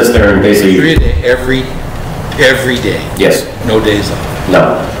sits there and basically... Every day? Yes. No days off?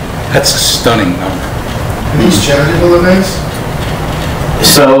 No. That's a stunning number. Are these charitable events?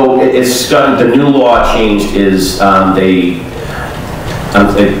 So it's the new law changed is I'm not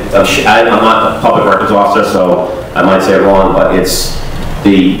a public records officer, so I might say it wrong, but it's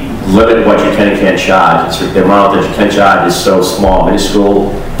the limit what you can and can't charge. The amount that you can charge is so small,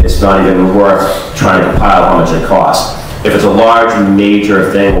 minuscule, it's not even worth trying to compile how much it costs. If it's a large,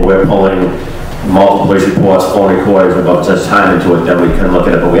 major thing where we're pulling multiple police reports, phone recordings, about such time into it, then we can look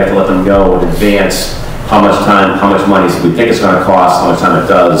at it, but we have to let them know in advance how much time, how much money we think it's gonna cost, how much time it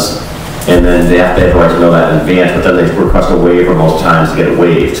does, and then they have the right to know that in advance, but then they request a waiver most times to get it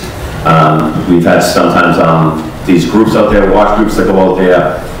waived. We've had sometimes these groups out there, watch groups that go out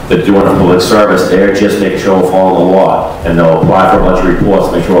there, that doing a public service, they're just making sure we're following the law. And they'll apply for a bunch of reports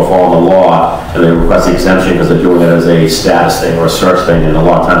to make sure we're following the law, and they request the exemption because they're doing it as a status thing or a search thing, and a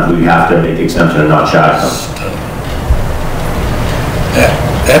lot of times we have to make the exemption and not charge them.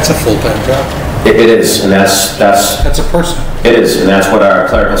 That's a full-time job. It is, and that's a person. It is, and that's what our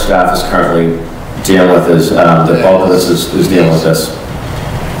clerical staff is currently dealing with, is the bulk of this is dealing with this.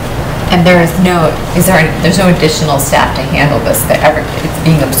 And there's no additional staff to handle this, it's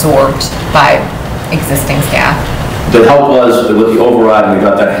being absorbed by existing staff? The help was, with the override, we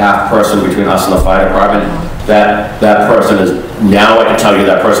got that half person between us and the fire department. That person is, now I can tell you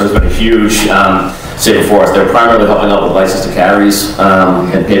that person has been a huge saver for us. They're primarily helping out with license to carries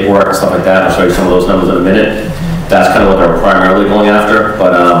and paperwork and stuff like that. I'll show you some of those numbers in a minute. That's kind of what they're primarily going after,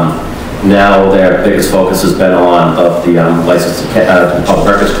 but now their biggest focus has been on the license to public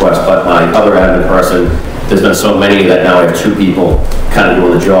records request, but my other admin person, there's been so many that now I have 2 people kind of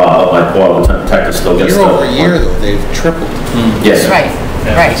doing the job, but my poor lieutenant detective still gets Year over year, though, they've tripled. Yes. Right,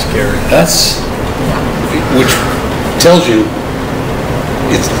 right. That's scary. Which tells you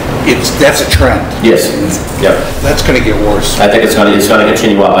that's a trend. Yes. Yep. That's going to get worse. I think it's going to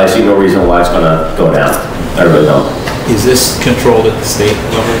continue up. I see no reason why it's going to go down. I really don't. Is this controlled at the state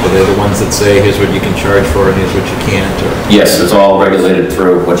level? Are they the ones that say, here's what you can charge for and here's what you can't? Or? Yes, it's all regulated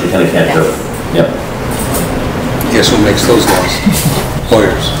through what you can and can't do. Yep. Guess who makes those laws?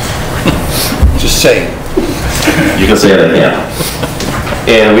 Lawyers. Just saying. You can say that, yeah.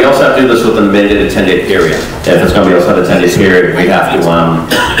 And we also have to do this with an amended 10-day period. If it's going to be outside a 10-day period, we have to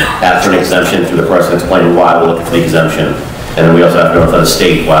ask for an exemption through the person explaining why we're looking for the exemption. And then we also have to notify the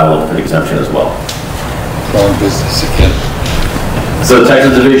state why we're looking for the exemption as well. Wrong business again. So the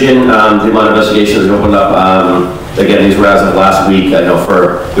Texas Division, the amount of investigations has opened up. Again, these were as of last week. I know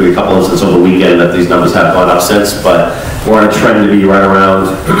there were a couple instances over the weekend that these numbers have gone up since, but we're on a trend to be right around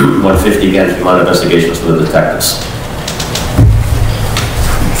 150 again for the amount of investigations for the detectives.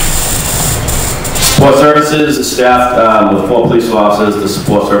 Support services is staffed with 4 police officers, the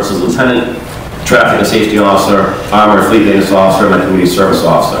support services lieutenant, traffic and safety officer, armor and fleet maintenance officer, and a community service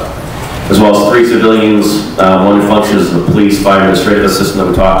officer, as well as 3 civilians. One who functions as the police fire administrative assistant that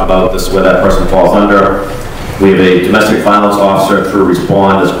we talked about. This is where that person falls under. We have a domestic violence officer through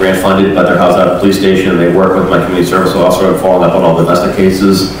Respond that's grant funded, but they're housed out of the police station, and they work with my community service officer and following up on all domestic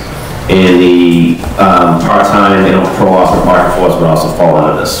cases. And the part-time animal patrol officer, park enforcement, also fall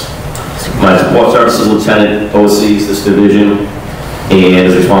under this. My support services lieutenant oversees this division and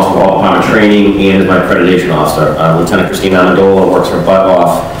is responsible for all department training and is my accreditation officer. Lieutenant Christina Amendola works her butt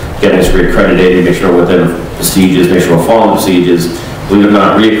off getting us reaccredited, make sure we're within procedures, make sure we're following procedures. Believe it or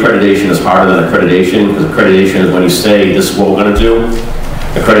not, reaccreditation is harder than accreditation, because accreditation is when you say, this is what we're going to do.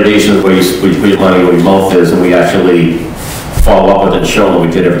 Accreditation is where you put your money where your mouth is, and we actually follow up with it and show them that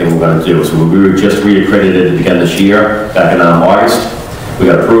we did everything we're going to do. So we were just reaccredited again this year, back in August. We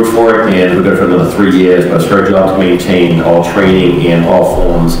got approved for it, and we're good for another 3 years, but it's her job to maintain all training and all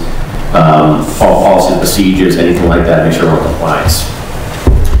forms, all policies, procedures, anything like that, make sure we're in compliance.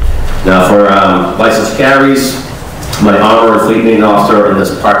 Now for licensed carries, my armor and fleet maintenance officer and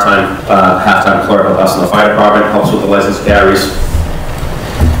this part-time, half-time clerk with us in the fire department helps with the licensed carries.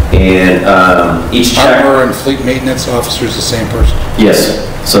 And each check... Armor and fleet maintenance officer is the same person? Yes.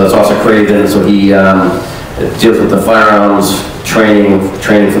 So that's also Craven, so he deals with the firearms, training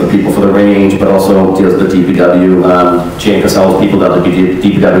for the people for the range, but also deals with the DPW. Jane Cassell's people down at the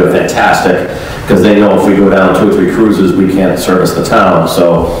DPW are fantastic, because they know if we go down 2 or 3 cruises, we can't service the town.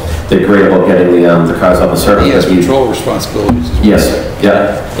 So they're great about getting the cars off the surface. He has patrol responsibilities as well. Yes,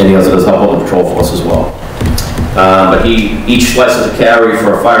 yeah, and he also does help with the patrol force as well. But each license to carry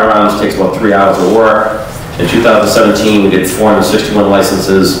for firearms takes about 3 hours of work. In 2017, we did 461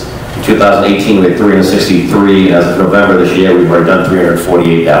 licenses. In 2018, we had 363. As of November this year, we've already done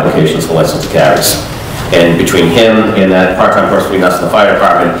 348 applications for license to carries. And between him and that part-time person between us and the fire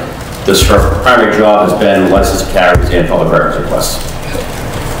department, this primary job has been license to carries and public records requests.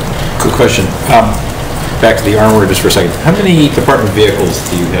 Quick question. Back to the armor just for a second. How many department vehicles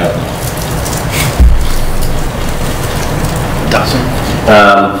do you have? Dozen.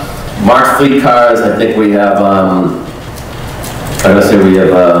 Marked fleet cars, I think we have, I'm gonna say we have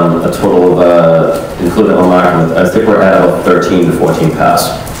a total of, including unmarked, I think we're at about 13 to 14 cars.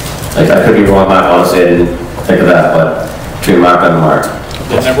 I could be wrong, Mark, honestly, I didn't think of that, but between marked and unmarked.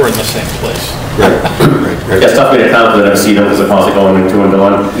 They're never in the same place. Yeah, it's tough for me to count, because I never see them, because they're constantly going into and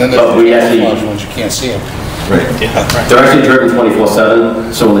going. But we actually, Ones you can't see them. they're actually driven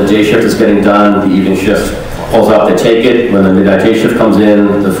 24/7, so when the day shift is getting done, the evening shift pulls up, they take it. When the midnight day shift comes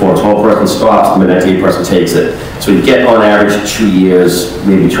in, the 412 person stops, the midnight day person takes it. So we get on average 2 years,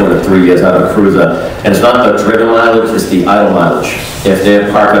 maybe 2 to 3 years out of a cruiser. And it's not the driven mileage, it's the idle mileage. If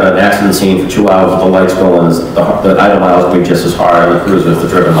they're parked at an accident scene for 2 hours with the lights going, the idle mileage will be just as hard on the cruiser as the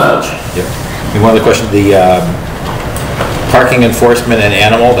driven mileage. Yep. And one other question, the parking enforcement and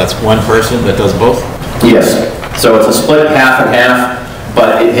animal, that's one person that does both? Yes, so it's a split half and half,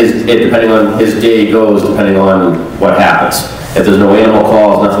 but it depending on his day goes, depending on what happens. If there's no animal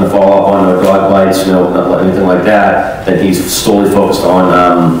calls, nothing to follow up on, no dog bites, no anything like that, then he's solely focused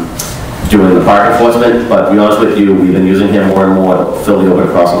on doing the park enforcement. But to be honest with you, we've been using him more and more to fill the open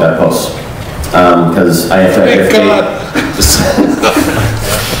crossing guard posts. Because I have to...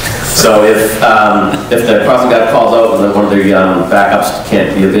 So if the crossing guard calls out and then one of the backups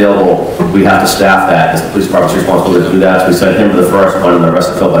can't be available, we have to staff that. It's the police department's responsibility to do that. So we send him to the first one, and the rest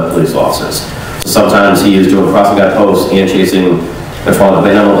are filled by police officers. So sometimes he is doing crossing guard posts and chasing and following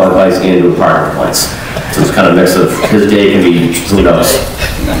the animal dog bites and doing parking complaints. So it's kind of a mix of his day can be who knows.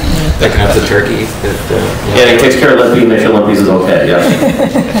 That can have the turkey. Yeah, he takes care of Limpy, make sure Limpy's is okay. Yeah.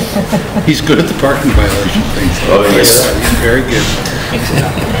 He's good at the parking violation things. Oh, yes. He's very good.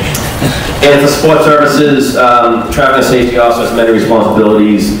 And for support services, traffic and safety officer has many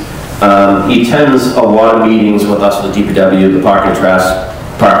responsibilities. He attends a lot of meetings with us with the DPW, the parking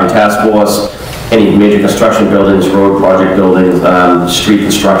task force, any major construction buildings, road project buildings, street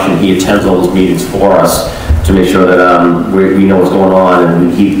construction. He attends all those meetings for us to make sure that we know what's going on, and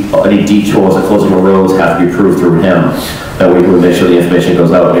we keep any detours or closing of roads have to be approved through him. That we can make sure the information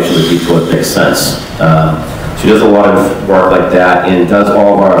goes out, make sure the detour makes sense. She does a lot of work like that and does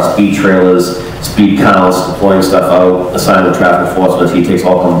all of our speed trailers, speed counts, deploying stuff out, assigning traffic enforcement. He takes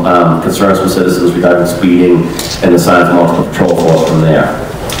all concerns from citizens regarding speeding and assigns multiple patrol force from there.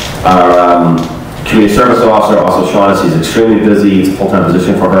 Our community service officer, also Shaughnessy, is extremely busy. It's a full-time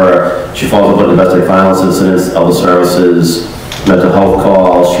position for her. She follows up with domestic violence incidents, elder services, mental health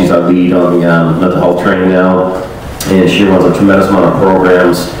calls. She's our lead on the mental health training now. And she runs a tremendous amount of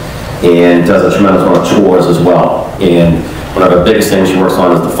programs and does a tremendous amount of tours as well. And one of the biggest things she works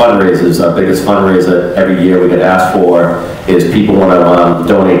on is the fundraisers. Our biggest fundraiser every year we get asked for is people want to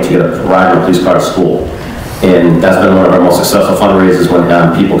donate to get a ride in a police car to school. And that's been one of our most successful fundraisers when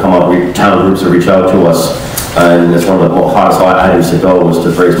people come up, town groups that reach out to us. And it's one of the hardest items to go was to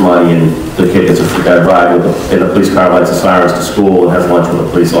raise money, and the kid gets a free ride in the police car, lights the sirens to school, and has lunch with the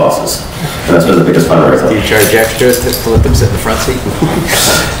police officers. And that's been the biggest fundraiser. Do you charge extras to let them sit in the front seat?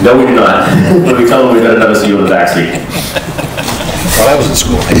 No, we do not. But we tell them we better never see you in the back seat. When I was in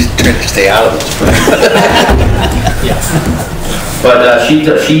school, I tried to stay out of it. But she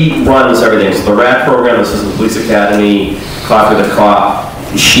runs everything. So the RAD program, this is the Police Academy, Coffee with the Cop,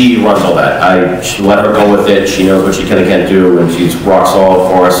 she runs all that. I let her go with it. She knows what she can and can't do, and she's rock solid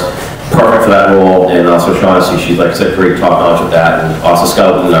for us. Perfect for that role. And also Shaughnessy, she's, like I said, great top notch with that. And Officer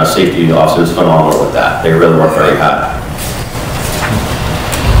Scout and our safety officer is phenomenal with that. They really work very hard.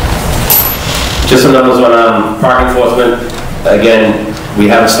 Just some numbers on park enforcement. Again, we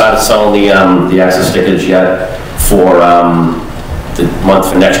haven't started selling the access stickers yet for the month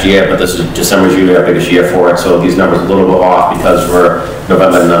for next year, but this is December's usually our biggest year for it, so these numbers are a little bit off because we're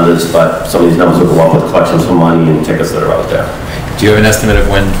November numbers, but some of these numbers will go up with collections for money and tickets that are out there. Do you have an estimate of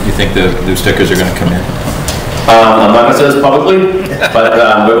when you think the new stickers are going to come in? I'm not going to say this publicly, but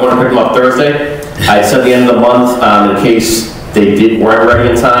we're going to pick them up Thursday. I said the end of the month in case they weren't ready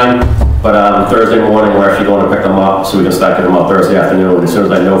in time. But Thursday morning, we're actually going to pick them up, so we can start getting them up Thursday afternoon. And as soon as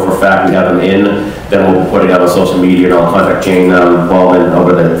I know for a fact we have them in, then we'll put it out on social media, and I'll contact Jane Wellman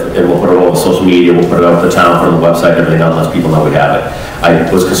over there, and we'll put it all on social media, we'll put it out to the town, put it on the website, everything else, let people know we have it. I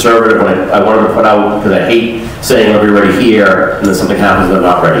was conservative when I wanted to put out, because I hate saying it'll be ready here, and then something happens and they're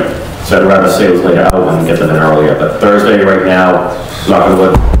not ready. So I'd rather say it was later out and get them in earlier. But Thursday right now, knock on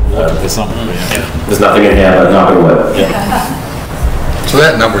wood. There's nothing in here, but knock on wood. Yeah. So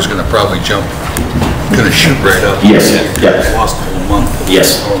that number's gonna probably jump, gonna shoot right up. Yes, yeah. Lost a whole month.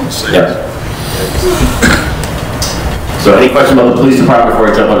 Yes. Yep. So any question about the police department before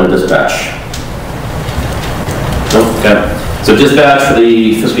I jump on the dispatch? No? Okay. So dispatch for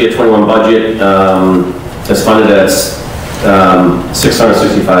the fiscal year 21 budget is funded at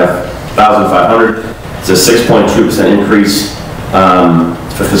 $665,500. It's a 6.2% increase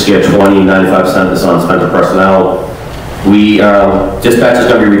for fiscal year 20. 95% is on spent personnel. Dispatch is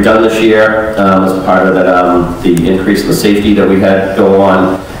going to be redone this year as part of that, the increase in the safety that we had go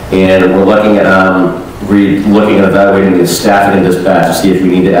on, and we're looking at evaluating the staffing and dispatch to see if we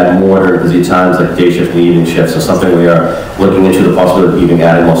need to add more during busy times like day shift and evening shifts. So something we are looking into the possibility of even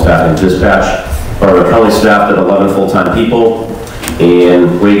adding more staffing and dispatch. But we're currently staffed at 11 full-time people,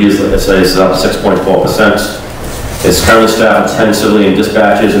 and wages, like I say, is up 6.4%. It's currently staffed with 10 civilian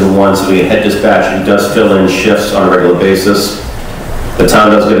dispatchers and 1 civilian head dispatcher who does fill in shifts on a regular basis. The town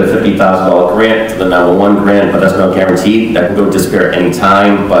does get a $50,000 grant for the 911 grant, but that's not guaranteed. That can go disappear at any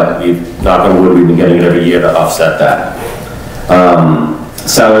time, but knock on wood, we've been getting it every year to offset that.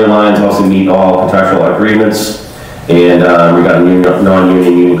 Salary lines also meet all contractual agreements, and we got a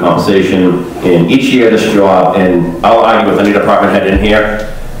non-union union compensation. And each year this job, and I'll argue with any department head in here,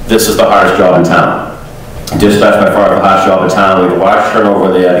 this is the hardest job in town. Dispatch by far the hardest job in town. We have a large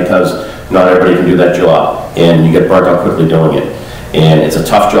turnover there because not everybody can do that job, and you get burnt out quickly doing it. And it's a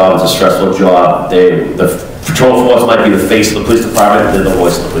tough job, it's a stressful job. The patrol force might be the face of the police department, they're the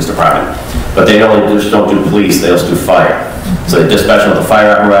voice of the police department. But they just don't do police, they also do fire. So they dispatch with the fire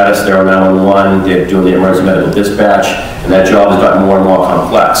apparatus, they're on 911, they're doing the emergency medical dispatch, and that job has gotten more and more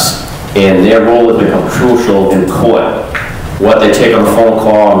complex. And their role has become crucial in court. What they take on a phone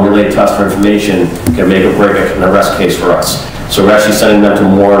call and relay to us for information can make or break an arrest case for us. So we're actually sending them to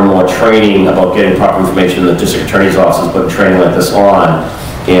more and more training about getting proper information in the district attorney's offices, putting training like this on,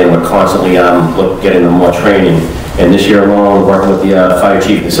 and we're constantly getting them more training. And this year alone, working with the fire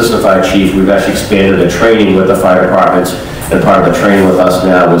chief and the assistant fire chief, we've actually expanded the training with the fire departments. And part of the training with us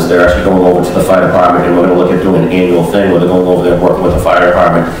now is they're actually going over to the fire department, and we're going to look at doing an annual thing where they're going over there working with the fire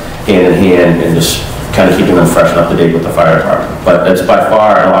department hand in hand and just kind of keeping them fresh and up to date with the fire department. But it's by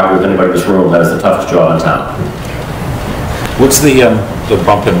far, and I'll argue with anybody in this room, that is the toughest job in town. What's the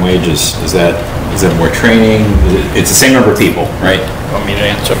bump in wages? Is that more training? It's the same number of people, right? Want me to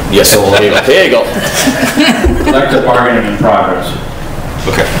answer? Yes. There you go. Collective bargaining in progress.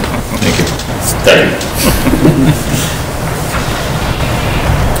 Okay, thank you. Thank you.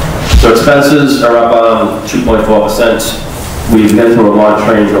 So expenses are up 2.4%. We've been through a lot of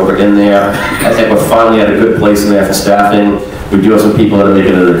changeover in there. I think we're finally at a good place in there for staffing. We do have some people that are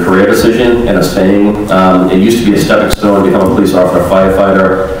making it a career decision and are staying. It used to be a stepping stone to become a police officer,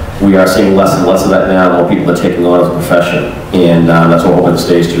 firefighter. We are seeing less and less of that now. More people are taking on as a profession, and that's what we're hoping to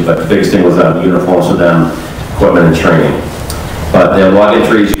stage to. But the biggest thing was uniforms for them, equipment, and training. But their log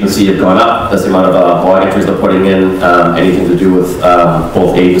entries, you can see, have gone up. That's the amount of log entries they're putting in, anything to do with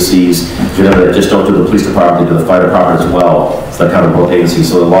both agencies. You know, they just don't do the police department, they do the fire department as well. So they cover both agencies.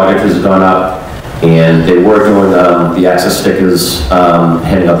 So the log entries have gone up, and they were doing the access stickers,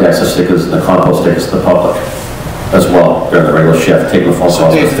 handing out the access stickers and the compost stickers to the public as well during the regular shift, taking the phone calls.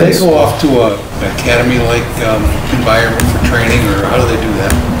 So Dave, do they go off to an academy-like environment for training, or how do they do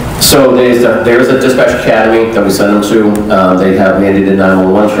that? So there is a dispatch academy that we send them to. They have mandated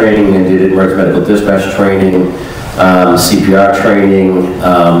 911 training, mandated emergency medical dispatch training, CPR training.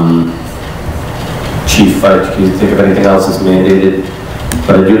 Chief, can you think of anything else that's mandated?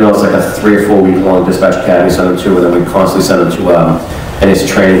 But I do know it's like a 3 or 4 week long dispatch academy send them to, and then we constantly send them to NAC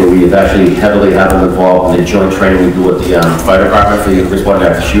training, where we actually heavily have them involved in the joint training we do with the fire department for the responding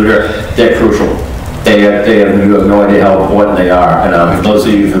active shooter. They're crucial. You have no idea how important they are. And for those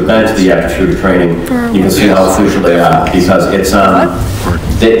of you who've been to the active shooter training, you can see how crucial they are, because it's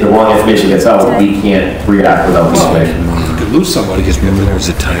the wrong information gets out, we can't react without the information. You could lose somebody. Just remember there was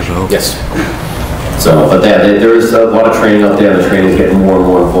a timeout. Yes. So, but there is a lot of training out there. The training is getting more and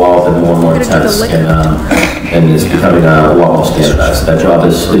more involved and more intense, and it's becoming a lot more standardized. That job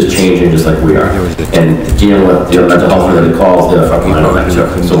is changing just like we are. And dealing with mental health related calls, they're fucking on that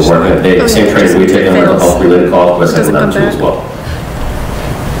too. So we're working the same training we take on mental health related calls, we're sending them to as well.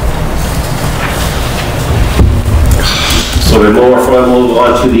 So we move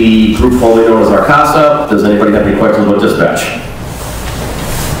on to the group formerly known as RCTV. Does anybody have any questions about dispatch?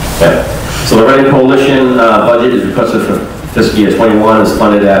 Okay. So the Reading Coalition budget is requested for fiscal year 21 is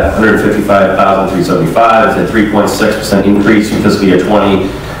funded at $155,375. It's a 3.6% increase from fiscal year 20.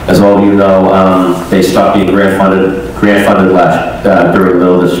 As all of you know, they stopped being grant funded last during the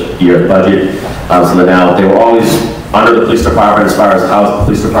middle of this year's budget. So they were always under the police department as far as housing the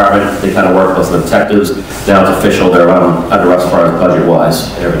police department. They kind of work with the detectives. Now it's official, they're under us as far as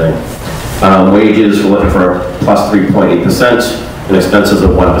budget-wise and everything. Wages, we're looking for plus 3.8% and expenses of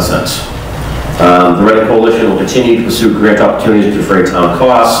 1%. The Reading Coalition will continue to pursue grant opportunities to defray town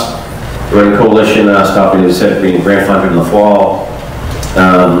costs. The Reading Coalition stopped, as I said, being grant funded in the fall.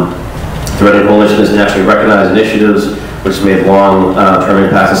 The Reading Coalition has nationally recognized initiatives which have made long-term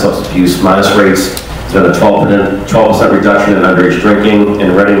impacts on substance abuse minus rates, There's been a 12% reduction in underage drinking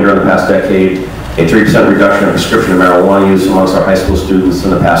in Reading during the past decade, a 3% reduction in prescription marijuana use amongst our high school students in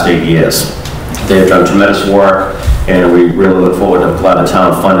the past 8 years. They've done tremendous work, and we really look forward to, I'm glad the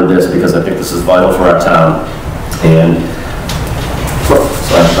town funded this because I think this is vital for our town. And, so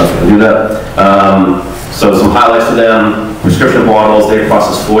I'm not going to do that. So some highlights for them: prescription bottles, they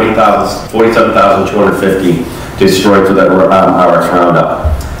processed 47,250 destroyed through that RX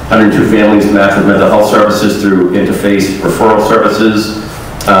Roundup. 102 families matched with mental health services through interface referral services.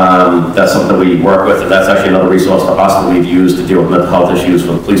 That's something that we work with, and that's actually another resource for us that we've used to deal with mental health issues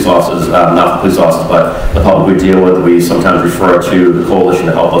for the police officers, not the police officers, but the public we deal with. We sometimes refer to the coalition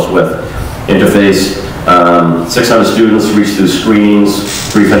to help us with interface. 600 students reached through screenings,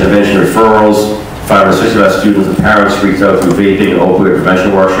 brief intervention referrals. 565 students and parents reached out through vaping and opioid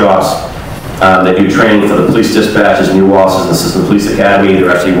prevention workshops. They do training for the police dispatches, new officers, and Assistant Police Academy. They're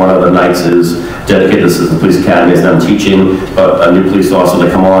actually, one of the nights is dedicated to Assistant Police Academy, is them teaching a new police officer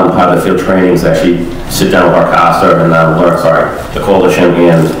to come on. Part of the field training is actually sit down with our CASA and learn, the coalition,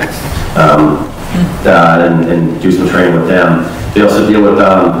 and do some training with them. They also deal with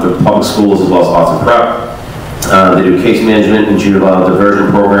the public schools as well as arts and prep. They do case management and juvenile diversion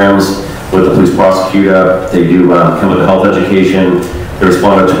programs with the police prosecutor. They do chemical health education. They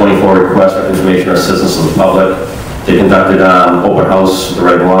responded to 24 requests for information or assistance to the public. They conducted open house, the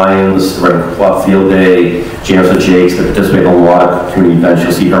Reading Lions, the Reading Club Field Day, Jams with Jakes. They participate in a lot of community events.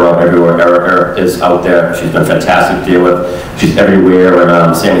 You'll see her out everywhere. Erica is out there. She's been fantastic to deal with. She's everywhere.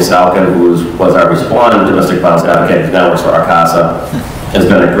 And Sammy Salkin, who was our respondent domestic violence advocate, now works for our CASA, has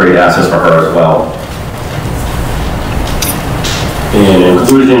been a great asset for her as well. In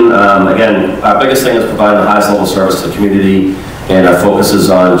conclusion, again, our biggest thing is providing the highest level of service to the community, and our focus is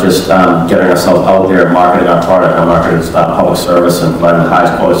on just getting ourselves out there, marketing our product, our marketing public service, and providing the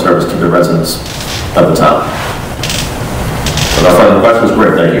highest quality service to the residents of the town. Without further questions,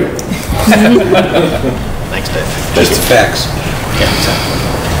 great, thank you. Thanks, Dave. Just the facts. Yeah, exactly.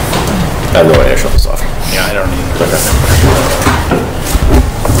 I have no idea, shut this off. Yeah, I don't need to.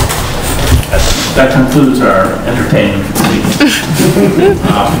 That concludes our entertainment meeting.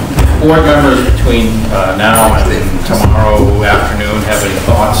 Board members between now and tomorrow afternoon have any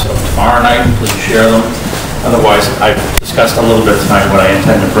thoughts of tomorrow night, please share them. Otherwise, I've discussed a little bit tonight what I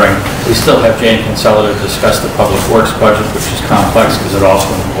intend to bring. We still have Jane Kinsella to discuss the public works budget, which is complex because it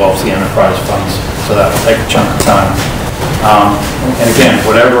also involves the enterprise funds, so that will take a chunk of time. And again,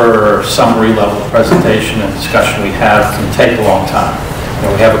 whatever summary level presentation and discussion we have can take a long time. You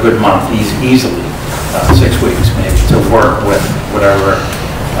know, we have a good month, easily, 6 weeks maybe, to work with whatever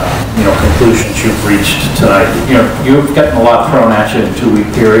conclusions you've reached tonight. You've gotten a lot thrown at you in a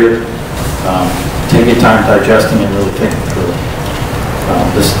 2-week period. Take your time digesting and really thinking through it.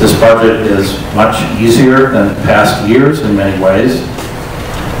 This budget is much easier than past years in many ways.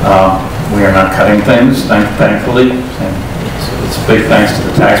 We are not cutting things, thankfully, and it's a big thanks to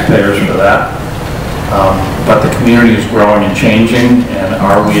the taxpayers for that. But the community is growing and changing, and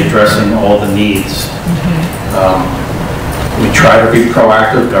are we addressing all the needs? We try to be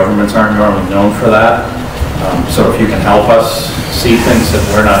proactive. Governments aren't normally known for that. So if you can help us see things that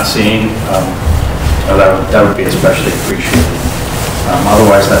we're not seeing, that would be especially appreciated.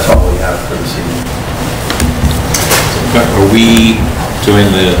 Otherwise, that's all we have for this evening. Are we doing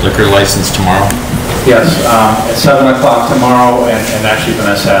the liquor license tomorrow? Yes, at 7 o'clock tomorrow, and actually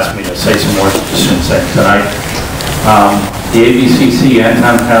Vanessa asked me to say some more tonight. The ABCC and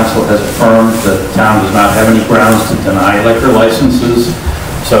Town Council has affirmed that the town does not have any grounds to deny liquor licenses.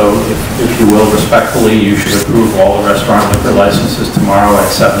 So if you will, respectfully, you should approve all the restaurant liquor licenses tomorrow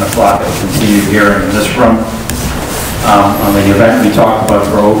at 7 o'clock at a continued hearing in this room. On the event we talked about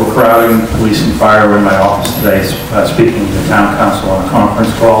for overcrowding, police and fire were in my office today speaking to the Town Council on a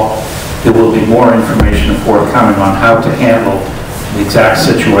conference call. There will be more information forthcoming on how to handle the exact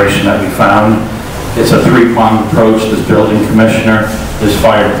situation that we found. It's a three-pronged approach. There's building commissioner, there's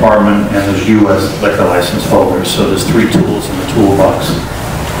fire department, and there's you as liquor license holders. So there's 3 tools in the toolbox.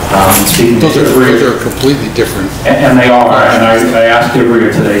 Those are completely different. And they are. And I asked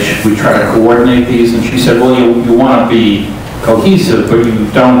Ivrea today, should we try to coordinate these? And she said, well, you want to be cohesive, but you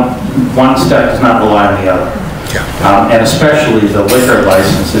don't. One step does not rely on the other. And especially the liquor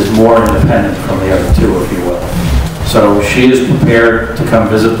license is more independent from the other 2, if you will. So she is prepared to come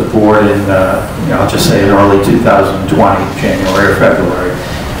visit the board in, I'll just say in early 2020, January or February.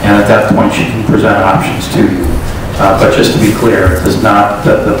 And at that point, she can present options to you. But just to be clear, it does not,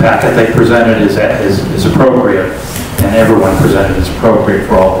 the packet they presented is appropriate, and everyone presented is appropriate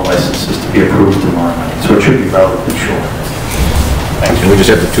for all the licenses to be approved tomorrow night. So it should be relatively short. Thank you. We just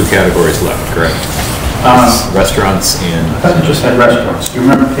have the 2 categories left, correct? Restaurants and... I thought you just said restaurants. Do you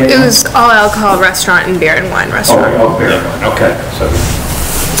remember, Kate? It was all alcohol restaurant and beer and wine restaurant. Oh, beer and wine, okay. So,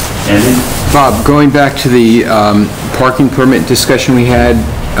 Andy? Bob, going back to the parking permit discussion we had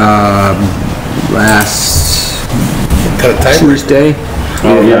last Tuesday.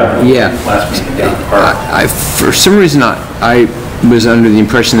 Oh, yeah. Yeah. Last meeting, yeah. For some reason, I was under the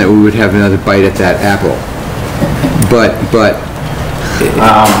impression that we would have another bite at that apple. But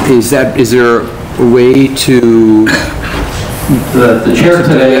is there a way to... The chair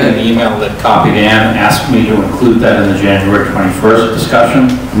today, in an email that copied Ann, asked me to include that in the January 21st discussion.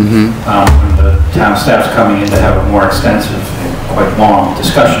 When the town staff's coming in to have a more extensive and quite long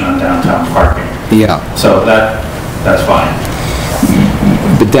discussion on downtown parking. Yeah. So that's fine.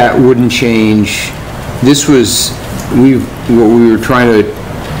 But that wouldn't change. This was, what we were trying to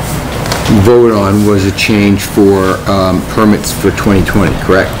vote on was a change for permits for 2020,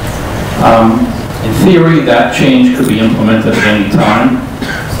 correct? In theory, that change could be implemented at any time,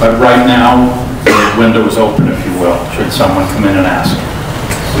 but right now, the window is open, if you will, should someone come in and ask.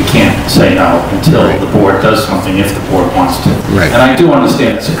 We can't say no until the board does something, if the board wants to. Right. And I do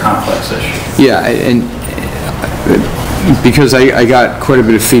understand it's a complex issue. Yeah, and because I got quite a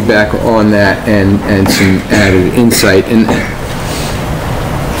bit of feedback on that and some added insight, and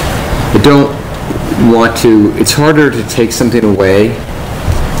I don't want to, it's harder to take something away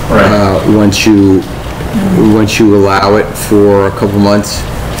once you allow it for a couple months.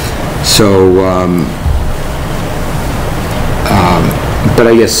 So, but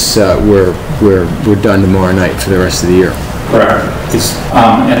I guess we're done tomorrow night for the rest of the year. Correct.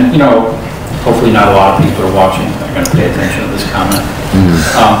 And, you know, hopefully not a lot of people are watching that are going to pay attention to this comment.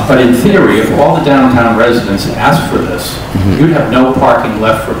 But in theory, if all the downtown residents asked for this, you'd have no parking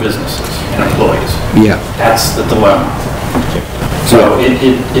left for businesses and employees. Yeah. That's the dilemma. So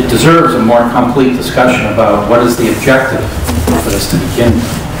it deserves a more complete discussion about what is the objective for this to begin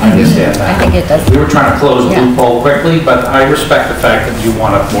with. I understand that. I think it does. We were trying to close the loophole quickly, but I respect the fact that you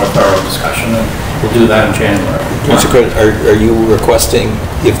want a more thorough discussion, and we'll do that in January. Mr. Quinn, are you requesting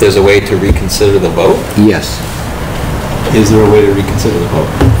if there's a way to reconsider the vote? Yes. Is there a way to reconsider the vote?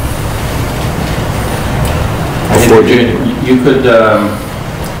 You could,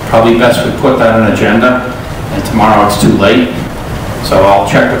 probably best we put that on an agenda, and tomorrow it's too late. So I'll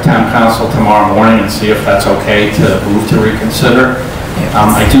check with town council tomorrow morning and see if that's okay to move to reconsider.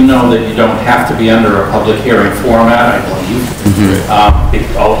 I do know that you don't have to be under a public hearing format, I believe.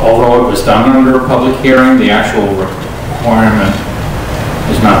 Although it was done under a public hearing, the actual requirement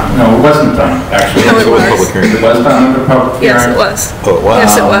is not, no, it wasn't done, actually. No, it was. Public hearing. It was done under public hearing? Yes, it was. Oh, wow.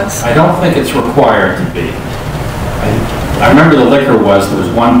 Yes, it was. I don't think it's required to be. I remember the liquor there was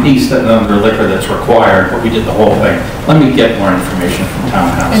one piece that under liquor that's required, but we did the whole thing. Let me get more information from town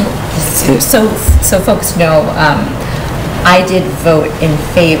council. So folks know, I did vote in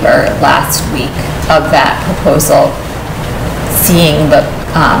favor last week of that proposal, seeing that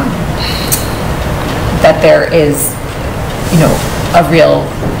there is, a real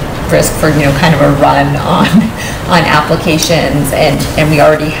risk for, kind of a run on applications, and we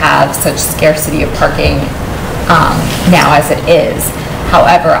already have such scarcity of parking now as it is.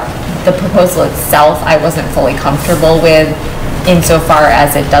 However, the proposal itself, I wasn't fully comfortable with, insofar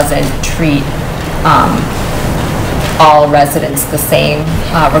as it doesn't treat all residents the same,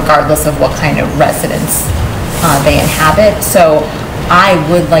 regardless of what kind of residence they inhabit. So I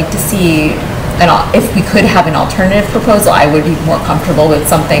would like to see, if we could have an alternative proposal, I would be more comfortable with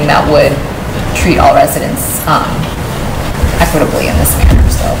something that would treat all residents equitably in this manner.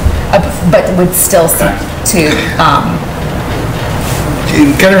 So, but would still seek to. You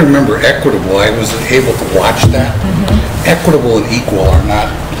gotta remember, equitable, I was able to watch that. Equitable and equal are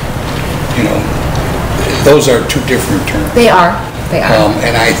not, those are two different terms. They are.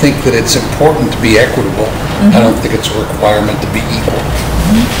 And I think that it's important to be equitable. I don't think it's a requirement to be equal.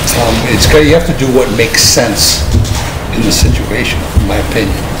 You have to do what makes sense in the situation, in my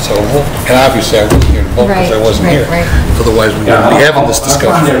opinion. So, and obviously I wasn't here to vote because I wasn't here. Otherwise we wouldn't be having this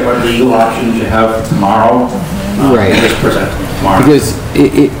discussion. I'll find out what legal options you have tomorrow. Just present them tomorrow. Because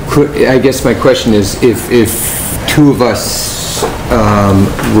it could, I guess my question is, if two of us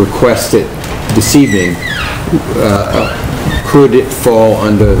request it this evening, could it fall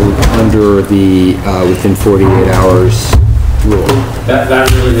under the within 48 hours rule?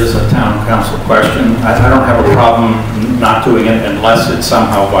 That really is a town council question. I don't have a problem not doing it unless it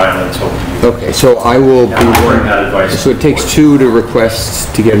somehow violates open meeting. Okay, so I will be... bring that advice. So it takes two to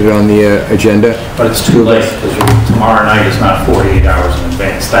request to get it on the agenda? But it's too late, because tomorrow night is not 48 hours in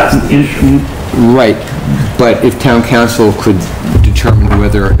advance. That's the issue. Right, but if town council could determine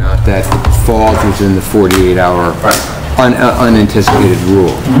whether or not that falls within the 48-hour unanticipated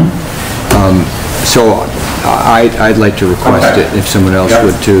rule. So I'd like to request it, if someone else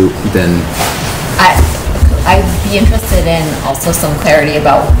would too, then... I'd be interested in also some clarity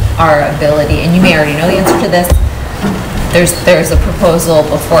about our ability, and you may already know the answer to this. There's a proposal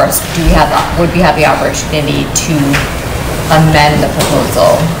before us. Would we have the opportunity to amend the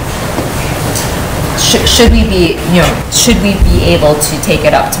proposal? Should we be able to take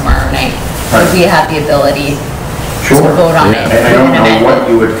it up tomorrow night? Would we have the ability to vote on it? I don't know what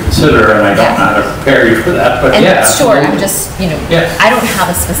you would consider, and I don't know how to prepare you for that, but yeah. Sure, I'm just, I don't have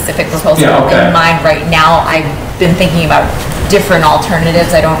a specific proposal in mind right now. I've been thinking about different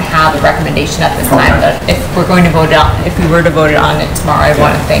alternatives. I don't have a recommendation at this time, but if we were to vote on it tomorrow, I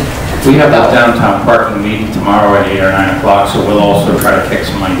want to think. We have a downtown parking meeting tomorrow at 8 or 9 o'clock, so we'll also try to kick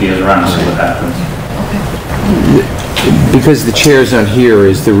some ideas around and see what happens. Because the chair's not here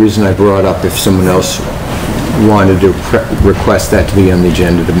is the reason I brought up if someone else wanted to request that to be on the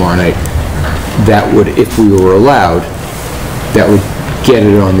agenda tomorrow night. That would, if we were allowed, that would get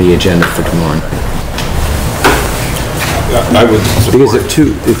it on the agenda for tomorrow night. I would Because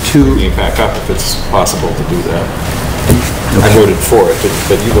support bringing it back up if it's possible to do that. I voted for it,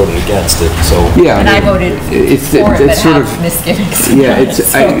 but you voted against it, so... Yeah. And I voted for it, but have misgivings. Yeah, I'd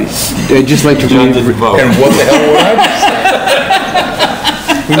just like to... John didn't vote. And what the hell would I do?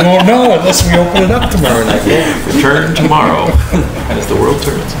 We won't know unless we open it up tomorrow night. Return tomorrow, as the world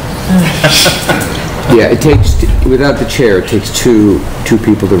turns. Yeah, it takes, without the chair, it takes two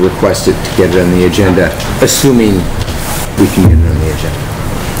people to request it to get it on the agenda, assuming we can get it on the agenda.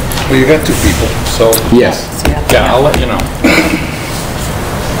 Well, you got two people, so... Yes. Yeah, I'll let you know.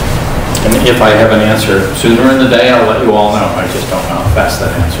 And if I have an answer sooner in the day, I'll let you all know. I just don't know how fast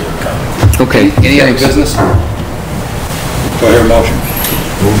that answer will come. Okay. Any other business? Do I hear a motion?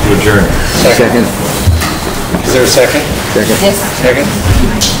 Move to adjourn. Second. Is there a second? Second. Yes. Second?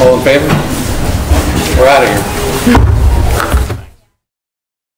 All in favor? We're out of here.